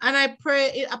them, and I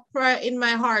pray a prayer in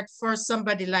my heart for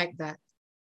somebody like that.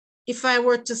 If I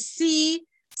were to see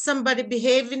somebody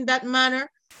behave in that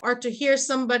manner, or to hear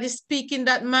somebody speak in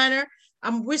that manner,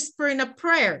 I'm whispering a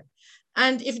prayer.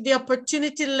 And if the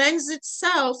opportunity lends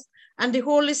itself and the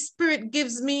Holy Spirit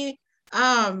gives me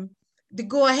the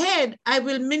go ahead, I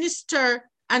will minister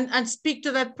and speak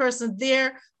to that person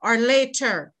there or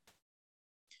later.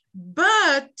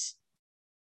 But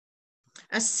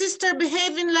a sister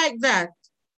behaving like that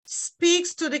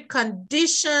speaks to the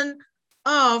condition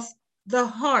of the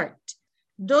heart.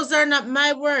 Those are not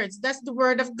my words. That's the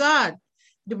word of God.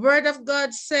 The word of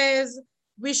God says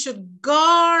we should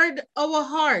guard our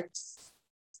hearts,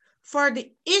 for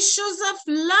the issues of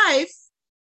life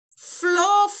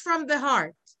flow from the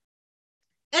heart.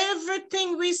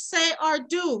 Everything we say or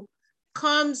do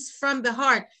comes from the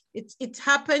heart. It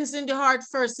happens in the heart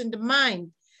first, in the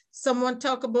mind. Someone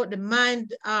talked about the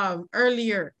mind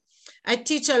earlier. I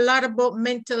teach a lot about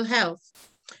mental health.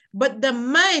 But the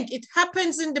mind, it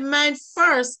happens in the mind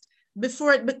first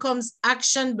before it becomes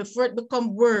action, before it becomes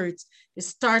words. It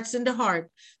starts in the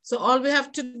heart. So all we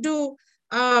have to do,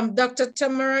 Dr.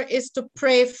 Tamara, is to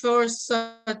pray for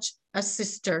such a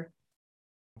sister.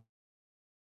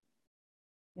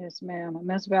 Yes, ma'am.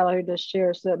 Miss Valerie just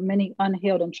shares that many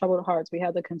unhealed and troubled hearts, we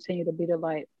have to continue to be the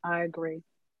light. I agree.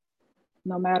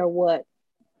 No matter what,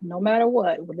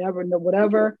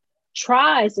 whatever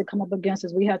tries to come up against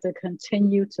us, we have to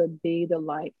continue to be the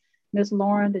light. Miss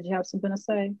Lauren, did you have something to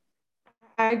say?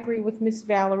 I agree with Miss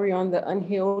Valerie on the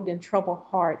unhealed and troubled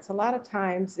hearts. A lot of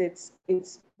times it's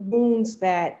wounds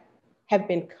that have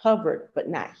been covered but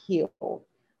not healed,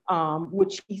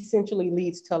 which essentially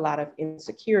leads to a lot of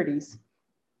insecurities.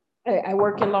 I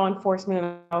work in law enforcement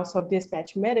and I also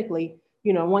dispatch medically.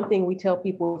 You know, one thing we tell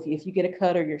people, if you get a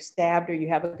cut or you're stabbed or you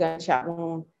have a gunshot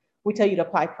wound, we tell you to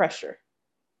apply pressure,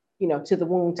 you know, to the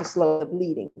wound to slow the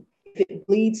bleeding. If it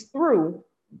bleeds through,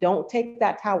 Don't take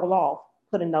that towel off,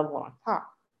 put another one on top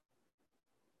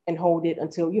and hold it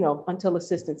until, until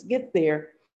assistance gets there.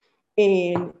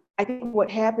 And I think what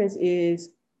happens is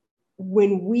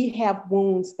when we have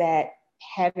wounds that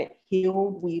haven't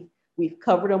healed, we've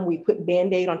covered them, we put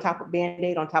Band-Aid on top of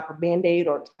Band-Aid on top of Band-Aid,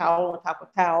 or towel on top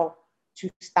of towel to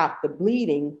stop the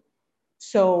bleeding.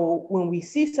 So when we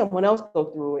see someone else go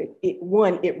through it,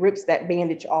 it rips that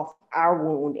bandage off our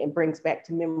wound and brings back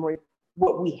to memory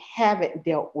what we haven't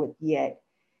dealt with yet.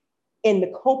 And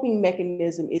the coping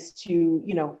mechanism is to,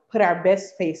 put our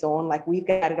best face on, like we've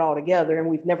got it all together and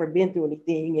we've never been through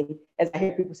anything. And as I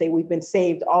hear people say, we've been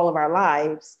saved all of our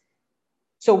lives.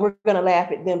 So we're going to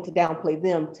laugh at them to downplay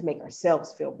them to make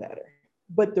ourselves feel better.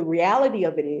 But the reality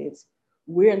of it is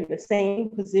we're in the same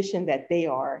position that they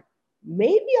are,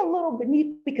 maybe a little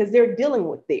beneath, because they're dealing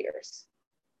with theirs.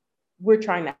 We're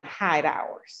trying to hide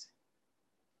ours.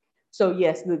 So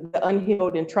yes, the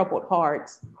unhealed and troubled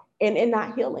hearts and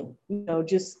not healing,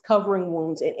 just covering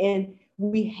wounds. And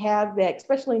we have that,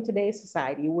 especially in today's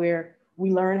society, where we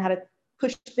learn how to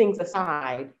push things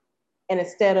aside. And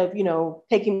instead of,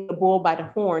 taking the bull by the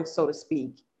horns, so to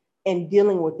speak, and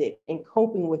dealing with it and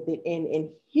coping with it and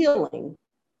healing,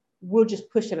 we'll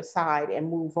just push it aside and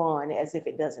move on as if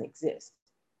it doesn't exist.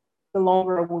 The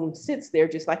longer a wound sits there,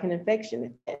 just like an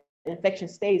infection, if an infection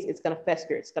stays, it's going to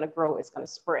fester, it's going to grow, it's going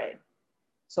to spread.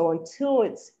 So until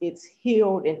it's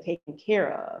healed and taken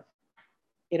care of,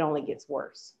 it only gets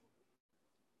worse.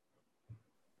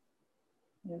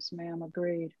 Yes, ma'am,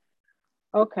 agreed.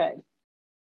 Okay.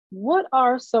 What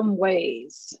are some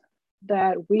ways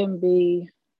that we can be,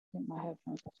 what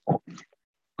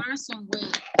are some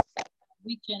ways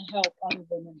we can help other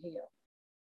women heal?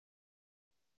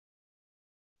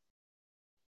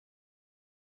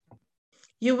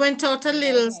 You went out a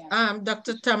little,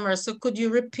 Dr. Tamara, so could you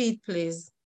repeat, please?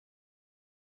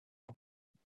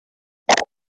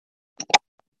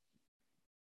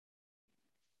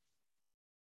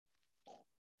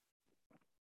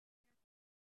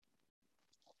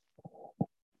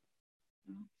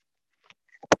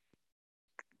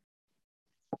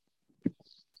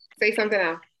 Say something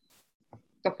else.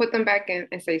 So put them back in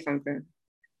and say something.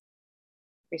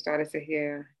 We started to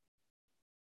hear.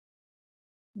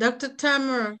 Dr.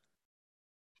 Tamara.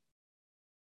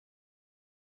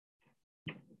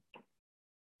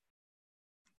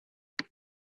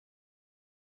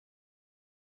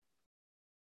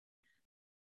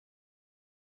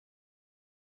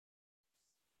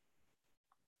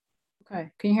 Okay,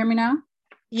 can you hear me now?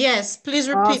 Yes, please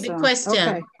repeat the question.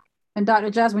 Okay. And Dr.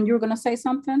 Jasmine, you were going to say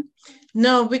something?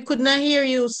 No, we could not hear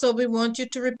you, so we want you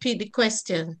to repeat the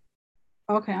question.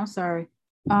 Okay, I'm sorry.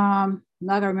 Now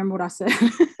I gotta remember what I said.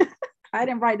 I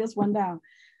didn't write this one down.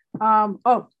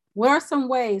 What are some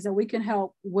ways that we can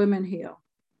help women heal?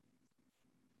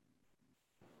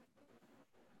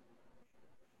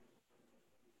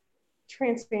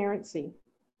 Transparency,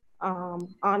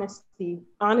 honesty,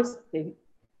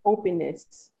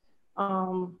 openness,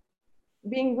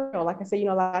 being real. Like I say,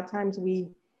 a lot of times we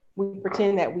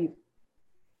pretend that we've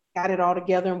got it all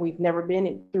together and we've never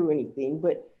been through anything.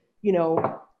 But,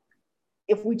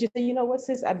 if we just say, you know what,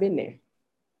 sis, I've been there.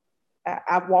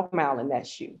 I've walked a mile in that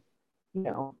shoe.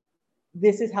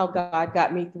 This is how God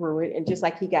got me through it. And just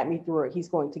like he got me through it, he's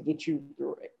going to get you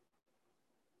through it.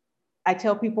 I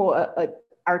tell people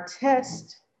our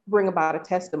tests bring about a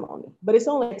testimony, but it's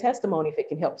only a testimony if it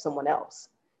can help someone else.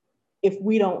 If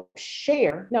we don't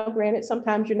share, now granted,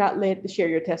 sometimes you're not led to share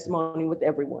your testimony with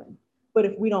everyone, but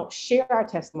if we don't share our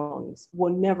testimonies,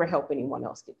 we'll never help anyone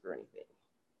else get through anything.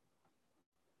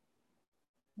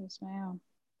 Yes, ma'am.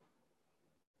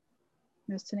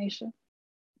 Ms. Tanisha?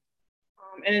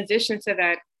 In addition to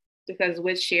that, because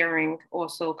with sharing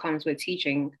also comes with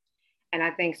teaching. And I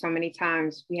think so many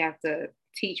times we have to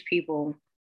teach people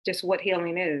just what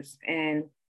healing is and,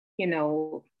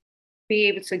 be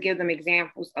able to give them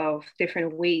examples of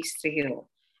different ways to heal.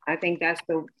 I think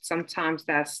sometimes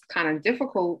that's kind of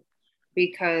difficult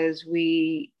because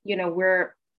we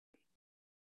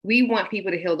want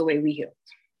people to heal the way we healed.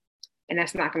 And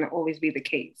that's not going to always be the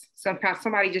case. Sometimes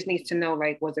somebody just needs to know,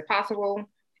 like, was it possible?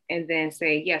 And then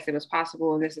say, yes, it was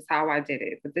possible. And this is how I did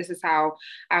it. But this is how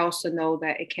I also know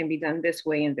that it can be done this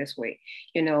way and this way.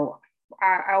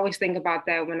 I always think about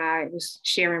that when I was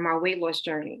sharing my weight loss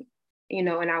journey, and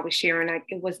I was sharing that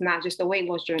it was not just a weight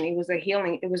loss journey. It was a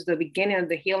healing. It was the beginning of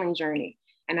the healing journey.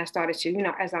 And I started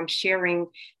to, as I'm sharing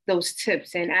those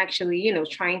tips and actually,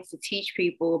 trying to teach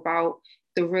people about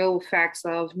the real facts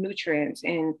of nutrients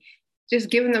and just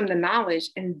giving them the knowledge,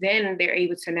 and then they're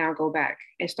able to now go back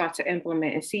and start to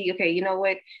implement and see, okay, you know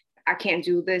what? I can't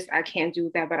do this, I can't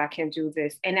do that, but I can do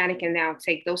this. And now they can now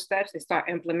take those steps and start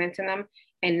implementing them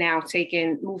and now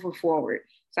moving forward.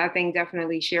 So I think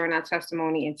definitely sharing our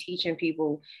testimony and teaching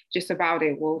people just about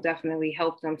it will definitely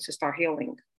help them to start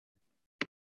healing.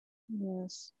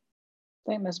 Yes.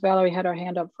 I think Miss Valerie had her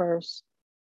hand up first.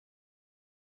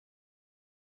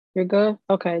 You're good?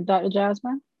 Okay, Dr.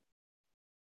 Jasmine?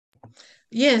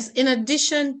 Yes, in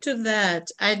addition to that,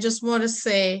 I just want to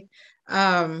say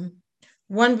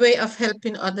one way of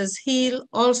helping others heal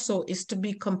also is to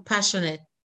be compassionate,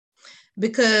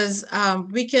 because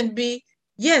we can be,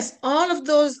 yes, all of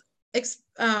those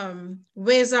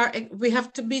ways are, we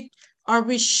have to be, or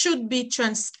we should be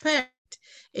transparent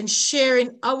in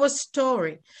sharing our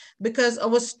story, because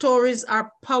our stories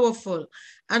are powerful,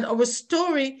 and our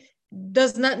story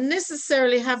does not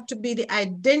necessarily have to be the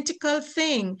identical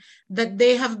thing that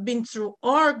they have been through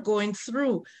or going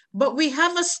through, but we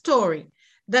have a story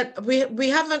that we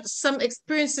have some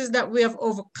experiences that we have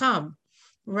overcome,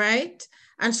 right?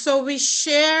 And so we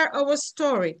share our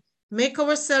story, make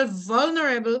ourselves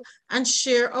vulnerable and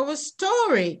share our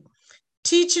story.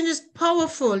 Teaching is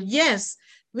powerful. Yes,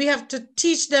 we have to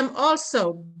teach them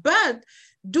also, but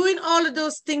doing all of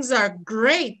those things are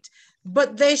great,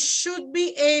 but they should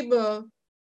be able,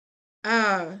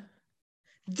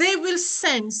 they will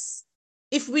sense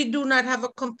if we do not have a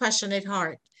compassionate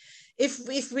heart.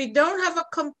 If we don't have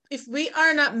if we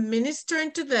are not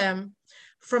ministering to them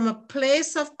from a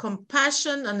place of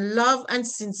compassion and love and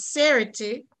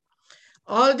sincerity,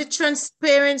 all the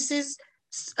transparencies,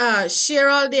 share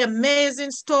all the amazing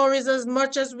stories as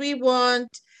much as we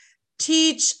want,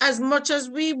 teach as much as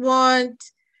we want,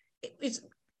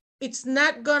 it's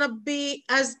not gonna be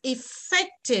as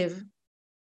effective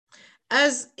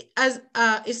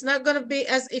it's not gonna be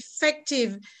as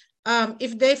effective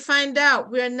if they find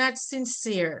out we are not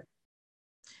sincere.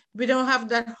 We don't have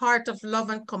that heart of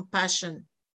love and compassion,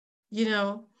 you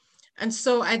know? And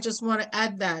so I just want to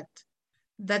add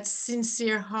that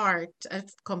sincere heart of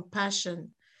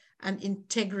compassion and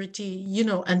integrity, you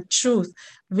know, and truth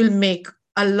will make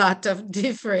a lot of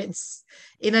difference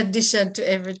in addition to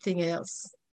everything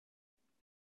else.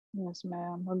 Yes,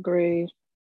 ma'am. Agreed.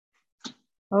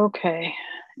 Okay.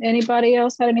 Anybody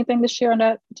else had anything to share on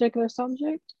that particular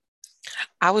subject?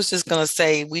 I was just going to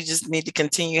say, we just need to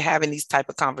continue having these type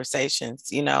of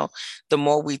conversations. You know, the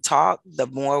more we talk, the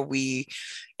more we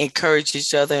encourage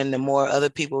each other, and the more other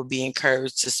people will be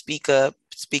encouraged to speak up,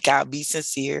 speak out, be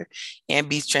sincere, and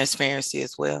be transparency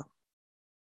as well.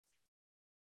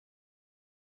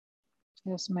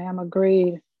 Yes, ma'am.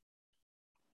 Agreed.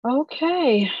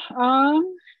 Okay.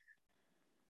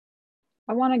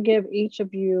 I want to give each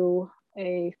of you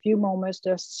a few moments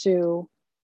just to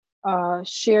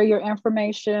share your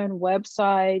information,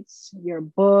 websites, your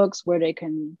books, where they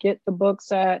can get the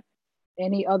books at,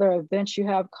 any other events you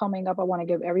have coming up. I want to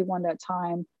give everyone that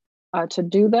time to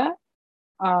do that.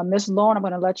 Ms. Lauren, I'm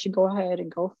going to let you go ahead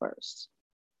and go first.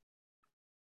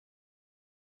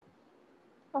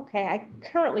 Okay, I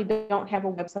currently don't have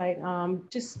a website,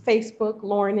 just Facebook,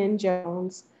 Lauren N.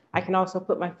 Jones. I can also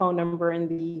put my phone number in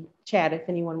the chat if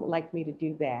anyone would like me to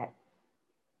do that.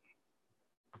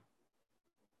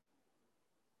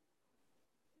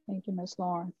 Thank you, Ms.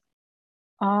 Lauren.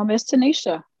 Ms.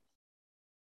 Tanisha.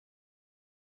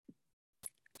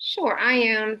 Sure, I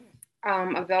am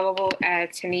available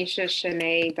at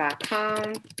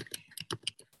tanishashanae.com.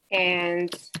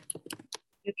 And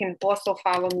you can also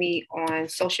follow me on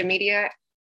social media,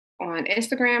 on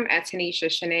Instagram at Tanisha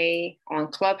Shanae,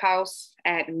 on Clubhouse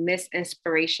at Miss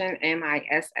Inspiration,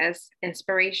 MISS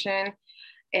Inspiration.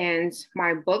 And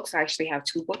my books, I actually have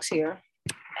 2 books here,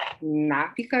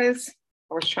 not because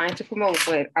I was trying to promote,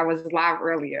 but I was live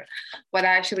earlier. But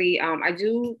actually, I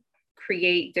do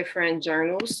create different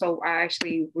journals. So I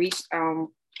actually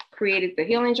created the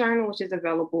Healing Journal, which is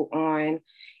available on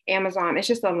Amazon. It's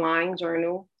just a line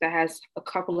journal that has a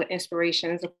couple of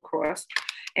inspirations across.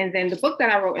 And then the book that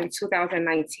I wrote in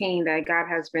 2019 that God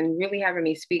has been really having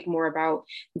me speak more about,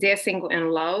 Dear Single in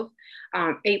Love,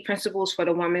 8 Principles for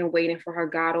the Woman Waiting for Her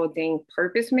God-Ordained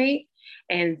Purpose Mate.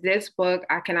 And this book,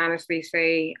 I can honestly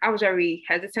say, I was very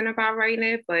hesitant about writing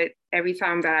it, but every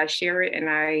time that I share it and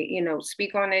I,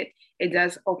 speak on it, it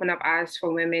does open up eyes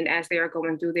for women as they are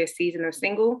going through their season of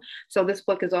single. So this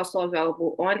book is also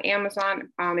available on Amazon.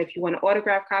 If you want an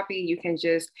autograph copy, you can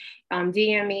just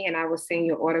DM me and I will send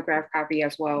you an autograph copy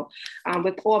as well.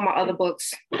 With all my other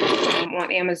books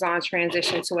on Amazon,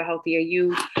 Transition to a Healthier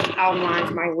You,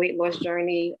 outlines my weight loss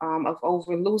journey of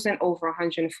losing over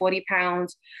 140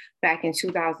 pounds back in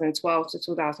 2012 to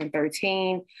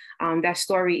 2013. That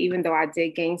story, even though I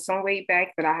did gain some weight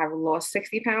back, but I have lost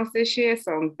 60 pounds this year,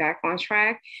 so I'm back on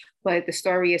track. But the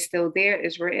story is still there,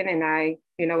 it's written, and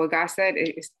what God said,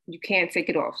 you can't take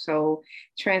it off. So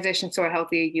Transition to a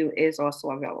Healthier You is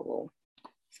also available.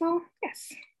 So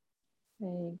yes.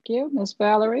 Thank you. Miss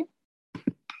Valerie.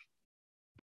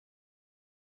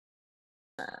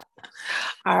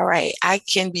 All right. I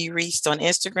can be reached on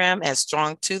Instagram as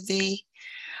Strong to Thee.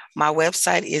 My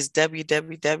website is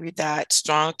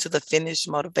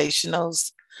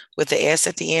www.strongtothefinishmotivationals with the S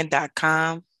at the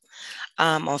end.com.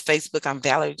 On Facebook, I'm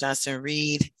Valerie Johnson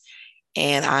Reed.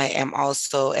 And I am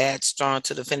also at Strong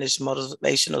to the Finish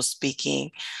Motivational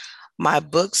Speaking. My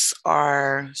books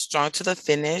are Strong to the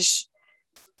Finish,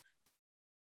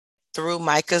 Through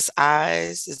Micah's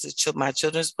Eyes is my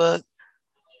children's book.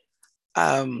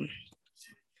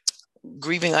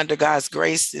 Grieving Under God's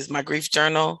Grace is my grief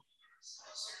journal.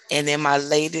 And then my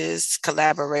latest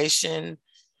collaboration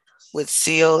with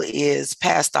Seal is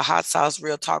Past the Hot Sauce,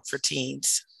 Real Talk for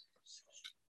Teens.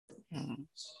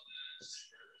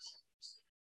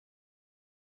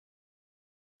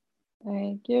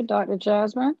 Thank you. Dr.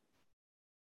 Jasmine.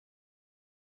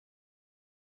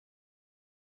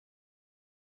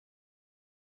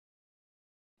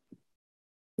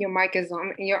 Your mic is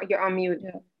on. You're unmuted.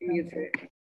 Yeah. Muted.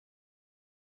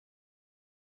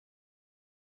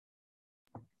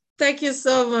 Thank you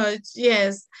so much.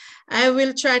 Yes, I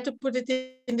will try to put it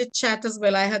in the chat as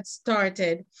well. I had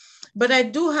started, but I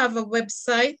do have a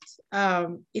website.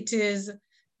 It is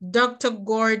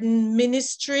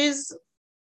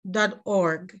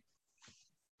drgordonministries.org.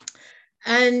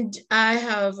 And I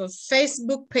have a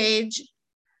Facebook page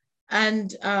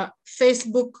and a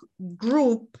Facebook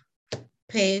group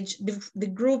page.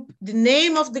 The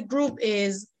name of the group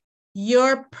is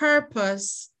Your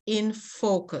Purpose in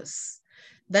Focus.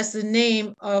 That's the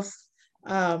name of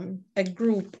a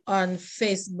group on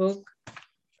Facebook.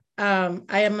 I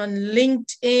am on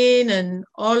LinkedIn and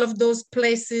all of those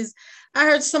places. I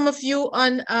heard some of you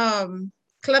on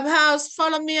Clubhouse.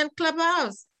 Follow me on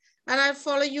Clubhouse and I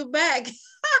follow you back.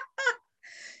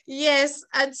 Yes,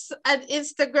 and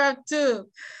Instagram too.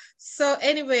 So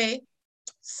anyway,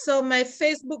 so my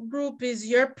Facebook group is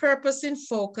Your Purpose in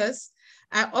Focus.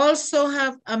 I also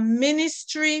have a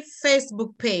ministry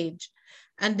Facebook page.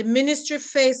 And the ministry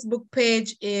Facebook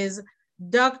page is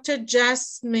Dr.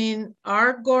 Jasmine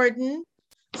R. Gordon,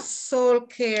 Soul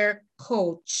Care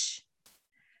Coach.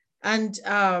 And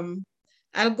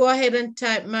I'll go ahead and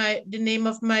type the name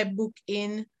of my book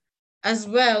in as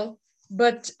well.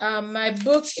 But my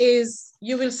book is,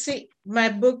 you will see my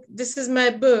book, this is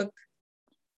my book,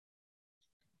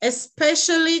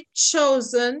 Especially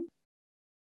Chosen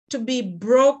to be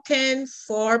Broken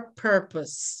for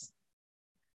Purpose.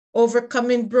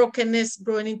 Overcoming brokenness,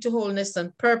 growing into wholeness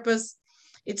and purpose.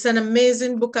 It's an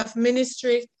amazing book of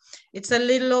ministry. It's a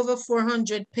little over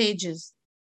 400 pages.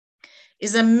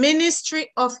 It's a ministry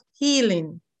of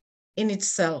healing in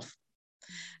itself.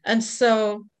 And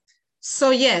so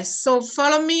yes, so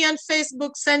follow me on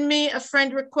Facebook, send me a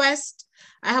friend request.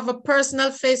 I have a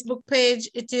personal Facebook page.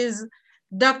 It is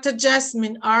Dr.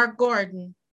 Jasmine R.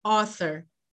 Gordon, author.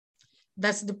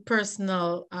 That's the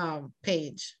personal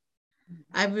page.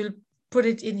 I will put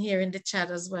it in here in the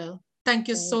chat as well. Thank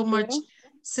you so much,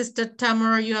 Sister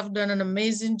Tamara. You have done an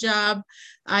amazing job.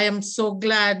 I am so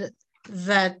glad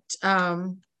that I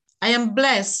am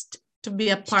blessed to be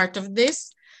a part of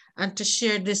this and to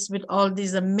share this with all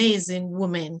these amazing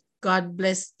women. God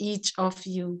bless each of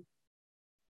you.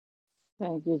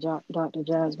 Thank you, Dr.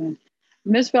 Jasmine.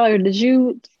 Miss Valerie, did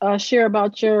you share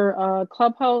about your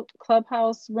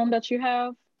clubhouse room that you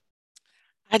have?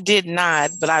 I did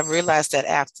not, but I realized that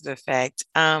after the fact.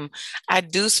 I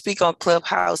do speak on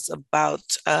Clubhouse about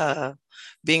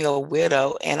being a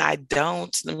widow, and I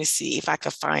don't, let me see if I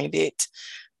can find it,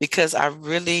 because I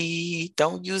really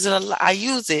don't use it a lot. I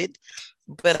use it,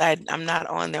 but I'm not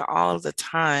on there all the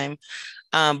time.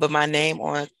 But my name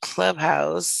on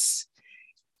Clubhouse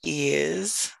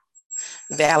is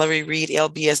Valerie Reed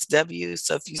LBSW.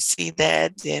 So if you see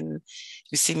that, then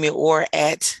you see me, or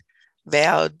at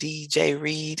Val DJ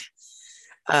Reed,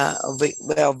 Val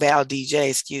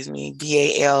DJ, excuse me,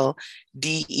 VALDEEJAY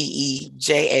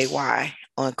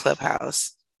on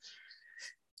Clubhouse.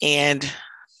 And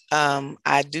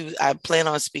I plan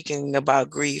on speaking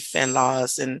about grief and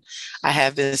loss, and I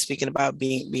have been speaking about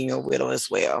being a widow as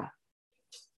well.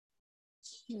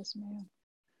 Yes, ma'am.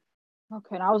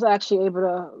 Okay, and I was actually able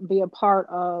to be a part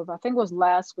of, I think it was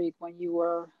last week when you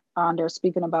were on there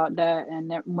speaking about that.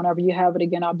 And whenever you have it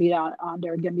again, I'll be on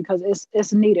there again, because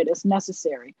it's needed, it's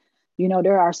necessary. You know,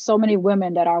 there are so many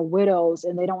women that are widows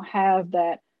and they don't have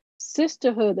that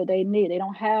sisterhood that they need. They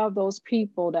don't have those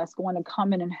people that's going to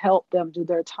come in and help them do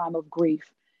their time of grief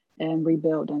and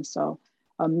rebuilding. So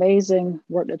amazing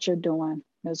work that you're doing,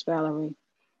 Ms. Valerie.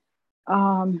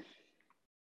 I'm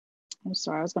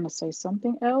sorry, I was going to say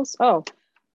something else.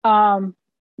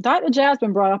 Dr.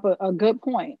 Jasmine brought up a good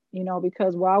point, you know,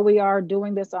 because while we are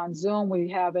doing this on Zoom, we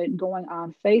have it going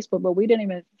on Facebook, but we didn't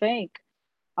even think,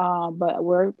 but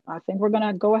I think we're going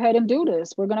to go ahead and do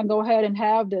this. We're going to go ahead and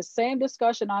have the same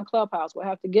discussion on Clubhouse. We'll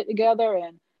have to get together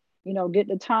and, you know, get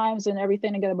the times and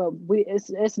everything together, but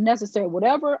it's necessary.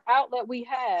 Whatever outlet we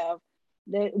have,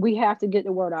 that we have to get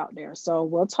the word out there. So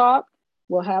we'll talk.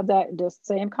 We'll have the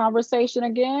same conversation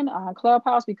again on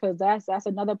Clubhouse, because that's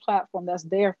another platform that's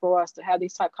there for us to have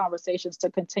these type conversations to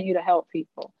continue to help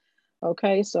people.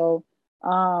 Okay, so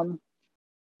and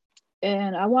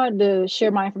I wanted to share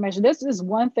my information. This is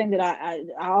one thing that I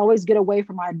always get away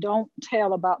from. I don't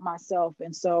tell about myself,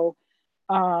 and so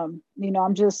you know,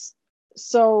 I'm just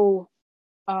so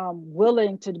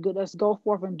willing to just go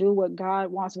forth and do what God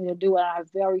wants me to do, and I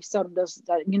very seldom does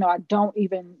that. You know, I don't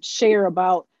even share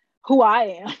about who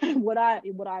I am, what I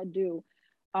do.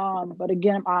 But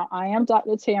again, I am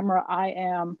Dr. Tamara. I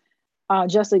am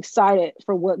just excited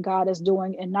for what God is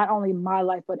doing in not only my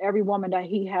life, but every woman that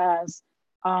He has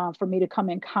for me to come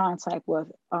in contact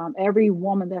with. Every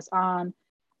woman that's on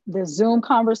the Zoom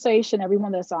conversation,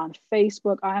 everyone that's on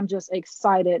Facebook, I am just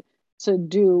excited to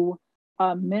do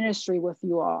ministry with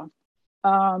you all.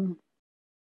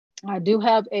 I do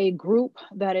have a group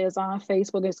that is on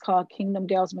Facebook. It's called Kingdom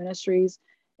Gals Ministries.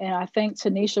 And I think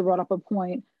Tanisha brought up a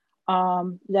point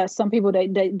that some people,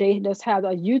 they just have a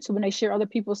YouTube and they share other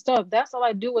people's stuff. That's all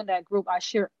I do in that group. I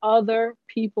share other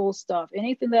people's stuff.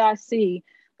 Anything that I see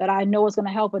that I know is going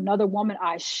to help another woman,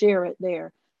 I share it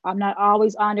there. I'm not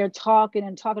always on there talking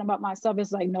about myself.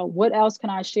 It's like, no, what else can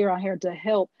I share on here to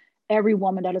help every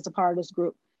woman that is a part of this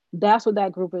group? That's what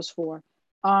that group is for.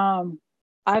 I've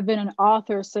been an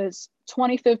author since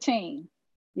 2015.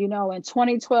 You know, in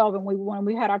 2012, and when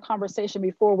we had our conversation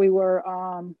before we were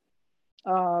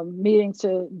meeting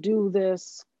to do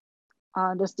this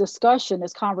discussion,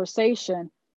 this conversation,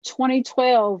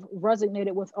 2012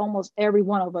 resonated with almost every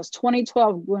one of us.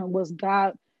 2012, when was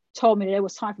God told me that it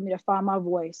was time for me to find my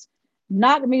voice,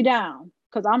 knocked me down,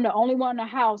 because I'm the only one in the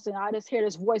house, and I just hear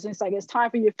this voice, and it's like, it's time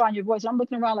for you to find your voice. And I'm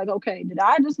looking around like, okay, did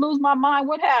I just lose my mind?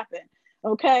 What happened?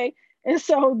 Okay. And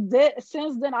so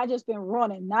since then, I just been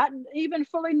running, not even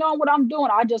fully knowing what I'm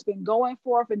doing. I just been going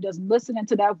forth and just listening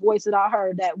to that voice that I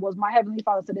heard. That was my Heavenly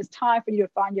Father said, it's time for you to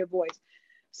find your voice.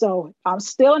 So I'm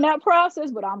still in that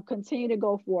process, but I'm continuing to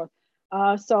go forth.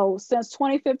 So since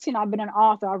 2015, I've been an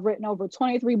author. I've written over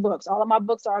 23 books. All of my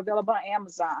books are available on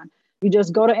Amazon. You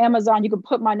just go to Amazon. You can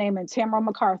put my name in, Tamara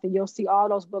McCarthy. You'll see all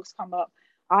those books come up.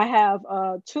 I have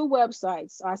 2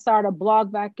 websites. I started a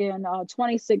blog back in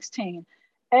 2016.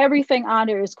 Everything on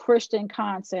there is Christian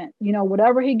content. You know,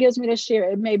 whatever He gives me to share.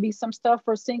 It may be some stuff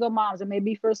for single moms. It may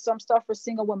be for some stuff for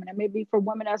single women. It may be for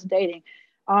women that's dating.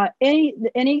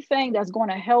 Anything that's going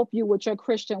to help you with your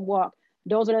Christian walk.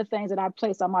 Those are the things that I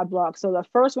place on my blog. So the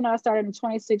first one I started in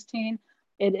 2016,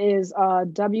 it is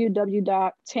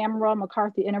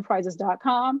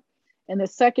www.tamaramccarthyenterprises.com. And the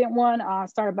second one I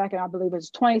started back in, I believe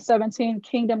it's 2017,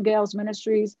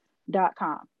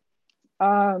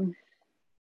 kingdomgalesministries.com.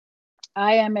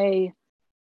 I am a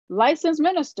licensed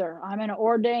minister. I'm an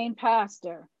ordained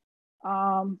pastor.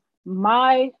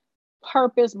 My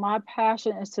purpose, my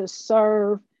passion is to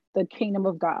serve the kingdom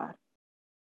of God.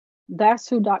 That's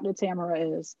who Dr. Tamara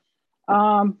is.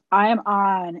 I am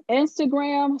on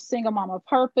Instagram, Single Mama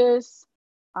Purpose.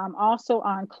 I'm also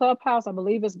on Clubhouse. I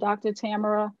believe it's Dr.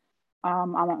 Tamara.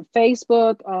 I'm on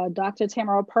Facebook, Dr.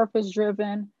 Tamara Purpose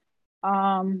Driven.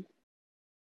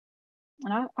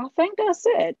 And I think that's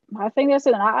it. I think that's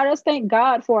it. And I just thank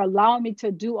God for allowing me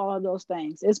to do all of those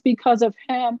things. It's because of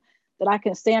Him that I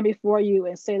can stand before you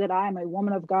and say that I am a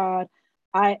woman of God.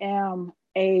 I am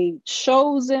a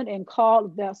chosen and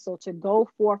called vessel to go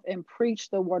forth and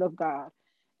preach the word of God.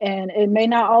 And it may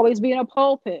not always be in a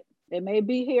pulpit. It may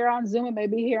be here on Zoom. It may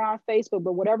be here on Facebook.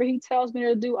 But whatever He tells me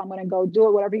to do, I'm going to go do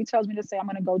it. Whatever He tells me to say, I'm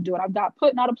going to go do it. I've got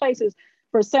put in other places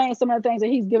for saying some of the things that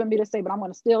He's given me to say, but I'm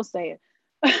going to still say it.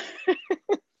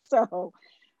 So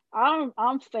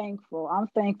I'm thankful. I'm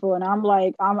thankful. And I'm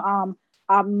like, I'm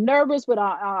nervous, but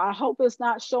I hope it's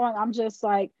not showing. I'm just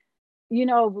like, you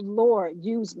know, Lord,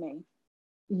 use me.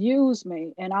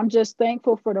 And I'm just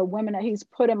thankful for the women that He's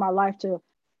put in my life to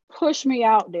push me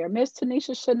out there. Miss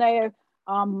Tanisha Shanae,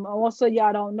 Also,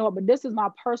 y'all don't know it, but this is my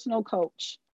personal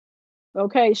coach.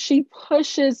 Okay, she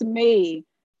pushes me.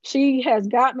 She has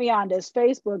got me on this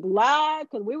Facebook Live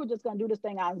because we were just gonna do this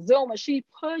thing on Zoom, and she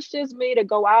pushes me to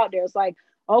go out there. It's like,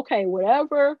 okay,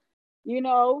 whatever, you're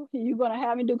gonna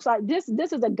have me do. Cause this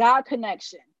is a God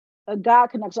connection, a God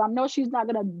connection. I know she's not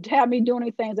gonna have me do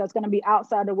anything that's gonna be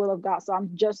outside the will of God. So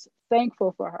I'm just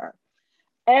thankful for her.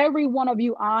 Every one of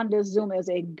you on this Zoom is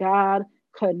a God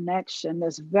connection.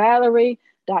 Miss Valerie,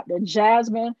 Dr.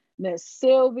 Jasmine, Miss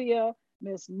Sylvia,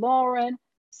 Miss Lauren,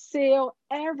 Seal,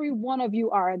 every one of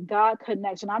you are a God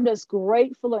connection. I'm just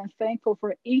grateful and thankful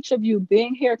for each of you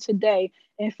being here today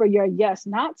and for your yes,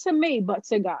 not to me, but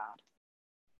to God.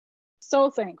 So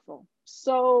thankful,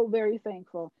 so very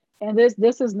thankful. And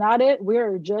this is not it.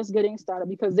 We're just getting started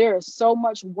because there is so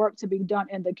much work to be done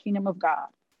in the kingdom of God.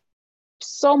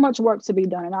 So much work to be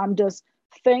done. And I'm just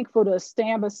thankful to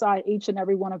stand beside each and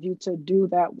every one of you to do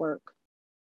that work.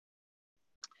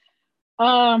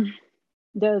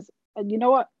 You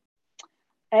know what?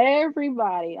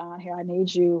 Everybody on here, I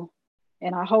need you.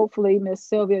 And hopefully, Miss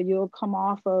Sylvia, you'll come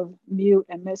off of mute,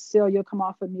 and Miss Sylvia, you'll come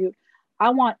off of mute.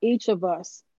 I want each of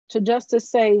us to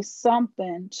say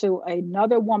something to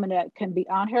another woman that can be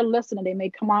on here listening. They may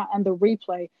come out on the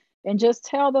replay, and just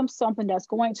tell them something that's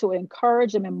going to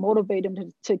encourage them and motivate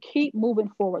them to keep moving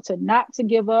forward, to not to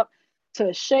give up,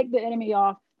 to shake the enemy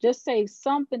off. Just say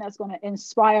something that's going to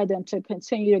inspire them to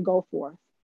continue to go forth.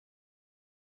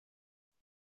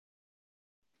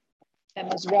 And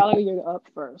Ms. Valerie, you're up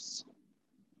first.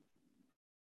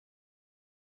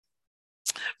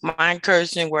 My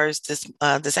encouraging words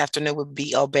this afternoon would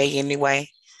be obey anyway.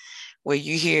 Where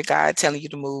you hear God telling you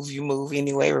to move, you move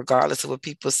anyway, regardless of what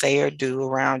people say or do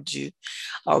around you.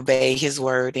 Obey his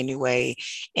word anyway.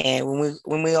 And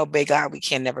when we obey God, we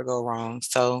can never go wrong.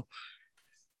 So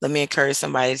let me encourage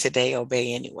somebody today,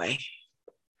 obey anyway.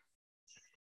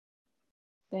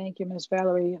 Thank you, Ms.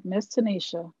 Valerie. Ms.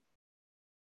 Tanisha.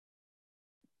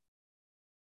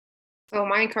 So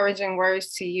my encouraging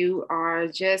words to you are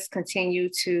just continue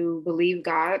to believe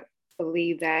God,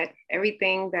 believe that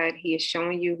everything that he is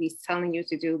showing you, he's telling you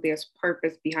to do, there's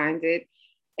purpose behind it,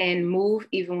 and move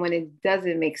even when it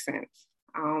doesn't make sense.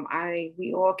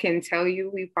 We all can tell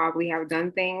you, we probably have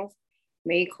done things,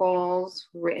 made calls,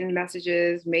 written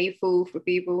messages, made food for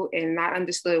people, and not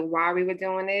understood why we were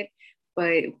doing it.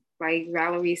 But like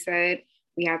Valerie said,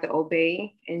 we have to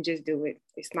obey and just do it.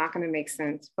 It's not going to make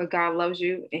sense, but God loves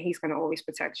you and he's going to always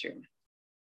protect you.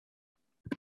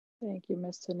 Thank you,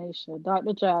 Ms. Tanisha.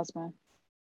 Dr. Jasmine.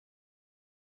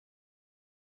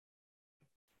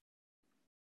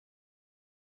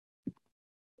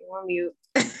 You're on mute.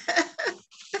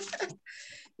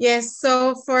 Yes,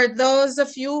 so for those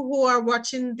of you who are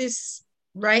watching this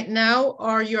right now,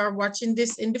 or you are watching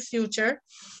this in the future,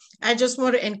 I just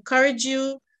want to encourage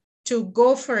you to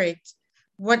go for it.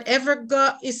 Whatever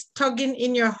God is tugging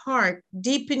in your heart,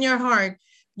 deep in your heart,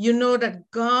 you know that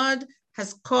God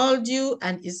has called you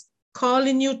and is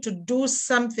calling you to do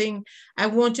something. I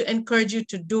want to encourage you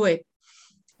to do it.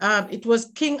 It was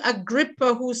King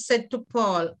Agrippa who said to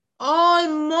Paul,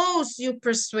 almost you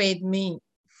persuade me.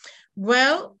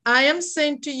 Well, I am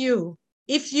saying to you,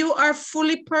 if you are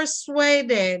fully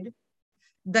persuaded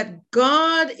that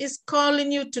God is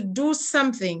calling you to do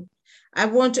something, I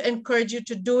want to encourage you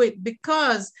to do it,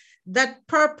 because that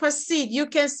purpose seed, you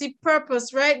can see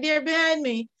purpose right there behind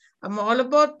me. I'm all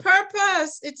about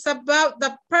purpose. It's about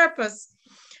the purpose.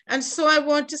 And so I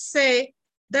want to say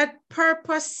that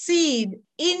purpose seed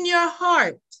in your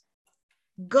heart,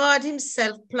 God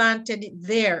himself planted it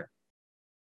there.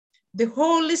 The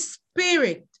Holy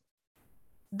Spirit,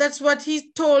 that's what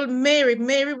he told Mary.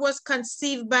 Mary was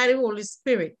conceived by the Holy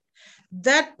Spirit.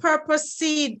 That purpose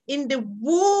seed in the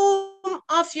womb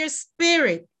of your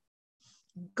spirit,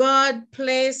 God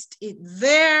placed it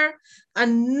there,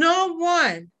 and no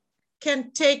one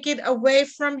can take it away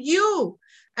from you.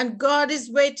 And God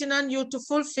is waiting on you to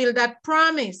fulfill that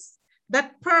promise,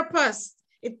 that purpose.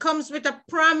 It comes with a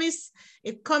promise.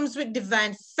 It comes with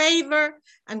divine favor.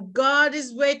 And God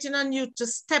is waiting on you to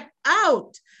step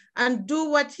out and do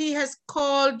what he has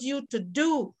called you to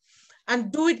do.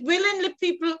 And do it willingly,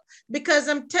 people, because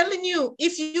I'm telling you,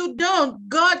 if you don't,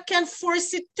 God can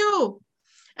force it too.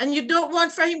 And you don't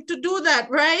want for him to do that,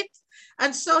 right?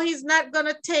 And so he's not going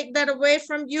to take that away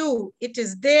from you. It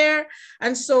is there.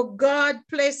 And so God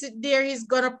placed it there. He's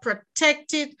going to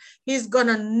protect it. He's going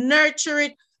to nurture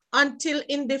it until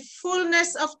in the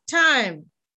fullness of time,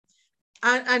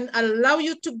 and allow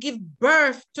you to give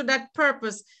birth to that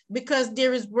purpose, because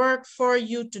there is work for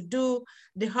you to do.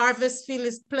 The harvest field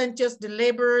is plenteous, the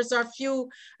laborers are few,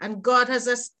 and God has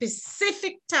a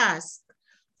specific task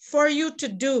for you to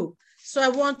do. So I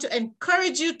want to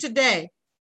encourage you today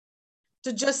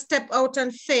to just step out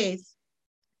on faith,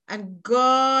 and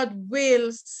God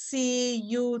will see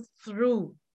you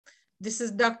through. This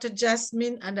is Dr.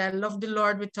 Jasmine, and I love the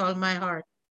Lord with all my heart.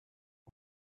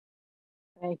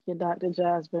 Thank you, Dr.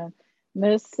 Jasmine.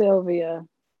 Miss Sylvia.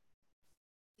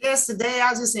 Yes, today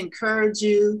I just encourage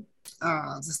you,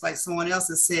 just like someone else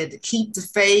has said, to keep the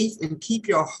faith and keep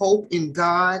your hope in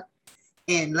God.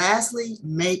 And lastly,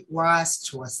 make wise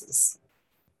choices,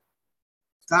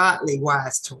 godly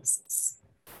wise choices.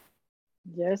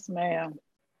 Yes, ma'am.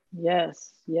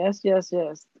 Yes, yes, yes,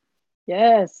 yes.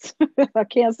 Yes. I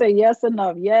can't say yes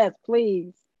enough. Yes,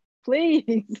 please.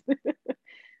 Please.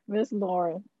 Miss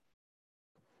Lauren.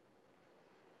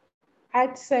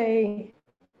 I'd say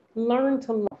learn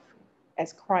to love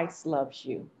as Christ loves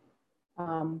you.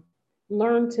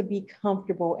 Learn to be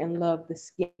comfortable and love the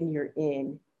skin you're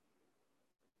in.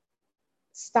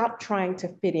 Stop trying to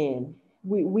fit in.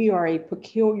 We are a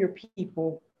peculiar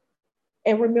people.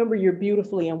 And remember, you're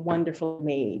beautifully and wonderfully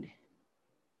made.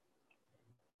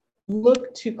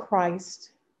 Look to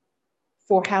Christ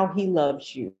for how he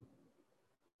loves you,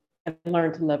 and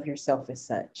learn to love yourself as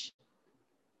such.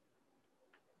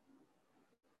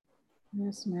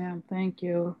 Yes, ma'am. Thank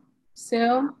you.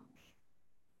 Sil?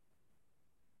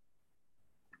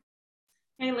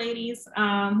 Hey, ladies.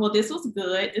 Well, this was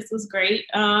good. This was great.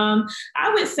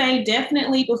 I would say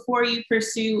definitely before you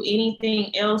pursue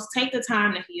anything else, take the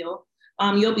time to heal.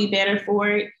 You'll be better for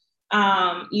it.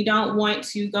 You don't want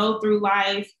to go through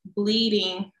life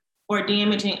bleeding or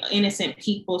damaging innocent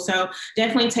people. So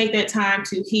definitely take that time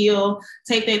to heal,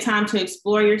 take that time to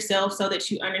explore yourself so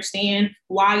that you understand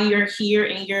why you're here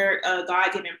in your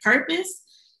God-given purpose.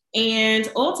 And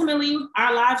ultimately,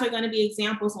 our lives are going to be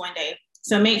examples one day.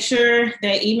 So make sure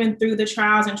that even through the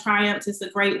trials and triumphs, it's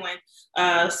a great one.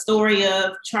 Story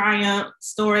of triumph,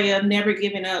 story of never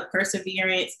giving up,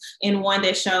 perseverance, and one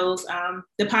that shows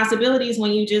the possibilities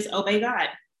when you just obey God.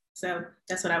 So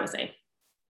that's what I would say.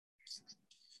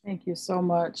 Thank you so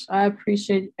much. I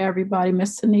appreciate everybody.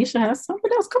 Miss Tanisha has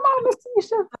something else. Come on,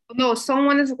 Miss Tanisha. No,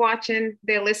 someone is watching.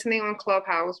 They're listening on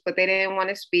Clubhouse, but they didn't want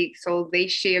to speak. So they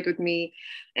shared with me.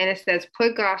 And it says,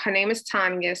 put God, her name is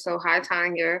Tanya. So hi,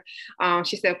 Tanya.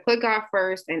 She said, put God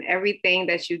first in everything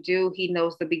that you do. He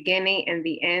knows the beginning and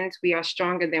the end. We are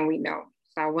stronger than we know.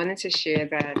 So I wanted to share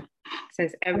that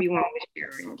since everyone was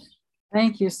sharing.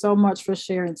 Thank you so much for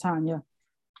sharing, Tanya.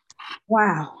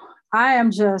 Wow.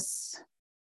 I'm just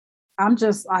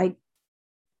like,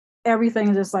 everything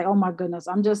is just like, oh my goodness.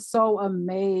 I'm just so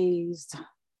amazed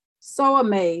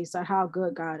at how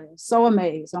good God is. So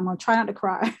amazed. I'm gonna try not to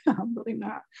cry. I'm really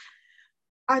not.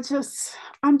 I'm just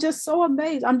so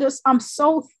amazed. I'm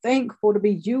so thankful to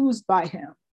be used by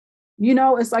him. You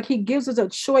know, it's like he gives us a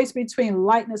choice between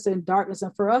lightness and darkness.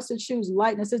 And for us to choose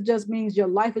lightness, it just means your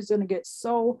life is going to get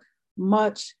so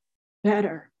much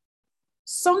better.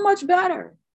 So much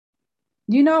better.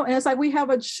 You know, and it's like we have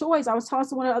a choice. I was talking to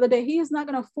someone the other day. He is not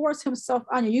going to force himself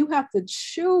on you. You have to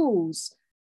choose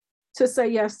to say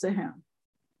yes to him.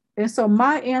 And so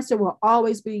my answer will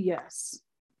always be yes.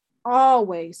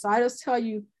 Always. So I just tell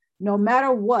you, no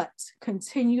matter what,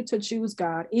 continue to choose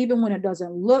God, even when it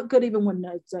doesn't look good, even when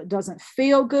it doesn't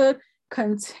feel good,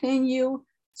 continue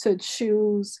to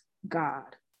choose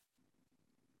God.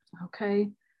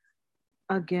 Okay.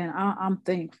 Again, I'm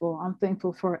thankful. I'm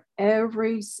thankful for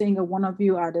every single one of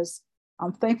you.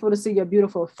 I'm thankful to see your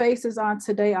beautiful faces on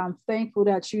today. I'm thankful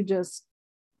that you just,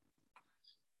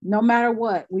 no matter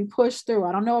what, we push through.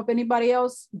 I don't know if anybody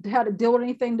else had to deal with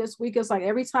anything this week. It's like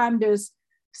every time there's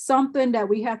something that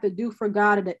we have to do for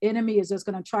God, and the enemy is just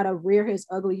going to try to rear his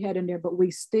ugly head in there, but we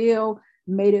still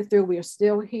made it through. We are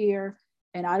still here.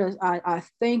 And I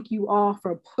thank you all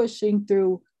for pushing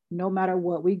through no matter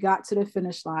what. We got to the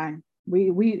finish line.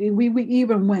 We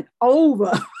even went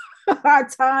over our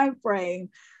time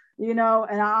frame, you know,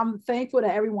 and I'm thankful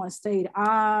that everyone stayed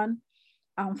on.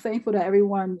 I'm thankful that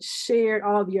everyone shared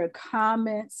all of your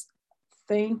comments.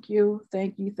 Thank you,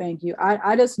 thank you, thank you.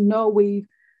 I just know we've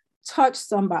touched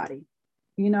somebody.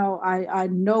 You know, I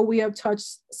know we have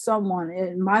touched someone.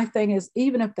 And my thing is,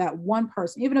 even if that one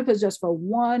person, even if it's just for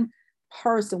one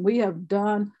person, we have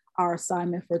done our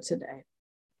assignment for today.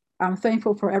 I'm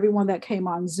thankful for everyone that came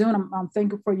on Zoom. I'm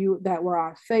thankful for you that were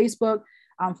on Facebook.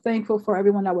 I'm thankful for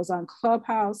everyone that was on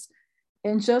Clubhouse.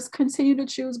 And just continue to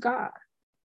choose God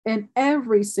in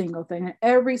every single thing, in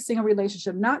every single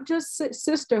relationship, not just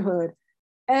sisterhood,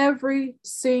 every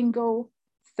single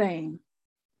thing,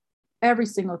 every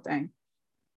single thing.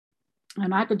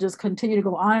 And I could just continue to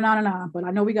go on and on and on, but I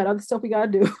know we got other stuff we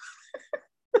got to do.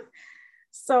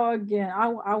 So again,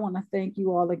 I want to thank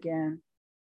you all again.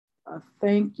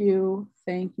 Thank you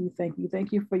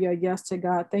for your yes to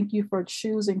God. Thank you for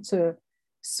choosing to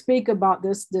speak about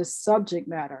this subject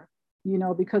matter, you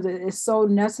know, because it is so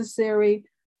necessary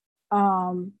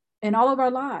in all of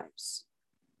our lives.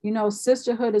 You know,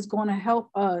 sisterhood is going to help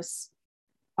us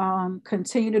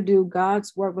continue to do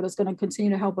God's work, but it's going to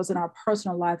continue to help us in our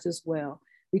personal lives as well,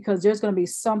 because there's going to be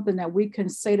something that we can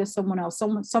say to someone else,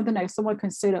 something that someone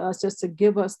can say to us just to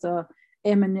give us the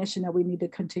ammunition that we need to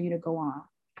continue to go on.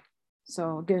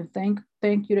 So again, thank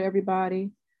you to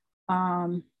everybody.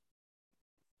 Thank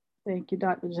you,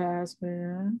 Dr.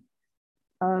 Jasmine.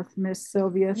 Miss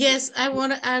Sylvia. Yes, I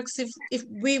want to ask if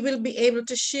we will be able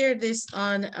to share this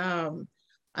on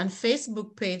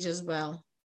Facebook page as well.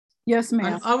 Yes,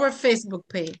 ma'am. On our Facebook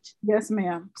page. Yes,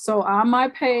 ma'am. So on my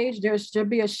page, there should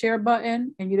be a share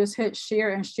button, and you just hit share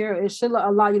and share. It should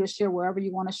allow you to share wherever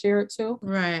you want to share it to.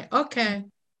 Right. Okay.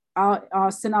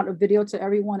 I'll send out a video to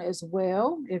everyone as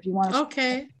well. If you want to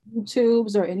share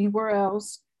YouTubes or anywhere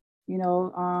else, you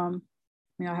know,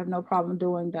 I have no problem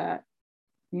doing that.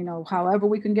 You know, however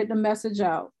we can get the message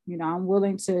out, you know, I'm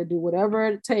willing to do whatever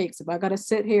it takes. If I got to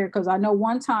sit here, because I know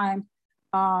one time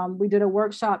we did a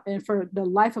workshop, and for the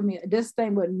life of me, this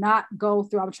thing would not go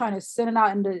through. I'm trying to send it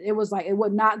out, and it was like, it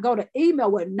would not go. The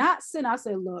email would not send. I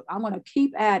said, look, I'm going to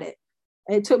keep at it.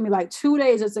 It took me like 2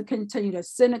 days just to continue to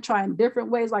send it, trying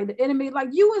different ways. Like the enemy, like,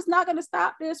 you is not going to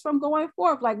stop this from going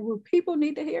forth. Like, well, people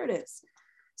need to hear this.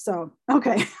 So,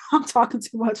 okay, I'm talking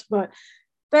too much, but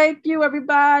thank you,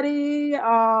 everybody.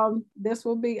 This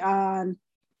will be on,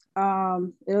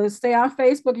 it'll stay on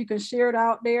Facebook. You can share it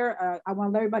out there. I want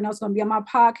to let everybody know it's going to be on my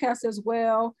podcast as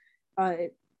well.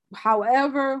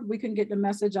 However, we can get the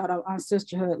message out on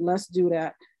sisterhood. Let's do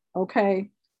that.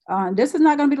 Okay. This is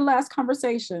not going to be the last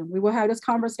conversation. We will have this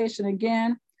conversation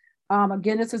again.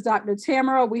 Again, this is Dr.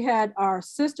 Tamara. We had our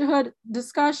sisterhood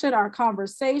discussion, our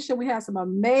conversation. We had some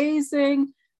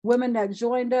amazing women that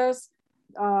joined us.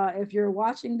 If you're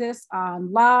watching this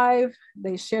on live,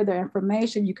 they share their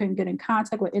information. You can get in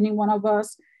contact with any one of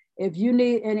us. If you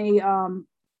need any,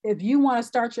 if you want to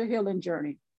start your healing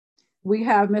journey, we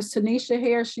have Miss Tanisha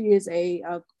here. She is a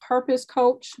purpose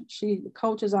coach. She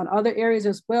coaches on other areas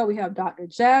as well. We have Dr.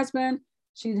 Jasmine.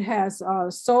 She has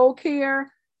soul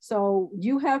care. So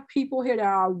you have people here that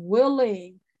are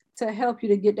willing to help you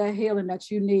to get that healing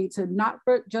that you need, to not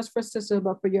for, just for sisterhood,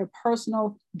 but for your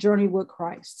personal journey with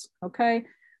Christ. Okay.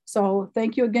 So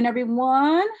thank you again,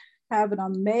 everyone. Have an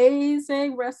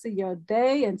amazing rest of your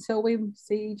day until we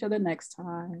see each other next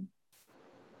time.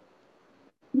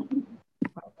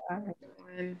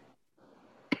 Bye.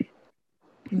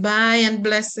 Bye and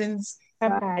blessings.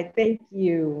 Bye-bye. Thank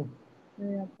you.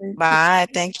 Yeah, thank Bye.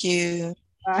 Thank you.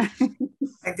 Bye.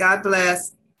 God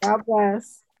bless. God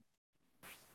bless.